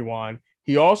Obi-Wan.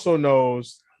 He also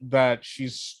knows that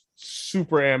she's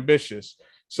super ambitious.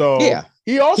 So yeah,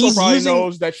 he also probably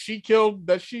knows that she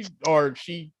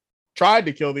tried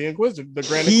to kill the Inquisitor, the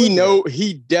Grand Inquisitor.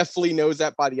 He definitely knows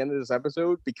that by the end of this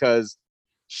episode because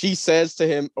she says to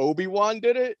him, Obi-Wan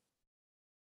did it.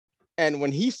 And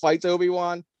when he fights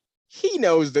Obi-Wan, he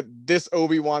knows that this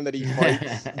Obi-Wan that he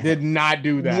fights did not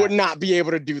do that. Would not be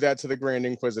able to do that to the Grand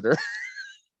Inquisitor.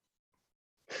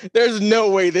 There's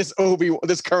no way this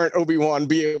current Obi-Wan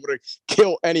be able to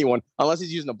kill anyone unless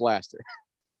he's using a blaster.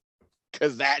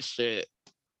 Cause that shit.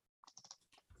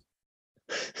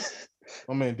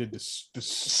 My man did this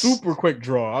super quick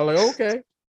draw. I was like, okay.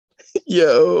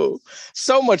 Yo,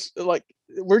 so much like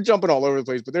we're jumping all over the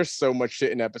place, but there's so much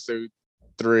shit in episode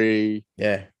 3.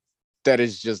 Yeah. That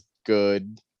is just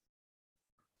good.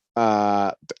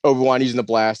 Obi-Wan using the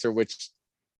blaster, which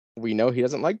we know he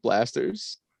doesn't like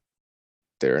blasters.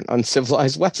 They're an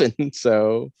uncivilized weapon,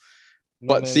 so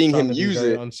but seeing him use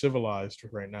it uncivilized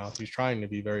right now. He's trying to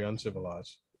be very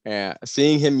uncivilized. Yeah,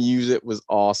 seeing him use it was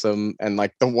awesome. And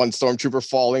like the one stormtrooper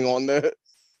falling on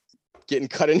getting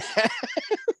cut in half.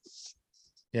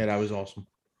 Yeah, that was awesome.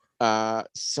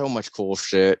 So much cool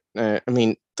shit. I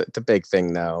mean, the big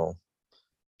thing though,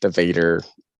 the Vader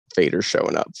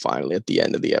showing up finally at the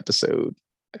end of the episode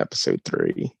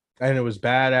 3. And it was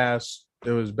badass.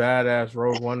 It was badass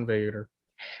Rogue One Vader.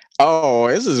 Oh,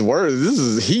 this is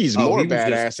worse. He's more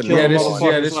badass than Rogue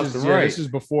One. This is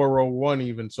before Rogue One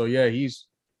even. So yeah,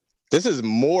 this is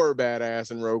more badass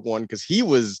than Rogue One because he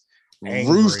was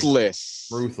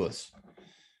ruthless.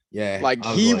 Yeah. Like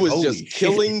he was just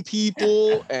killing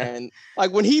people. And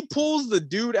like when he pulls the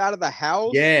dude out of the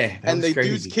house, and the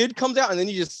dude's kid comes out and then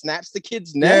he just snaps the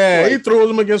kid's neck. Yeah, he throws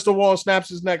him against the wall, snaps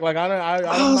his neck. Like I'm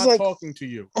not talking to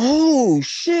you. Oh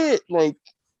shit. Like,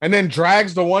 and then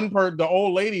drags the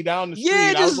old lady down the street.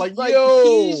 Yeah, I was like, yo,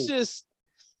 he's just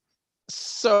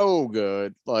so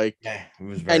good. Like, yeah, it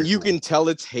was and you can tell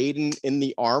it's Hayden in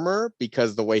the armor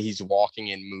because the way he's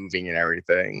walking and moving and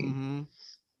everything. Mm-hmm.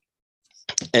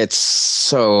 It's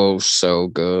so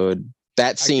good.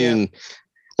 That scene,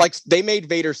 like they made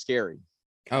Vader scary.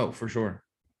 Oh, for sure.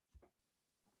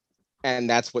 And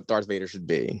that's what Darth Vader should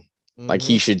be. Mm-hmm. Like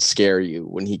he should scare you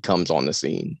when he comes on the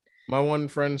scene. My one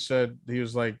friend said, he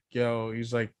was like, this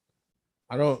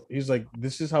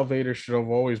is how Vader should have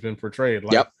always been portrayed.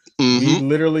 Like, we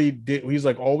literally did. He's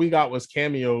like, all we got was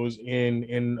cameos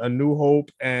in A New Hope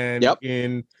and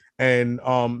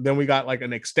then we got like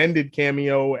an extended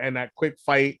cameo and that quick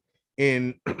fight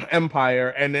in Empire.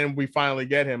 And then we finally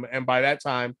get him. And by that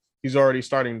time, he's already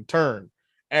starting to turn.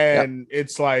 And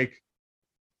it's like,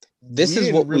 this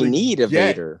is what we need of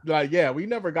Vader. Like, we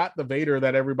never got the Vader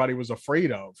that everybody was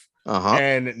afraid of.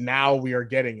 And now we are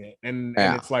getting it. And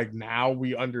it's like, now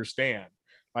we understand.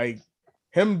 Like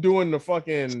him doing the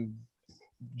fucking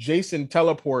Jason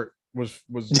teleport was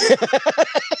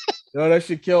that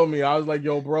should kill me. I was like,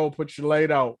 yo, bro, put your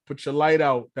light out. Put your light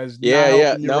out. That's not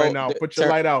helping you right now. Put your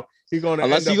light out. He's gonna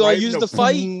unless you're gonna use the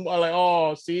fight. I'm like,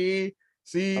 oh, see,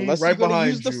 unless right you're gonna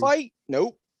use the fight.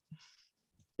 Nope.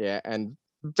 Yeah, and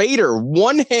Vader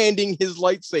one-handing his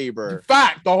lightsaber. In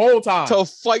fact, the whole time to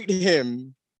fight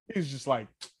him. He's just like,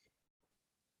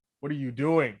 what are you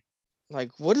doing?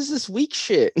 Like, what is this weak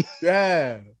shit?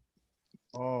 Yeah.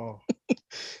 Oh.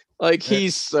 Like,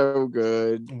 he's so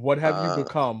good. What have you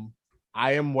become?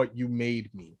 I am what you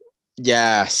made me.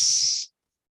 Yes.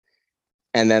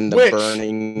 And then the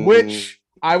burning. Which,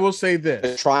 I will say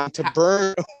this. Trying to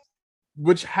burn.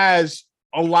 Which has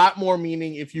a lot more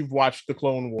meaning if you've watched the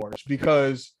Clone Wars.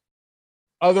 Because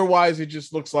otherwise, it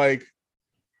just looks like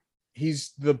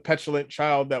he's the petulant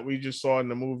child that we just saw in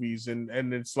the movies. And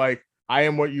it's like, I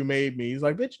am what you made me. He's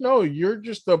like, bitch, no, you're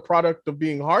just the product of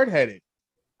being hard-headed.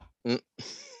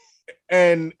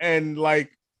 And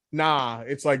like, nah,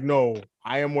 it's like, no,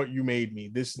 I am what you made me.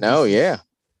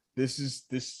 This was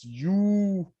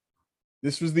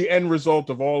the end result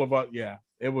of all of us. Yeah,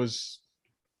 it was.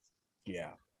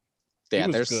 Yeah, Yeah,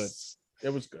 it was good. It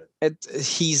was good.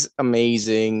 He's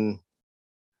amazing,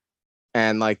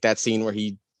 and like that scene where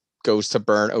he goes to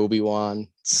burn Obi-Wan,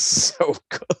 so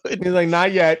good. He's like,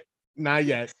 not yet.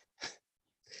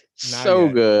 So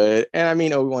good. And I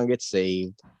mean, Obi-Wan gets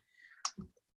saved.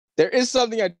 There is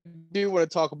something I do want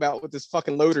to talk about with this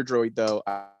fucking loader droid, though.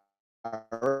 I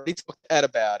already talked to Ed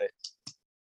about it.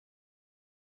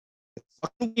 It's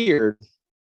fucking weird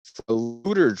for a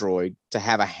loader droid to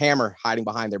have a hammer hiding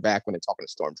behind their back when they're talking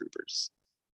to stormtroopers.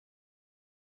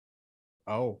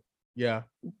 Oh, yeah.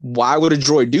 Why would a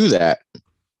droid do that?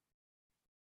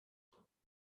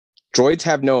 Droids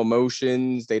have no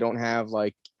emotions. They don't have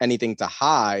like anything to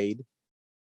hide.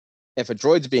 If a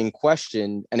droid's being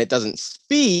questioned and it doesn't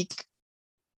speak,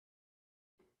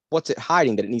 what's it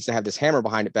hiding that it needs to have this hammer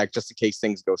behind it back just in case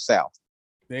things go south?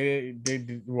 They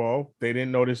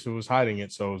didn't notice it was hiding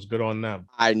it, so it was good on them.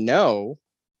 I know,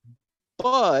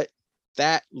 but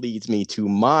that leads me to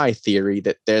my theory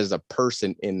that there's a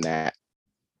person in that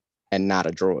and not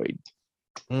a droid.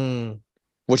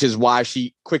 Which is why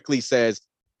she quickly says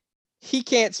he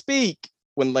can't speak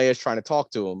when Leia's trying to talk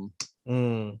to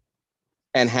him.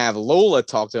 And have Lola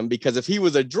talk to him, because if he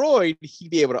was a droid,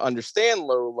 he'd be able to understand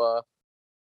Lola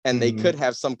and they could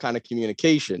have some kind of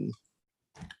communication.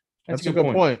 That's a good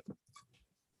point.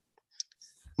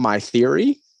 My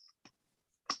theory,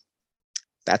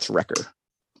 that's Wrecker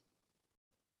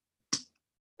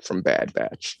from Bad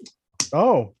Batch.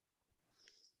 Oh,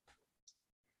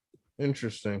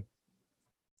 interesting.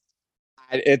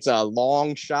 It's a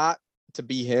long shot to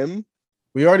be him.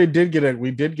 We did get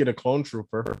a clone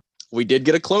trooper. We did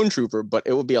get a clone trooper, but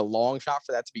it would be a long shot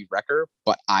for that to be Wrecker.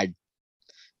 But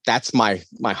that's my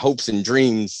hopes and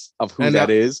dreams of who that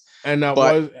is. And that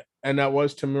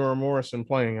was Tamura Morrison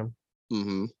playing him.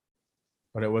 Mm-hmm.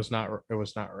 But it was not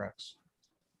Rex.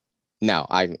 No,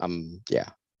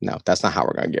 no, that's not how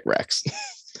we're gonna get Rex.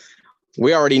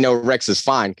 We already know Rex is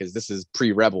fine because this is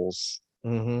pre-Rebels.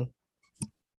 Mm-hmm.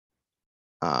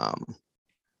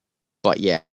 But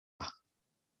yeah.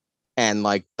 And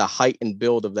like the height and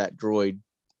build of that droid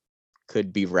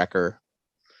could be Wrecker.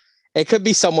 It could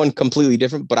be someone completely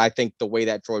different, but I think the way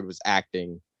that droid was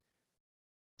acting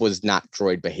was not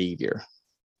droid behavior.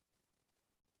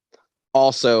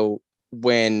 Also,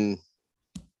 when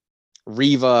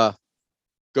Reva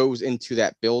goes into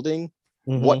that building,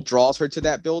 what draws her to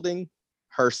that building?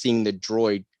 Her seeing the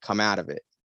droid come out of it.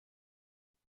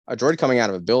 A droid coming out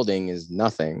of a building is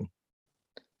nothing.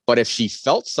 But if she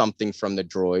felt something from the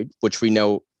droid, which we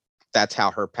know that's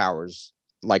how her powers,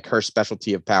 like her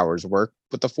specialty of powers work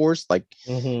with the Force, like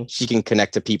she can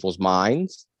connect to people's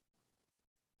minds,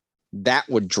 that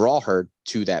would draw her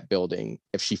to that building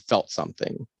if she felt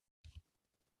something.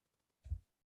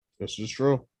 This is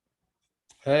true.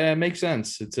 It makes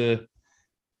sense.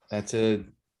 That's a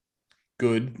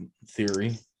good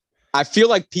theory. I feel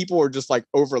like people are just like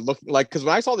overlooking, like, because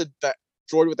when I saw that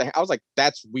droid with I was like,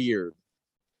 that's weird.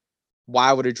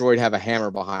 Why would a droid have a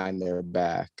hammer behind their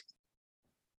back?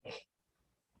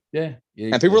 Yeah.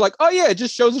 And people were like, oh yeah, it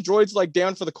just shows the droid's like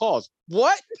down for the cause.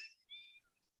 What?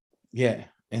 Yeah.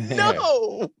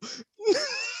 No.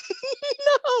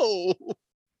 No.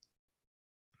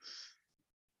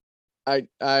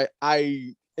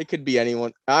 It could be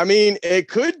anyone. I mean, it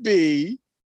could be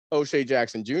O'Shea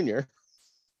Jackson Jr.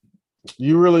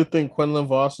 You really think Quinlan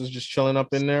Voss is just chilling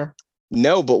up in there?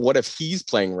 No, but what if he's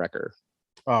playing Wrecker?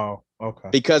 Oh, okay.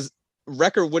 Because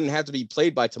Wrecker wouldn't have to be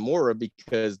played by Tamura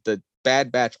because the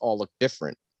Bad Batch all look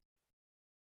different.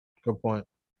 Good point.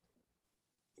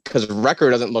 Because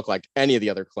Wrecker doesn't look like any of the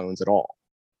other clones at all.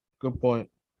 Good point.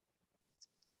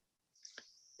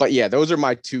 But yeah, those are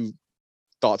my two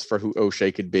thoughts for who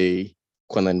O'Shea could be.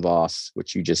 Quinlan Voss,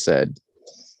 which you just said,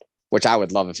 which I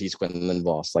would love if he's Quinlan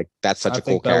Voss. Like that's such a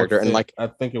cool character, and like I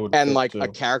think it would, and like a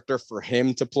character for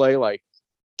him to play. Like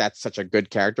that's such a good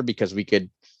character because we could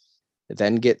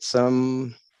then get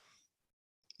some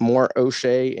more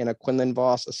O'Shea in a Quinlan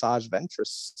Voss Asajj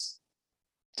Ventress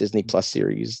Disney Plus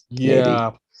series.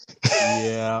 Yeah,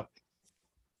 yeah.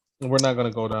 We're not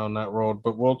gonna go down that road,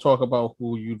 but we'll talk about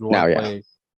who you'd want to play.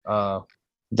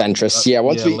 Ventress.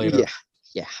 Later.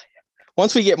 Yeah.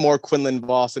 Once we get more Quinlan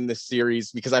Voss in this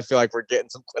series, because I feel like we're getting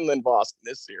some Quinlan Voss in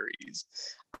this series,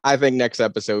 I think next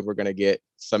episode we're gonna get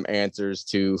some answers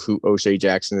to who O'Shea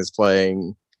Jackson is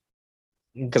playing,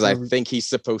 because I think he's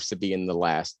supposed to be in the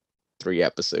last 3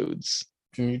 episodes.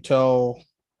 Can you tell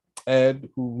Ed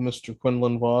who Mr.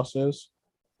 Quinlan Voss is?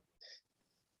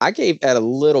 I gave Ed a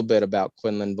little bit about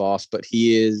Quinlan Voss, but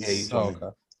he is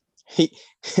he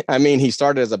he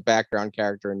started as a background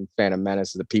character in Phantom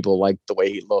Menace. The people liked the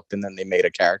way he looked, and then they made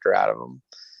a character out of him.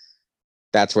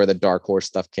 That's where the Dark Horse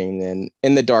stuff came in.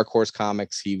 In the Dark Horse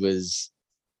comics, he was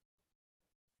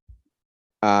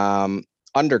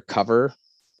undercover,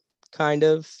 kind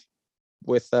of,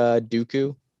 with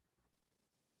Dooku.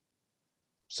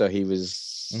 So he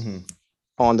was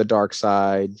on the dark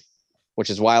side, which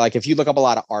is why, like, if you look up a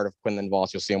lot of art of Quinlan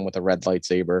Voss, you'll see him with a red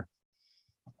lightsaber.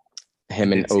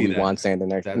 Him and Obi-Wan standing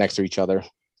next to each other.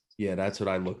 Yeah, that's what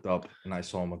I looked up, and I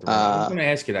saw him with the red. I was going to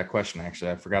ask you that question,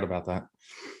 actually. I forgot about that.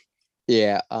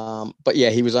 Yeah, but yeah,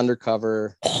 he was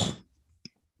undercover.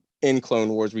 In Clone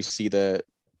Wars, we see the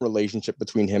relationship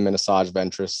between him and Asajj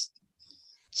Ventress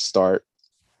start.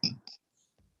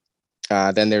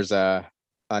 Then there's a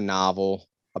novel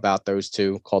about those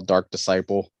two called Dark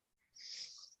Disciple.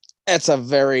 It's a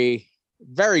very,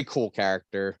 very cool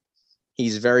character.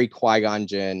 He's very Qui-Gon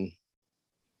Jinn,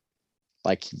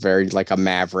 like very like a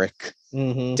maverick.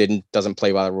 Doesn't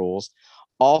play by the rules.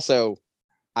 Also,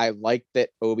 I like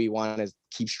that Obi-Wan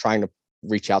keeps trying to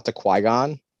reach out to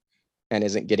Qui-Gon and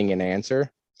isn't getting an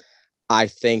answer. I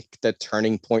think the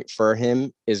turning point for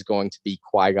him is going to be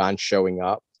Qui-Gon showing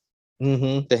up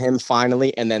to him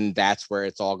finally, and then that's where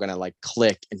it's all gonna like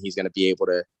click, and he's gonna be able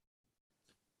to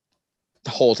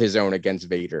hold his own against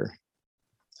Vader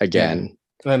again.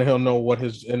 And he'll know what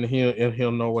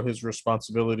he'll know what his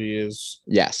responsibility is.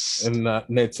 Yes, and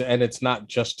it's not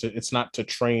to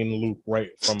train Luke right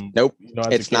from. Nope,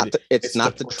 it's not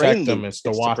to train him. Luke. It's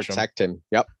to watch protect him.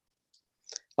 Yep.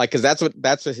 Like, because that's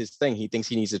what his thing. He thinks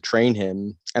he needs to train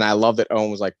him, and I love that Owen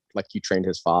was like you trained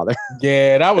his father.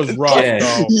 Yeah, that was rough.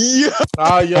 Though.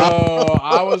 Yeah. Yo,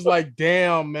 I was like,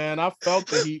 damn, man, I felt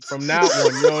the heat from that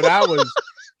one. Yo, that was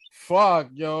fuck.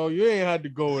 Yo, you ain't had to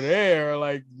go there.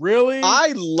 Like, really?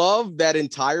 I love that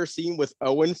entire scene with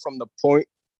Owen from the point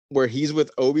where he's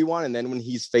with Obi-Wan, and then when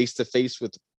he's face to face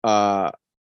with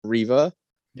Reva.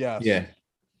 Yeah.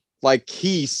 Like,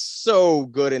 he's so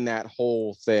good in that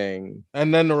whole thing.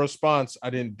 And then the response, I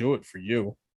didn't do it for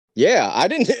you. Yeah, I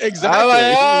didn't exactly.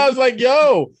 I was like,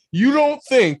 yo, you don't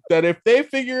think that if they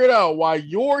figure it out why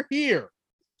you're here,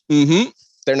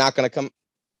 they're not gonna come.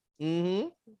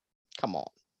 Come on.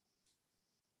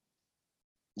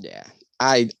 Yeah.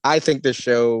 I think the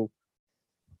show,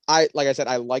 like I said,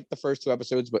 I like the first 2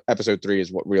 episodes, but episode 3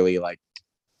 is what really like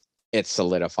it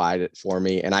solidified it for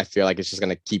me, and I feel like it's just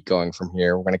gonna keep going from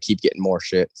here. We're gonna keep getting more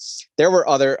shit. There were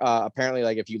other apparently,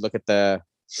 like, if you look at the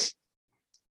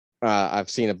I've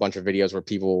seen a bunch of videos where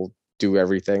people do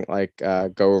everything, like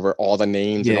go over all the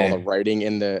names and all the writing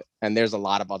in the, and there's a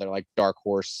lot of other like Dark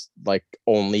Horse like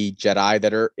only Jedi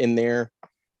that are in there,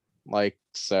 like,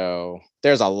 so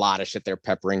there's a lot of shit they're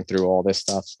peppering through all this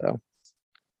stuff. So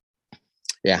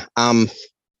yeah, I'm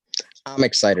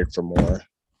excited for more.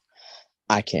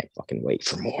 I can't fucking wait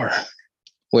for more,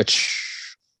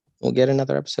 which we'll get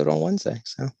another episode on Wednesday.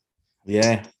 So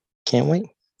yeah, can't wait.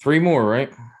 3 more,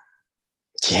 right?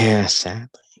 Yeah, sadly.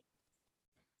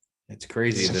 It's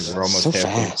crazy that we're almost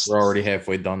halfway. We're already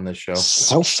halfway done this show.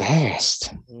 So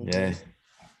fast. Yeah.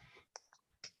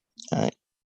 All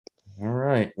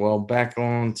right. Well, back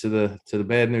on to the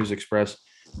Bad News Express.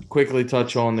 Quickly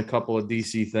touch on a couple of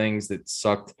DC things that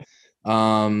sucked.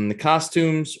 The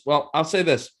costumes. Well, I'll say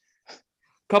this.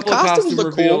 Couple of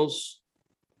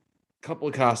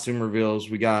costume reveals.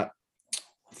 We got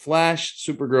Flash,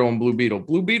 Supergirl, and Blue Beetle.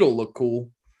 Blue Beetle look cool.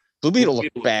 Blue Beetle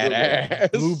look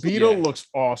badass. Blue Beetle looks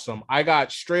awesome. I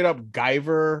got straight up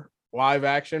Guyver live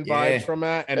action vibes from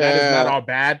that, and that is not a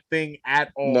bad thing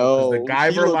at all. No, the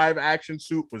Guyver live action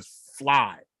suit was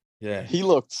fly. Yeah, he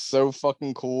looked so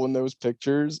fucking cool in those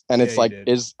pictures, and it's like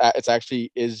it's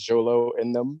actually Jolo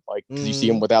in them, like, because you see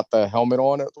him without the helmet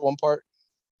on at one part.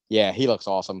 Yeah, he looks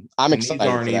awesome. I'm excited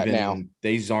for that now.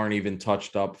 These aren't even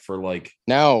touched up for like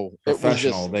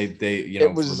professional. They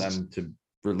for them to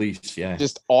release,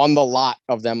 just on the lot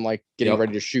of them, like getting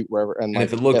ready to shoot wherever. And like,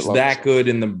 if it looks that good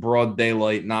in the broad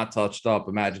daylight, not touched up,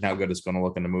 imagine how good it's going to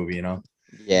look in the movie.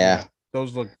 Yeah,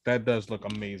 that does look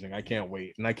amazing. I can't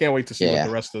wait, and I can't wait to see what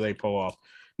the rest of they pull off.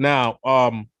 Now,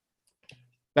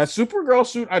 that Supergirl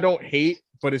suit I don't hate,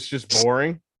 but it's just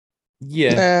boring.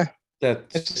 Yeah,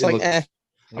 it's like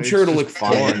I'm sure it'll look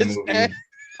fine in the movie.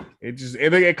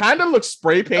 It kind of looks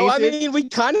spray painted. No, I mean, we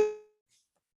kind of.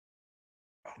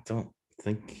 I don't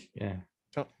think. Yeah.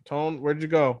 Tone, where'd you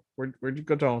go? Where'd you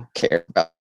go, Tone? Care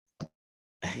about.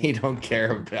 He don't care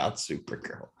about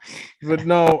Supergirl. But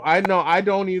no, I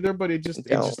don't either. But it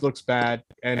just looks bad,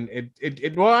 and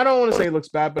it. Well, I don't want to say it looks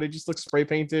bad, but it just looks spray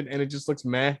painted, and it just looks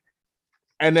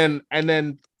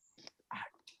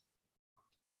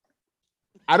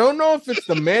I don't know if it's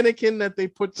the mannequin that they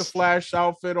put the Flash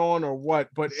outfit on or what,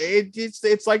 but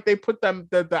it's like they put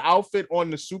the outfit on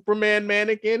the Superman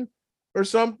mannequin or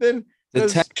something. The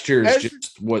texture is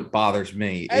just what bothers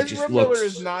me. It just looks. Miller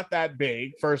is not that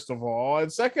big, first of all,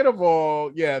 and second of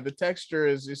all, yeah, the texture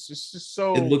is just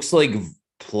so. It looks like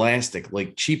plastic,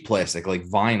 like cheap plastic, like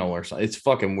vinyl or something. It's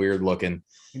fucking weird looking.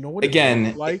 You know what?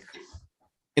 Again, like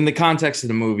in the context of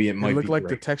the movie, it might look like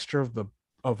great. the texture of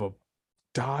a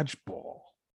dodgeball.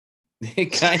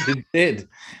 It kind of did.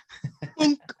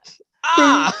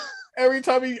 Every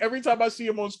time I see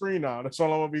him on screen now, that's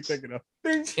all I'm gonna be thinking of.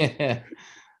 Yeah.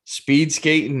 Speed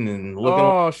skating and looking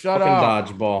like shut up.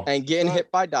 Dodgeball and getting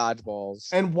hit by dodgeballs.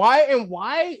 And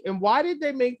why did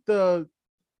they make the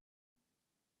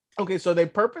okay? So they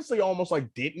purposely almost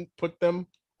like didn't put them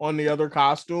on the other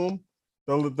costume,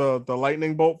 the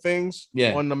lightning bolt things,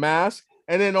 on the mask,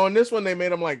 and then on this one they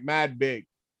made them like mad big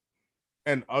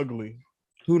and ugly.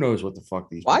 Who knows what the fuck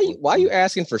these? Why are you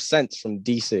asking for cents from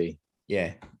DC?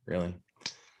 Yeah, really.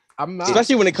 I'm not,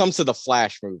 especially when it comes to the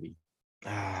Flash movie.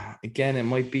 Again, it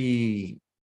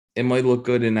might look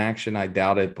good in action. I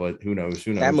doubt it, but who knows?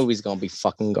 That movie's gonna be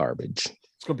fucking garbage.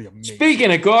 It's gonna be amazing.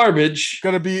 Speaking of garbage, it's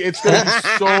gonna be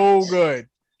so good.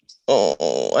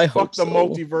 Oh, I hope the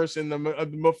multiverse in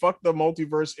the fuck the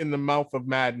multiverse in the mouth of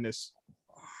madness.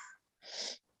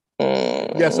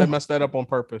 Yes, I messed that up on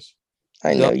purpose.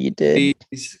 I know you did.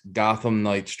 Gotham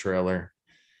Knights trailer.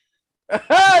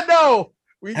 No,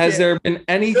 has there been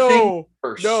anything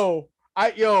worse? No.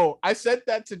 I said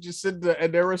that to Jacinda,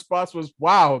 and their response was,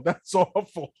 "Wow, that's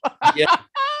awful." Yeah,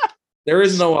 there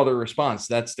is no other response.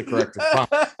 That's the correct response.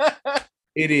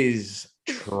 It is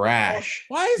trash.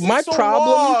 Why is it so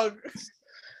long?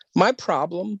 My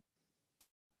problem,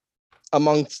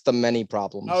 amongst the many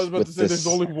problems, I was about to say there's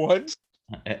only one.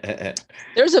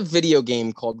 There's a video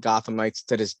game called Gotham Knights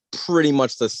that is pretty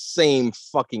much the same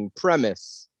fucking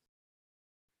premise.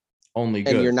 Only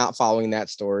good. And you're not following that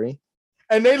story.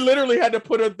 And they literally had to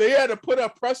put a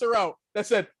presser out that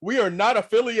said, "We are not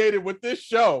affiliated with this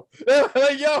show." They're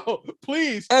like, "Yo,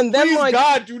 please, and then please,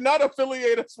 God, do not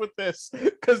affiliate us with this,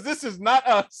 because this is not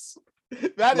us.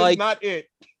 That is not it."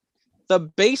 The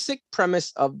basic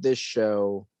premise of this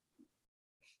show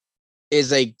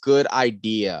is a good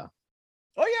idea.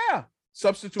 Oh yeah,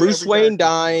 substitute Bruce Wayne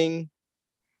dying,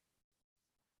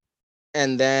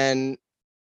 and then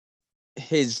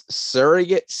his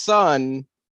surrogate son,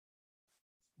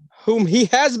 whom he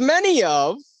has many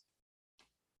of,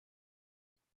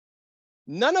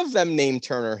 none of them named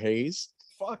Turner Hayes.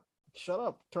 Fuck, shut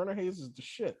up. Turner Hayes is the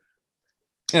shit.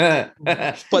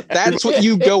 But that's what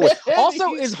you go with.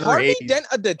 Also, is Harvey Dent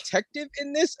a detective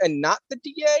in this and not the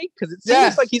DA? Because it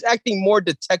seems like he's acting more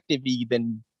detective-y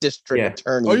than district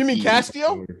attorney. Oh, you mean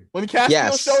Castile? When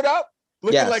Castile showed up?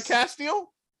 Looking like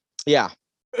Castile? Yeah.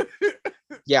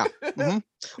 Yeah. Mm-hmm.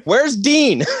 Where's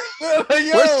Dean?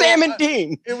 Where's Sam and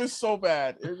Dean? It was so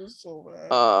bad.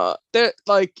 There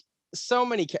like so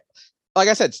many. Like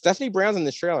I said, Stephanie Brown's in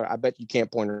this trailer. I bet you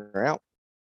can't point her out.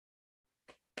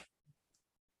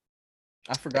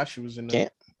 I forgot she was in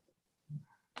there.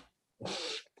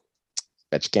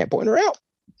 Bet you can't point her out.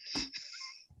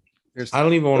 I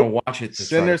don't even want to watch it.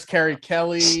 Then there's Carrie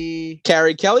Kelly.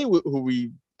 Carrie Kelly, who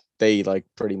they like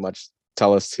pretty much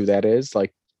tell us who that is.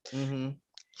 Like, he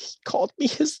called me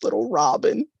his little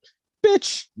Robin.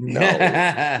 Bitch.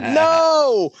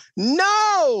 No.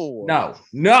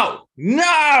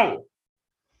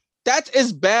 That's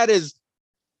as bad as,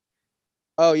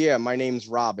 oh yeah, my name's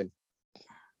Robin.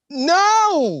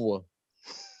 No.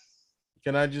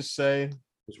 Can I just say,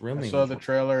 I saw the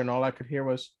trailer and all I could hear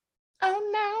was, "Oh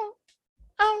no,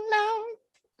 oh no,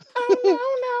 oh no,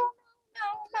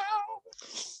 no."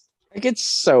 Like, it's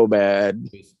so bad.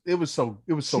 It was so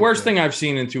worst thing I've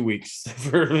seen in 2 weeks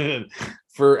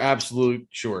for absolute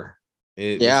sure.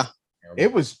 It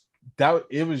was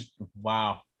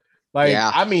wow. Like,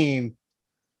 I mean,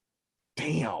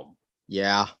 damn.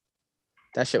 Yeah.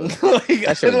 That shit was,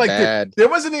 that shit was bad. There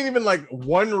wasn't even like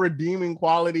one redeeming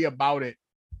quality about it.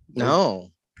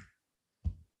 No.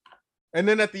 And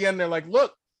then at the end, they're like,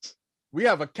 "Look, we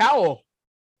have a cowl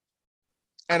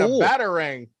and a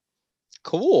batarang."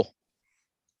 Cool.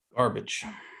 Garbage.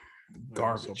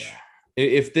 So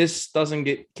if this doesn't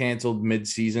get canceled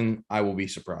mid-season, I will be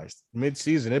surprised.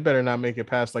 Mid-season, it better not make it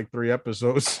past like 3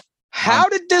 episodes. How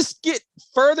did this get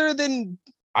further than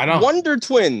Wonder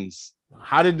Twins?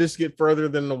 How did this get further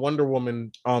than the Wonder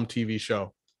Woman TV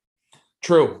show?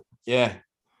 True. Yeah.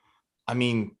 I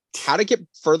mean, how to get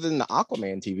further than the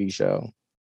Aquaman TV show?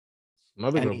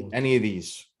 Any of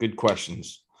these good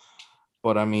questions.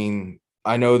 But I mean,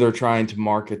 I know they're trying to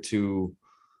market to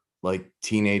like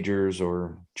teenagers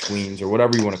or tweens or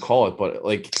whatever you want to call it, but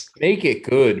like make it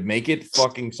good, make it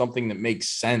fucking something that makes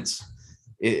sense.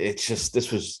 It's just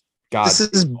this was God.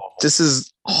 This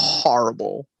is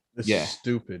horrible. This is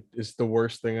stupid. It's the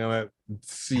worst thing that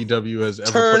CW has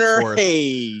ever Turner put forth.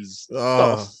 Hayes.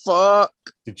 The fuck?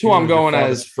 Who I'm going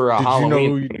as for a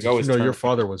Halloween. Did you know your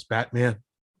father was Batman?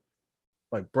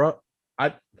 Like, bro,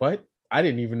 what? I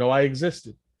didn't even know I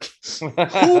existed. Who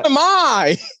am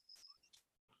I?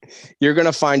 You're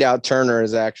gonna find out Turner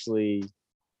is actually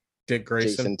Dick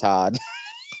Grayson. Jason Todd.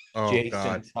 Oh, Jason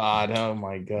God. Todd. Oh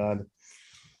my God.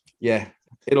 Yeah,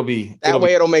 it'll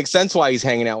make sense why he's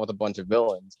hanging out with a bunch of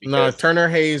villains. No, Turner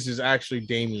Hayes is actually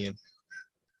Damien.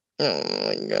 Oh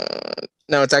my God.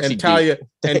 No, it's actually Talia.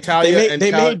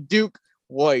 They made Duke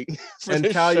white. And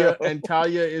Talia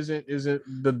isn't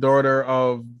the daughter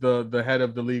of the head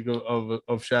of the League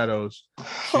of Shadows.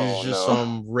 She's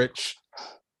some rich,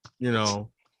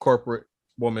 corporate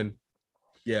woman.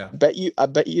 Yeah. I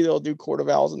bet you they'll do Court of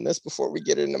Owls in this before we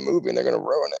get it in the movie, and they're gonna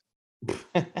ruin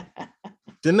it.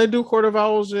 Didn't they do Court of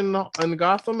Owls in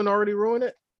Gotham and already ruin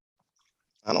it?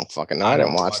 I don't fucking know. I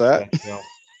didn't watch that.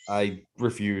 I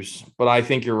refuse, but I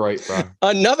think you're right, bro.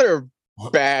 Another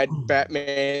bad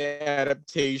Batman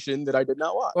adaptation that I did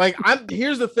not watch. Like,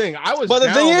 here's the thing. I was down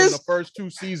in the first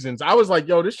 2 seasons. I was like,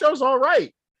 yo, this show's all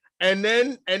right. And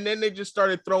then they just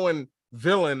started throwing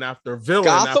villain after villain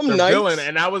Gotham after Knights. Villain.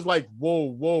 And I was like,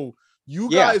 whoa. You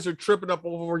guys are tripping up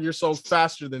over yourselves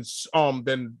faster than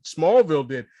Smallville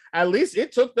did. At least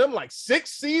it took them like 6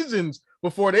 seasons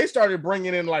before they started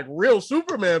bringing in like real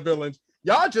Superman villains.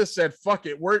 Y'all just said, fuck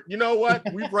it. You know what?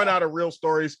 We've run out of real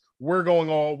stories. We're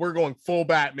going full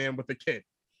Batman with the kid.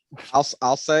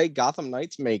 I'll say Gotham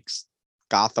Knights makes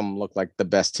Gotham look like the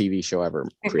best TV show ever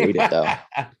created, though.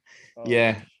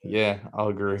 Yeah, I'll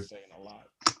agree.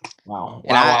 Wow.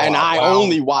 I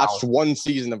only watched 1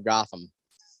 season of Gotham.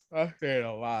 I'm saying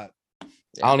a lot. I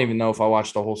don't even know if I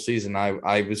watched the whole season.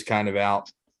 I was kind of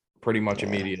out pretty much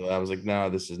immediately. I was like, no,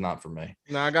 this is not for me.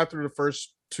 No, I got through the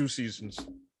first 2 seasons.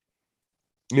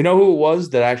 You know who it was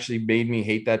that actually made me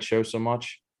hate that show so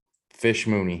much? Fish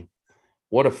Mooney.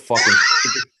 What a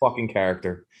fucking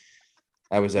character.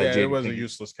 That was that. It was a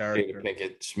useless character. Jada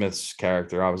Pinkett Smith's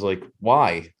character. I was like,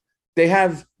 why? He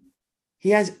has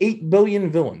 8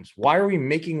 billion villains. Why are we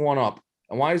making one up?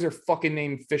 And why is her fucking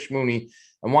name Fish Mooney?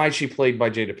 And why is she played by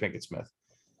Jada Pinkett Smith?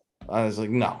 I was like,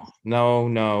 no,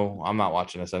 I'm not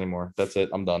watching this anymore. That's it.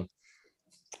 I'm done.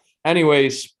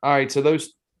 Anyways, all right. So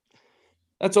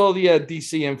that's all the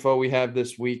DC info we have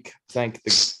this week. Thank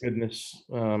the goodness.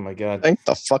 Oh my God. Thank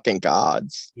the fucking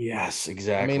gods. Yes,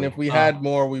 exactly. I mean, if we had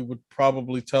more, we would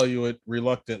probably tell you it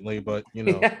reluctantly, but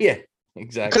yeah,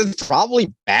 exactly. Because it's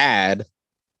probably bad.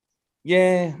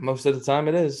 Yeah, most of the time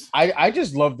it is. I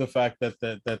just love the fact that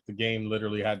the game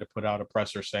literally had to put out a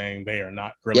presser saying they are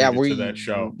not related to that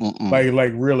show.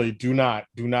 Like really, do not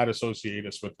associate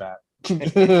us with that.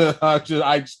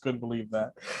 I just couldn't believe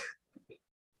that.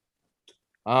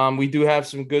 We do have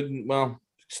some good. Well,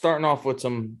 starting off with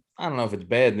some. I don't know if it's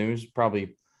bad news.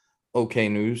 Probably okay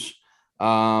news.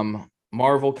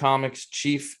 Marvel Comics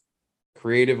chief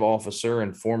creative officer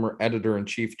and former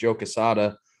editor-in-chief Joe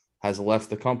Quesada has left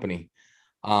the company.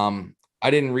 I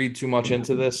didn't read too much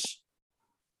into this.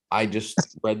 I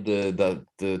just read the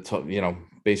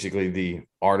basically the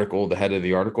article, the head of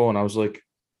the article, and I was like,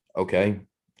 okay.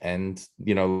 And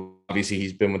obviously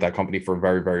he's been with that company for a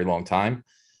very, very long time.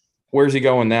 Where's he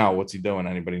going now? What's he doing?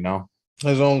 Anybody know?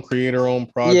 His own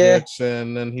creator-owned projects,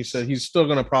 and then he said he's still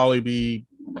gonna probably be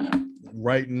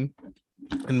writing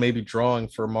and maybe drawing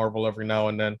for Marvel every now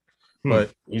and then.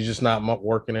 But he's just not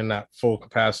working in that full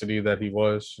capacity that he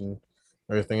was and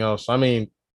everything else. I mean,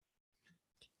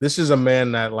 this is a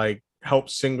man that like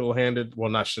helped single-handed. Well,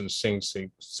 not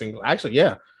single. Actually,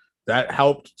 yeah, that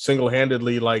helped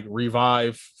single-handedly like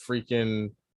revive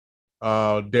freaking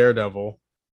Daredevil.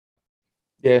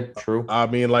 Yeah, true. I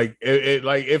mean, like it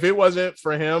like if it wasn't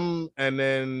for him and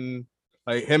then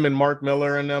like him and Mark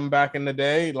Miller and them back in the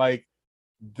day, like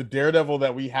the Daredevil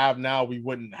that we have now, we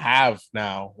wouldn't have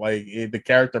now. Like the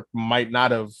character might not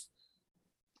have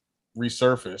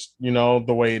resurfaced,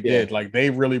 the way it did. Like they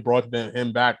really brought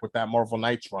him back with that Marvel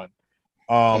Knights run.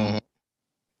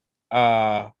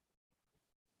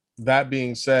 That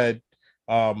being said,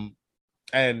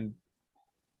 and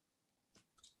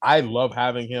I loved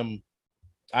having him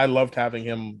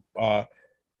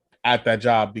at that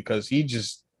job because he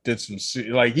just did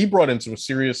he brought in some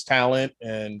serious talent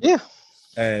and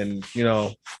and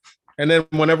then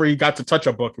whenever he got to touch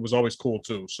a book, it was always cool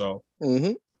too. So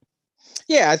I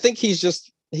think it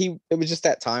was just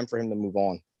that time for him to move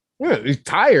on. Yeah, he's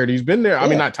tired. He's been there. I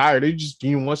mean, Yeah. not tired.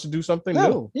 He wants to do something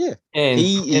new. Yeah. And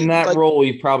He in that like, role,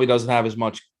 he probably doesn't have as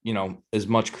much, as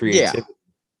much creativity.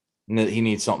 Yeah. He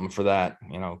needs something for that,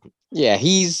 Yeah,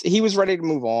 he was ready to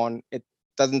move on. It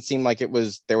doesn't seem like there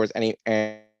was any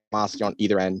animosity on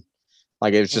either end.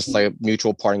 Like it was just like a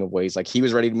mutual parting of ways. Like he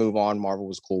was ready to move on. Marvel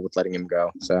was cool with letting him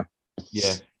go. So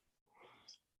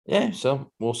yeah.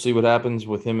 So we'll see what happens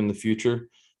with him in the future.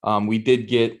 We did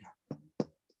get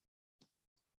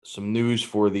some news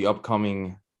for the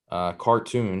upcoming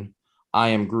cartoon, I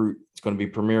Am Groot. It's going to be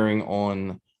premiering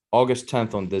on August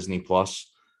 10th on Disney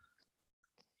Plus.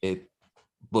 It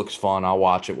looks fun. I'll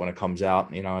watch it when it comes out.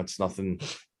 It's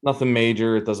nothing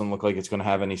major. It doesn't look like it's going to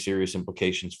have any serious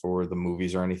implications for the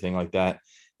movies or anything like that.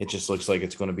 It just looks like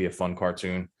it's going to be a fun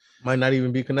cartoon. Might not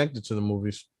even be connected to the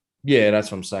movies. Yeah,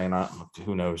 that's what I'm saying.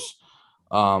 Who knows?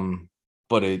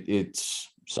 But it's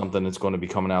something that's going to be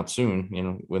coming out soon,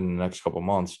 within the next couple of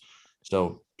months.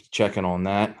 So checking on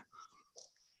that.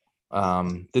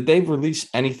 Did they release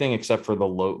anything except for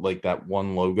like that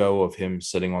one logo of him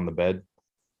sitting on the bed?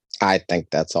 I think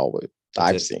that's all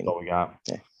I've seen. That's all we got.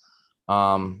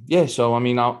 Yeah. So I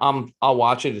mean, I'll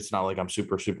watch it. It's not like I'm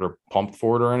super pumped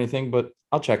for it or anything, but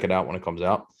I'll check it out when it comes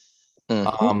out.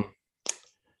 Mhm.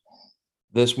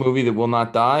 This movie that will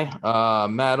not die,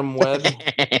 Madam Web,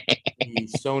 the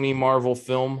Sony Marvel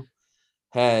film,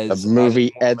 has the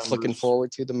movie added Ed's more looking members.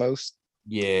 forward to the most.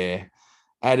 Yeah,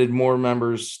 added more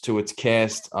members to its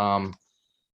cast.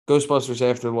 Ghostbusters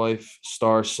Afterlife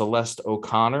star Celeste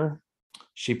O'Connor.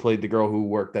 She played the girl who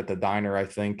worked at the diner, I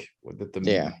think, that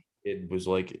the kid was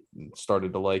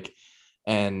started to like.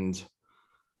 And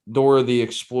Dora the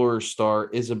Explorer star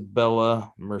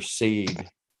Isabella Merced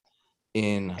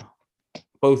in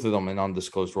both of them in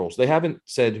undisclosed roles. They haven't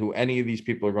said who any of these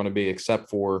people are going to be, except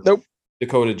for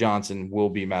Dakota Johnson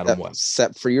will be Madam Web.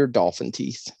 Except for your dolphin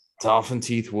teeth. Dolphin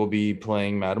Teeth will be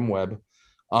playing Madam Web.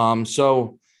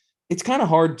 So it's kind of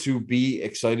hard to be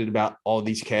excited about all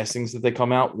these castings that they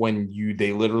come out when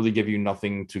they literally give you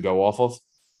nothing to go off of.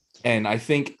 And I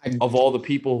think of all the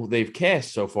people they've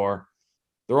cast so far,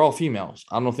 they're all females.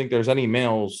 I don't think there's any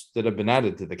males that have been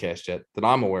added to the cast yet that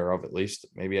I'm aware of, at least.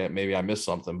 Maybe I missed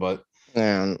something, but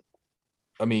I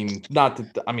mean,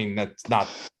 that's not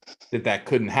that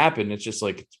couldn't happen. It's just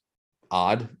like it's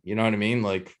odd. You know what I mean?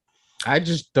 Like, I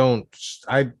just don't.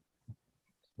 I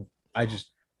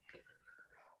just.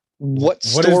 What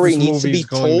story needs to be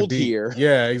told be? Here?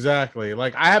 Yeah, exactly.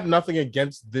 Like I have nothing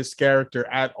against this character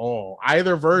at all,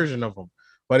 either version of them.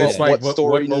 But it's like, what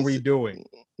are we doing?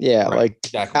 Yeah, right,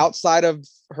 exactly. Outside of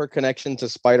her connection to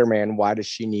Spider-Man, why does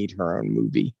she need her own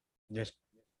movie? Yes.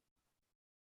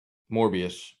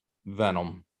 Morbius,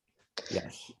 Venom.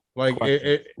 Yes. Like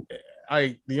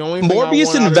the only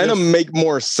Morbius and Venom make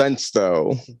more sense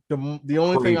though. The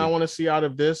only thing I want to see out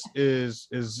of this is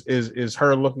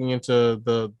her looking into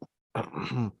the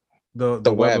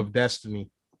web of destiny.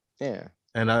 Yeah.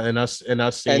 And us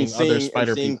seeing other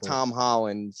Spider seeing people. Tom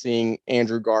Holland, seeing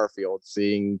Andrew Garfield,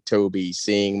 seeing Toby,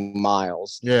 seeing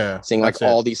Miles. Yeah. Seeing like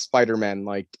all these Spider-Men.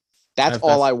 Like that's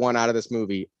all I want out of this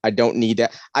movie. I don't need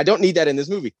that. I don't need that in this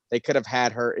movie. They could have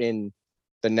had her in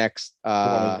the next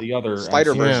the other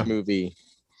Spider-Verse movie.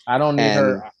 I don't need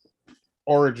her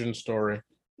origin story.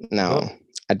 No,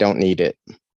 I don't need it.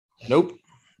 Nope.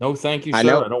 No, thank you,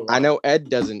 sir. I know Ed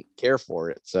doesn't care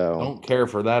for it, so I don't care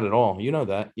for that at all. You know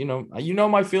that. You know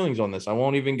my feelings on this. I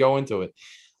won't even go into it.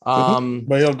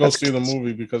 But he'll go see the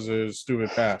movie because of his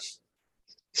stupid pass.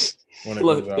 When it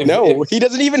comes out. He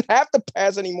doesn't even have to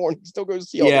pass anymore. He still goes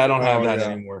see. I don't have that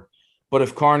anymore. But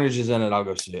if Carnage is in it, I'll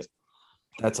go see it.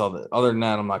 That's all. Other than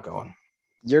that, I'm not going.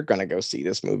 You're gonna go see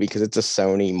this movie because it's a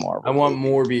Sony Marvel. I want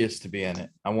Morbius to be in it.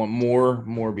 I want more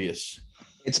Morbius.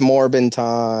 It's Morbin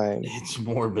time. It's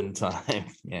Morbin time.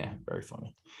 Yeah, very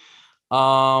funny.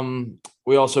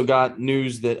 We also got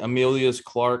news that Amelia's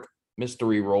Clark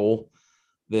mystery role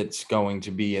that's going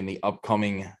to be in the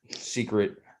upcoming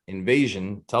Secret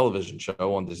Invasion television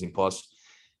show on Disney Plus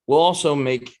will also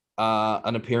make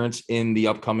an appearance in the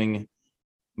upcoming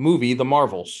movie, The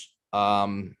Marvels.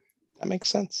 That makes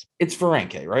sense. It's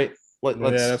Ferenque, right?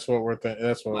 That's what we're thinking.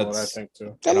 That's what I think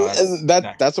too.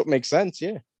 That's what makes sense.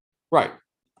 Yeah. Right.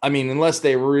 I mean, unless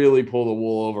they really pull the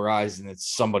wool over eyes and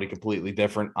it's somebody completely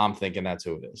different, I'm thinking that's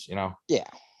who it is, Yeah.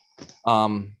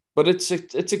 But it's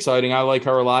exciting. I like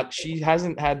her a lot. She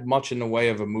hasn't had much in the way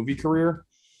of a movie career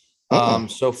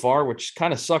so far, which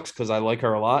kind of sucks because I like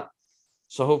her a lot.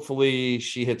 So hopefully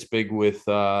she hits big with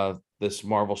this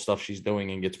Marvel stuff she's doing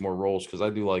and gets more roles because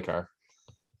I do like her.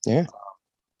 Yeah.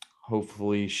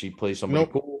 Hopefully she plays somebody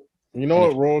cool. You know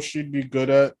what role she'd be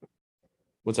good at?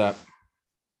 What's that?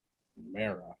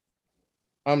 Mara.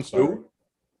 I'm sorry. Who?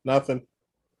 Nothing.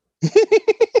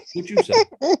 What you say?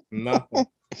 Nothing.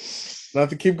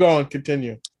 Nothing. Keep going.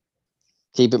 Continue.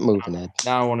 Keep it moving, Ed.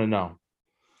 Now I want to know.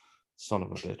 Son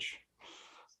of a bitch.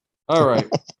 All right.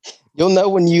 You'll know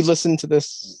when you listen to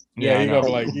this. Yeah, I you gotta know.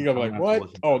 be like, I'm gonna have to what?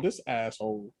 listen. Oh, this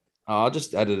asshole. I'll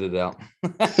just edit it out.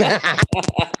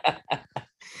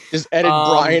 Just edit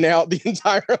Brian out the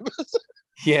entire episode.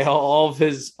 Yeah, all of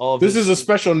his. This is a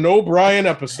special no Brian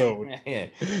episode. Yeah.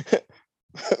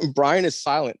 Brian is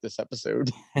silent this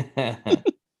episode.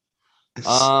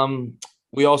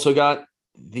 We also got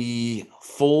the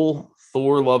full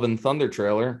Thor Love and Thunder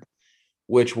trailer,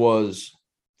 which was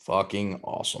fucking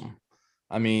awesome.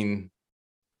 I mean,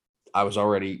 I was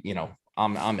already,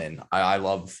 I'm in. I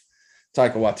love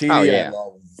Taika Waititi. Oh, yeah. I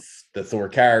love the Thor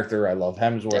character. I love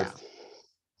Hemsworth. Yeah.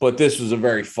 But this was a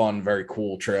very fun, very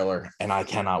cool trailer, and I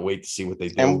cannot wait to see what they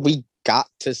do. And we got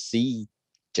to see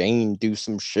Jane do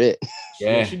some shit.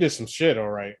 Yeah, She did some shit, all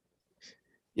right.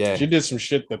 Yeah. She did some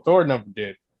shit that Thor never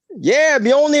did. Yeah,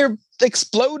 Mjolnir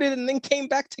exploded and then came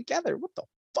back together. What the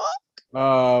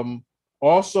fuck?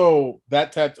 Also,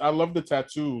 I love the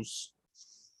tattoos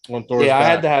on Thor's Yeah, I back.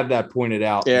 had to have that pointed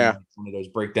out. Yeah. In one of those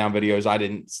breakdown videos. I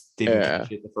didn't Yeah.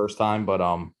 catch it the first time, but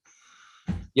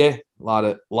yeah,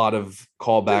 a lot of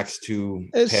callbacks to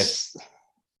It's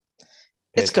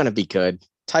gonna be good.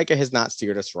 Taika has not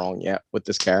steered us wrong yet with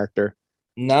this character.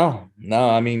 No.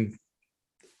 I mean,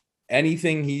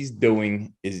 anything he's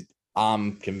doing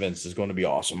I'm convinced is going to be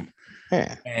awesome.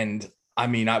 Yeah. And I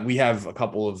mean, we have a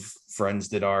couple of friends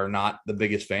that are not the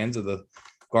biggest fans of the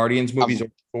Guardians movies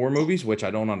or Thor movies, which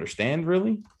I don't understand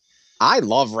really. I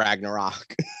love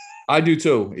Ragnarok. I do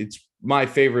too. It's my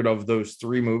favorite of those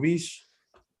three movies.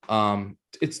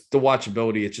 It's the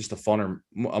watchability. It's just a more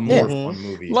fun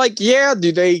movie. Like, yeah,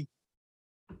 do they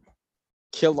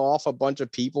kill off a bunch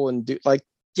of people and do yes.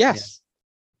 Yeah.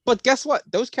 But guess what?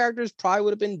 Those characters probably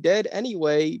would have been dead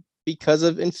anyway because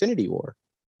of Infinity War.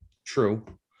 True.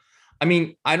 I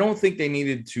mean, I don't think they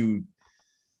needed to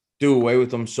do away with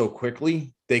them so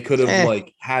quickly. They could have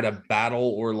had a battle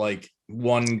or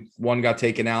one got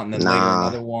taken out and then later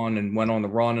another one and went on the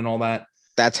run and all that.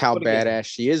 That's how badass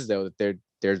she is, though. That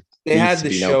they had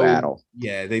to show no battle.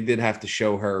 Yeah, they did have to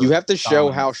show her. You have to show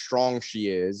dominance. how strong she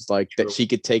is, True. that she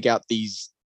could take out these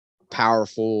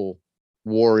powerful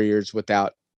warriors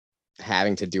without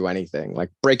having to do anything, like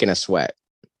breaking a sweat.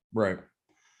 Right.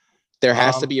 There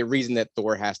has to be a reason that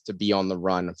Thor has to be on the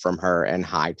run from her and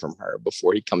hide from her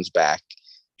before he comes back.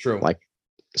 True. Like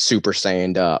Super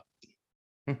Saiyan up.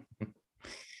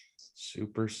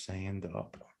 Super Saiyan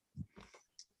up.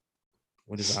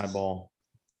 What is eyeball?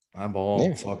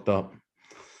 Eyeball fucked up.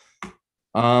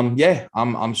 Yeah,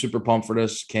 I'm super pumped for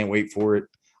this. Can't wait for it.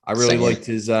 I really liked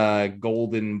his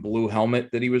gold and blue helmet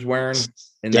that he was wearing.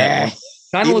 And that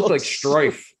kind of looked like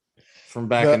Strife from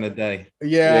back in the day.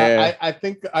 Yeah. I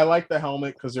think I like the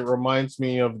helmet because it reminds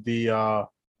me of the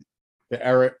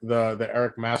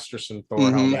Eric Masterson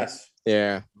Thor helmet. Yes.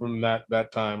 Yeah. From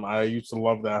that time. I used to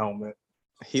love that helmet.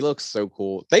 He looks so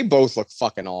cool. They both look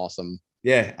fucking awesome.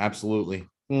 Yeah, absolutely.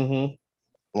 Mm-hmm.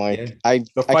 Like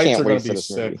the fights I can't are wait gonna for be this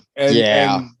sick. movie.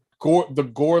 And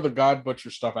the God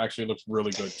Butcher stuff actually looks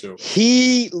really good too.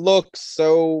 He looks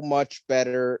so much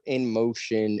better in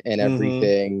motion and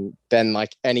everything than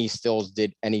any stills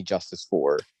did any justice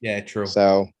for. Yeah, true.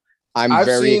 So I'm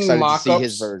very excited to see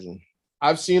his version.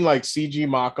 I've seen CG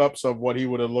mock-ups of what he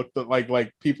would have looked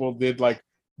like people did made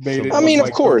it. I mean,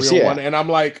 of course, yeah. One. And I'm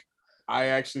like, I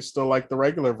actually still like the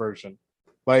regular version.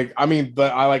 I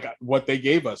like what they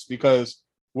gave us because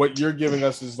what you're giving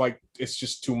us is it's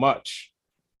just too much.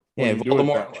 Yeah,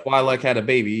 Voldemort Twilight had a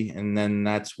baby, and then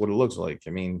that's what it looks like. I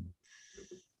mean,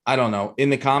 I don't know. In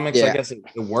the comics, I guess it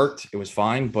worked. It was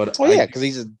fine, but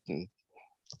because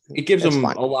it gives him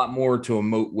a lot more to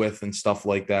emote with and stuff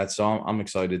like that. So I'm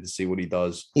excited to see what he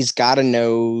does. He's got a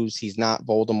nose. He's not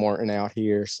Voldemorting out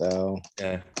here, so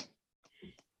yeah,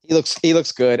 he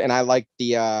looks good, and I like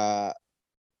the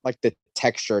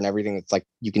texture and everything. It's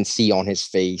you can see on his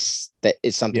face that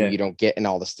is something you don't get in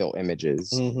all the still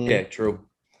images. Mm-hmm. Yeah, true.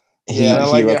 I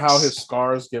like it how his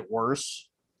scars get worse.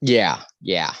 Yeah.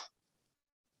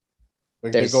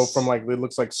 They go from it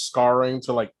looks like scarring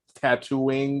to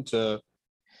tattooing to.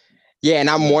 Yeah, and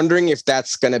I'm wondering if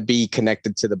that's gonna be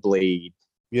connected to the blade.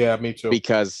 Yeah, me too.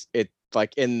 Because it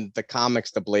in the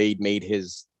comics, the blade made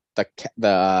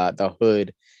the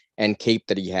hood and cape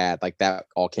that he had, that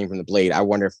all came from the blade. I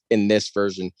wonder if in this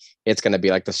version it's gonna be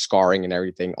the scarring and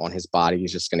everything on his body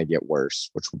is just gonna get worse,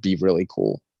 which would be really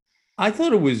cool. I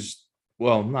thought it was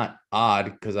not odd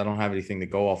because I don't have anything to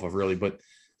go off of really, but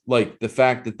the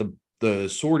fact that the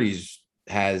sword he's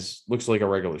looks like a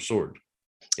regular sword.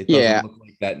 It doesn't look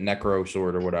like that necro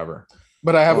sword or whatever.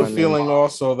 But I have a feeling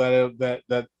also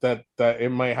that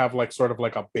it might have like sort of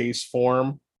like a base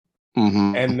form,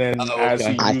 and then as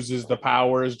he uses the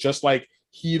powers, just like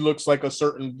he looks like a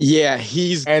certain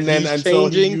until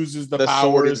he uses the powers,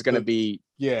 sword is going to be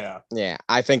yeah.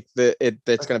 I think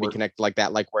that's going to be connected like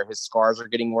that, like where his scars are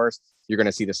getting worse. You're going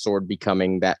to see the sword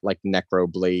becoming that like necro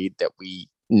blade that we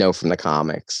know from the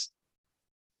comics.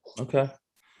 Okay.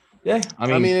 Yeah,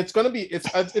 I mean, it's gonna be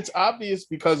it's obvious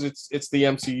because it's the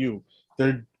MCU.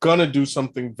 They're gonna do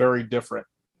something very different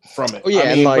from it. Oh,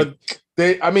 yeah,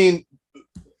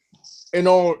 in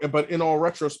all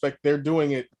retrospect, they're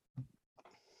doing it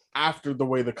after the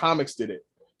way the comics did it.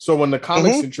 So when the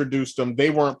comics introduced them,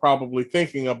 they weren't probably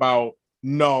thinking about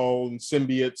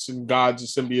symbiotes and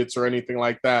gods and symbiotes or anything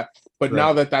like that. But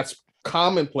now that that's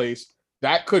commonplace,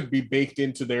 that could be baked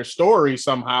into their story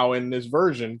somehow in this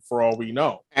version, for all we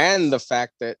know. And the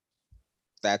fact that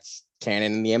that's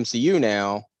canon in the MCU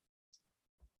now,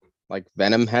 like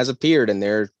Venom has appeared, and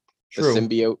the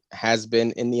symbiote has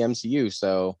been in the MCU.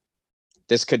 So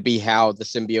this could be how the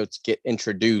symbiotes get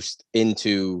introduced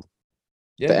into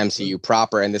the MCU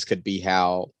proper, and this could be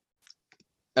how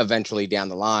eventually down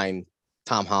the line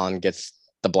Tom Holland gets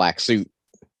the black suit.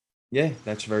 Yeah,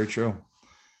 that's very true.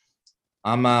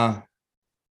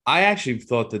 I actually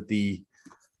thought that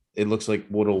it looks like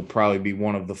what'll probably be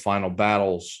one of the final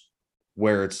battles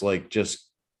where it's like just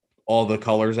all the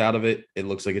colors out of it. It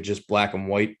looks like it's just black and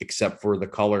white, except for the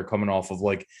color coming off of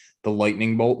like the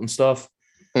lightning bolt and stuff.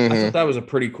 I thought that was a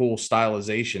pretty cool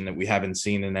stylization that we haven't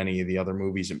seen in any of the other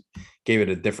movies. It gave it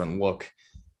a different look.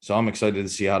 So I'm excited to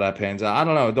see how that pans out. I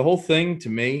don't know. The whole thing to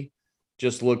me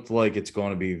just looked like it's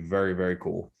going to be very, very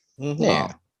cool.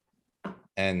 Yeah.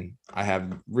 And I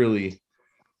have really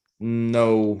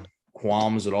no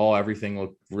qualms at all. Everything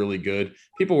looked really good.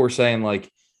 People were saying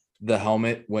like the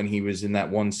helmet when he was in that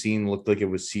one scene looked like it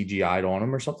was CGI'd on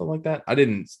him or something like that. I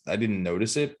didn't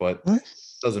notice it, but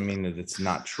doesn't mean that it's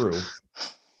not true.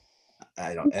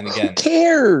 I don't. And again, who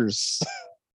cares?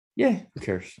 Yeah, who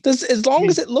cares? As long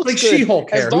as it looks like good.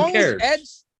 She-Hulk hair. Who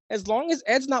cares? As long as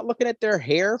Ed's not looking at their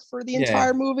hair for the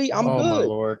entire movie, I'm good. Oh my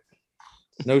lord!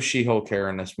 No She-Hulk hair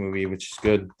in this movie, which is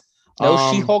good.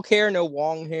 No She-Hulk hair, no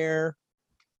Wong hair.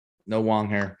 No Wong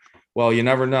hair. Well, you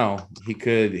never know. He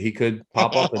could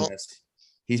pop up in this.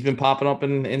 He's been popping up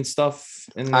in stuff.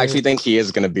 I actually think he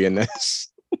is going to be in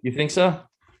this. You think so?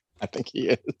 I think he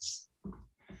is.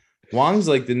 Wong's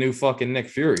like the new fucking Nick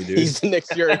Fury, dude. He's the Nick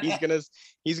Fury.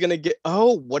 He's gonna get.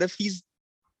 Oh, what if he's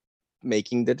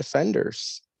making the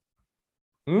Defenders?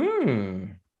 What?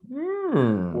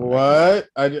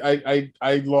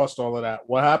 I lost all of that.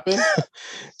 What happened?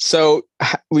 So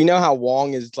we know how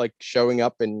Wong is like showing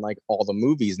up in like all the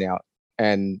movies now,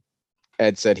 and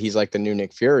Ed said he's like the new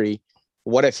Nick Fury.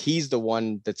 What if he's the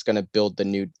one that's gonna build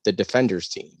the Defenders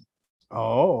team?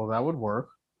 Oh, that would work.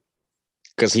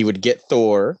 Because he would get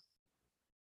Thor,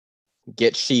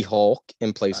 get She-Hulk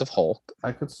in place of Hulk.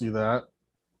 I could see that.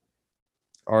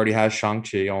 Already has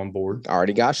Shang-Chi on board.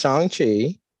 Already got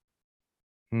Shang-Chi.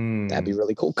 That'd be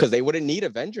really cool because they wouldn't need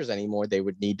Avengers anymore. They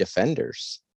would need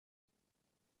Defenders.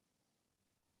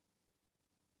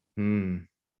 And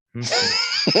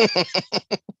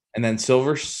then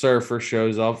Silver Surfer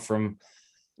shows up from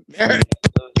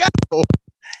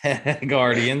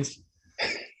Guardians.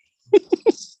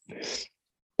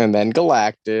 And then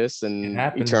Galactus and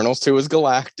Eternals 2 is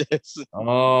Galactus.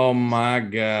 Oh my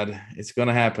God. It's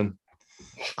gonna happen.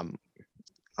 I'm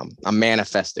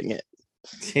manifesting it.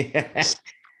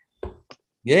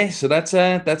 Yeah, so that's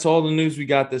all the news we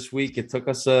got this week. It took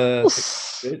us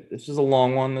this is a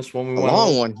long one. This one we went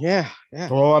long one, yeah.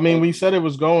 Well, I mean, we said it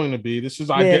was going to be. This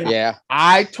is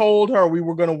I told her we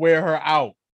were gonna wear her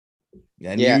out.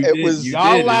 And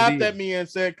y'all laughed at me and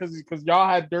said because y'all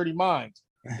had dirty minds.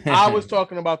 I was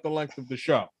talking about the length of the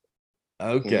show.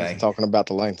 Okay. Talking about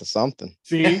the length of something.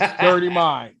 See, dirty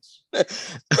minds.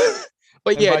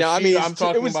 But yeah, no, I mean, I'm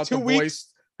talking about the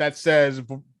voice that says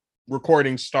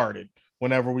recording started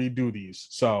whenever we do these.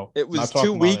 So it was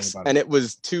 2 weeks, and it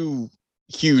was 2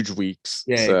 huge weeks.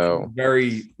 Yeah, so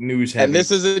very news heavy. And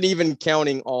this isn't even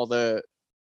counting all the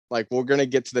we're gonna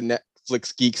get to the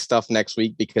Netflix Geek stuff next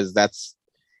week because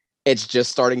it's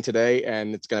just starting today,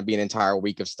 and it's gonna be an entire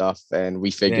week of stuff. And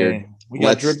we figured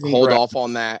let's hold off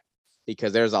on that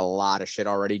because there's a lot of shit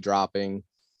already dropping.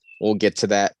 We'll get to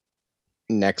that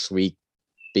next week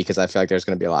because I feel like there's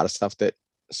gonna be a lot of stuff that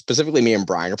specifically me and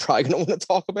Brian are probably going to want to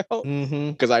talk about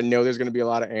because I know there's going to be a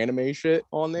lot of anime shit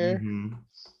on there.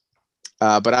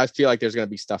 But I feel like there's going to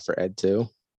be stuff for Ed too.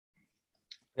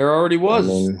 There already was.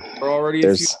 There already a few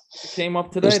there's that came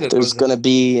up today. there's gonna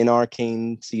be an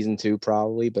Arcane season 2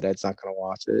 probably, but Ed's not gonna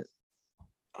watch it.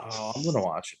 Oh, I'm gonna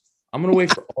watch it. I'm gonna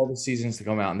wait for all the seasons to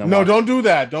come out and then No, watch don't do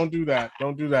that. Don't do that.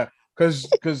 Don't do that.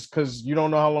 Because you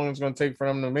don't know how long it's gonna take for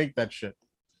them to make that shit.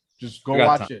 Just go I got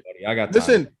watch time, it. buddy. I got time.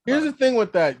 Listen, here's the thing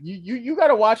with that. You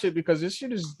gotta watch it because this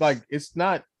shit is like it's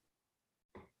not.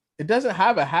 It doesn't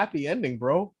have a happy ending,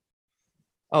 bro.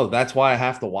 Oh, that's why I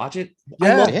have to watch it.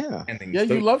 Yeah. Yeah,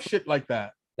 you love shit like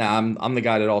that. Nah, I'm the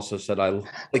guy that also said I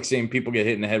like seeing people get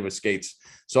hit in the head with skates.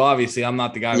 So obviously, I'm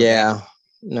not the guy. Yeah,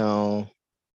 no.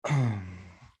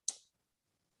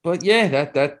 But yeah,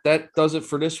 that does it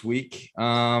for this week.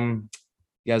 You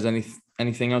guys,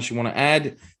 anything else you want to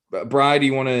add? Bri, do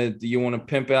you want to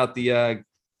pimp out the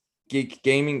Geek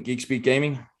Speak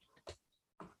Gaming?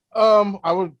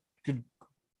 I would.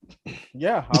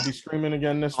 Yeah, I'll be streaming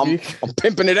again this week. I'm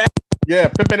pimping it out. Yeah,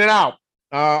 pimping it out.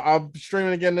 I'll be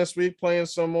streaming again this week, playing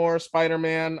some more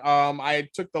Spider-Man. I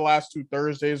took the last 2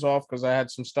 Thursdays off because I had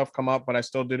some stuff come up, but I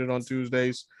still did it on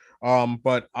Tuesdays.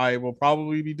 But I will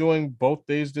probably be doing both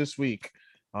days this week.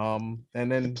 And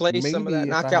then Play some of that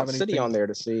Knockout City on there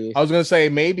to see. I was gonna say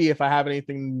maybe if I have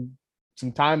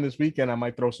some time this weekend, I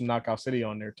might throw some Knockout City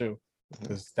on there too,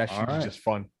 because that shit is just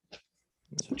fun.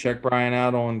 So check Brian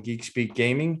out on Geek Speak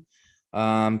Gaming.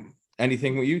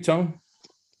 Anything with you, Tone?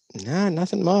 Nah,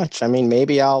 nothing much. I mean,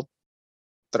 maybe I'll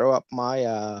throw up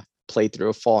my playthrough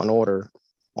of Fallen Order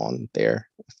on there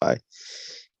if I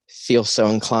feel so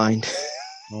inclined.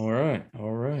 All right.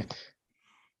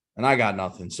 And I got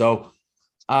nothing. So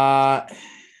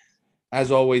as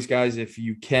always, guys, if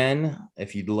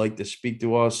you'd like to speak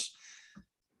to us,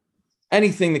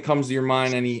 anything that comes to your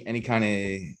mind, any kind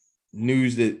of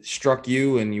news that struck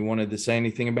you and you wanted to say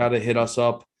anything about it, hit us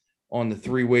up on the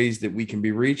 3 ways that we can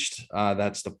be reached.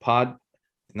 That's the pod.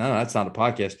 No, that's not a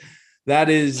podcast. That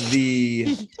is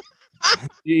the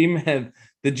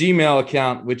Gmail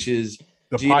account, which is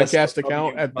the podcast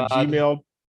account at the Gmail.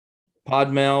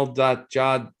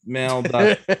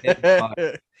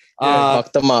 Podmail.jodmail.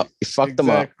 Fucked them up. You fucked them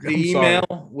up. The email,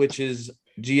 which is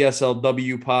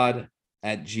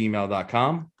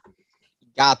gslwpod@gmail.com.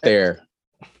 Got there.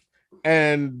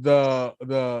 And the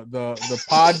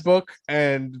pod book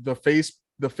and the face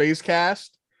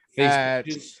cast at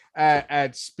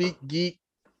Speak Geek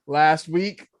last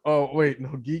week. Oh wait,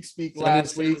 no, Geek Speak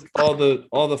last week. All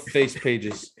the face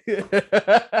pages.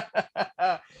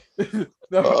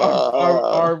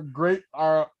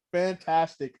 Our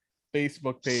fantastic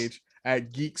Facebook page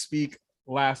at Geek Speak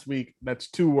last week. That's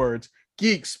 2 words.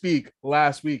 Geek Speak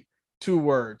last week, 2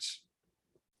 words.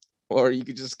 Or you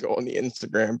could just go on the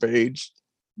Instagram page.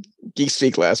 Geek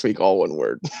Speak last week, all 1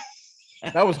 word.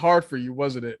 That was hard for you,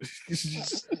 wasn't it?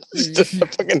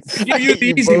 I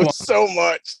hate you both so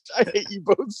much. I hate you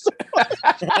both so much.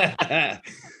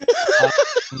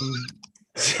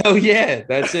 So yeah,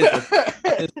 that's it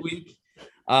this week.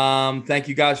 Thank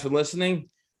you guys for listening,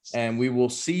 and we will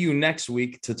see you next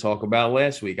week to talk about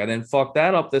last week. I didn't fuck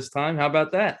that up this time. How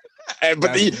about that?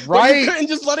 But you couldn't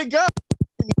just let it go.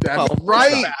 That's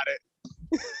right.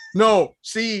 No,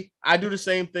 see, I do the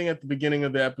same thing at the beginning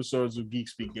of the episodes of Geek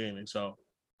Speak Gaming. So,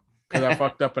 because I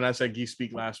fucked up and I said Geek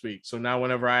Speak last week. So now,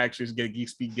 whenever I actually get Geek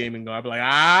Speak Gaming going, I'll be like,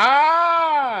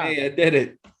 Hey, I did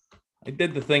it. I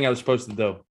did the thing I was supposed to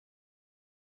do.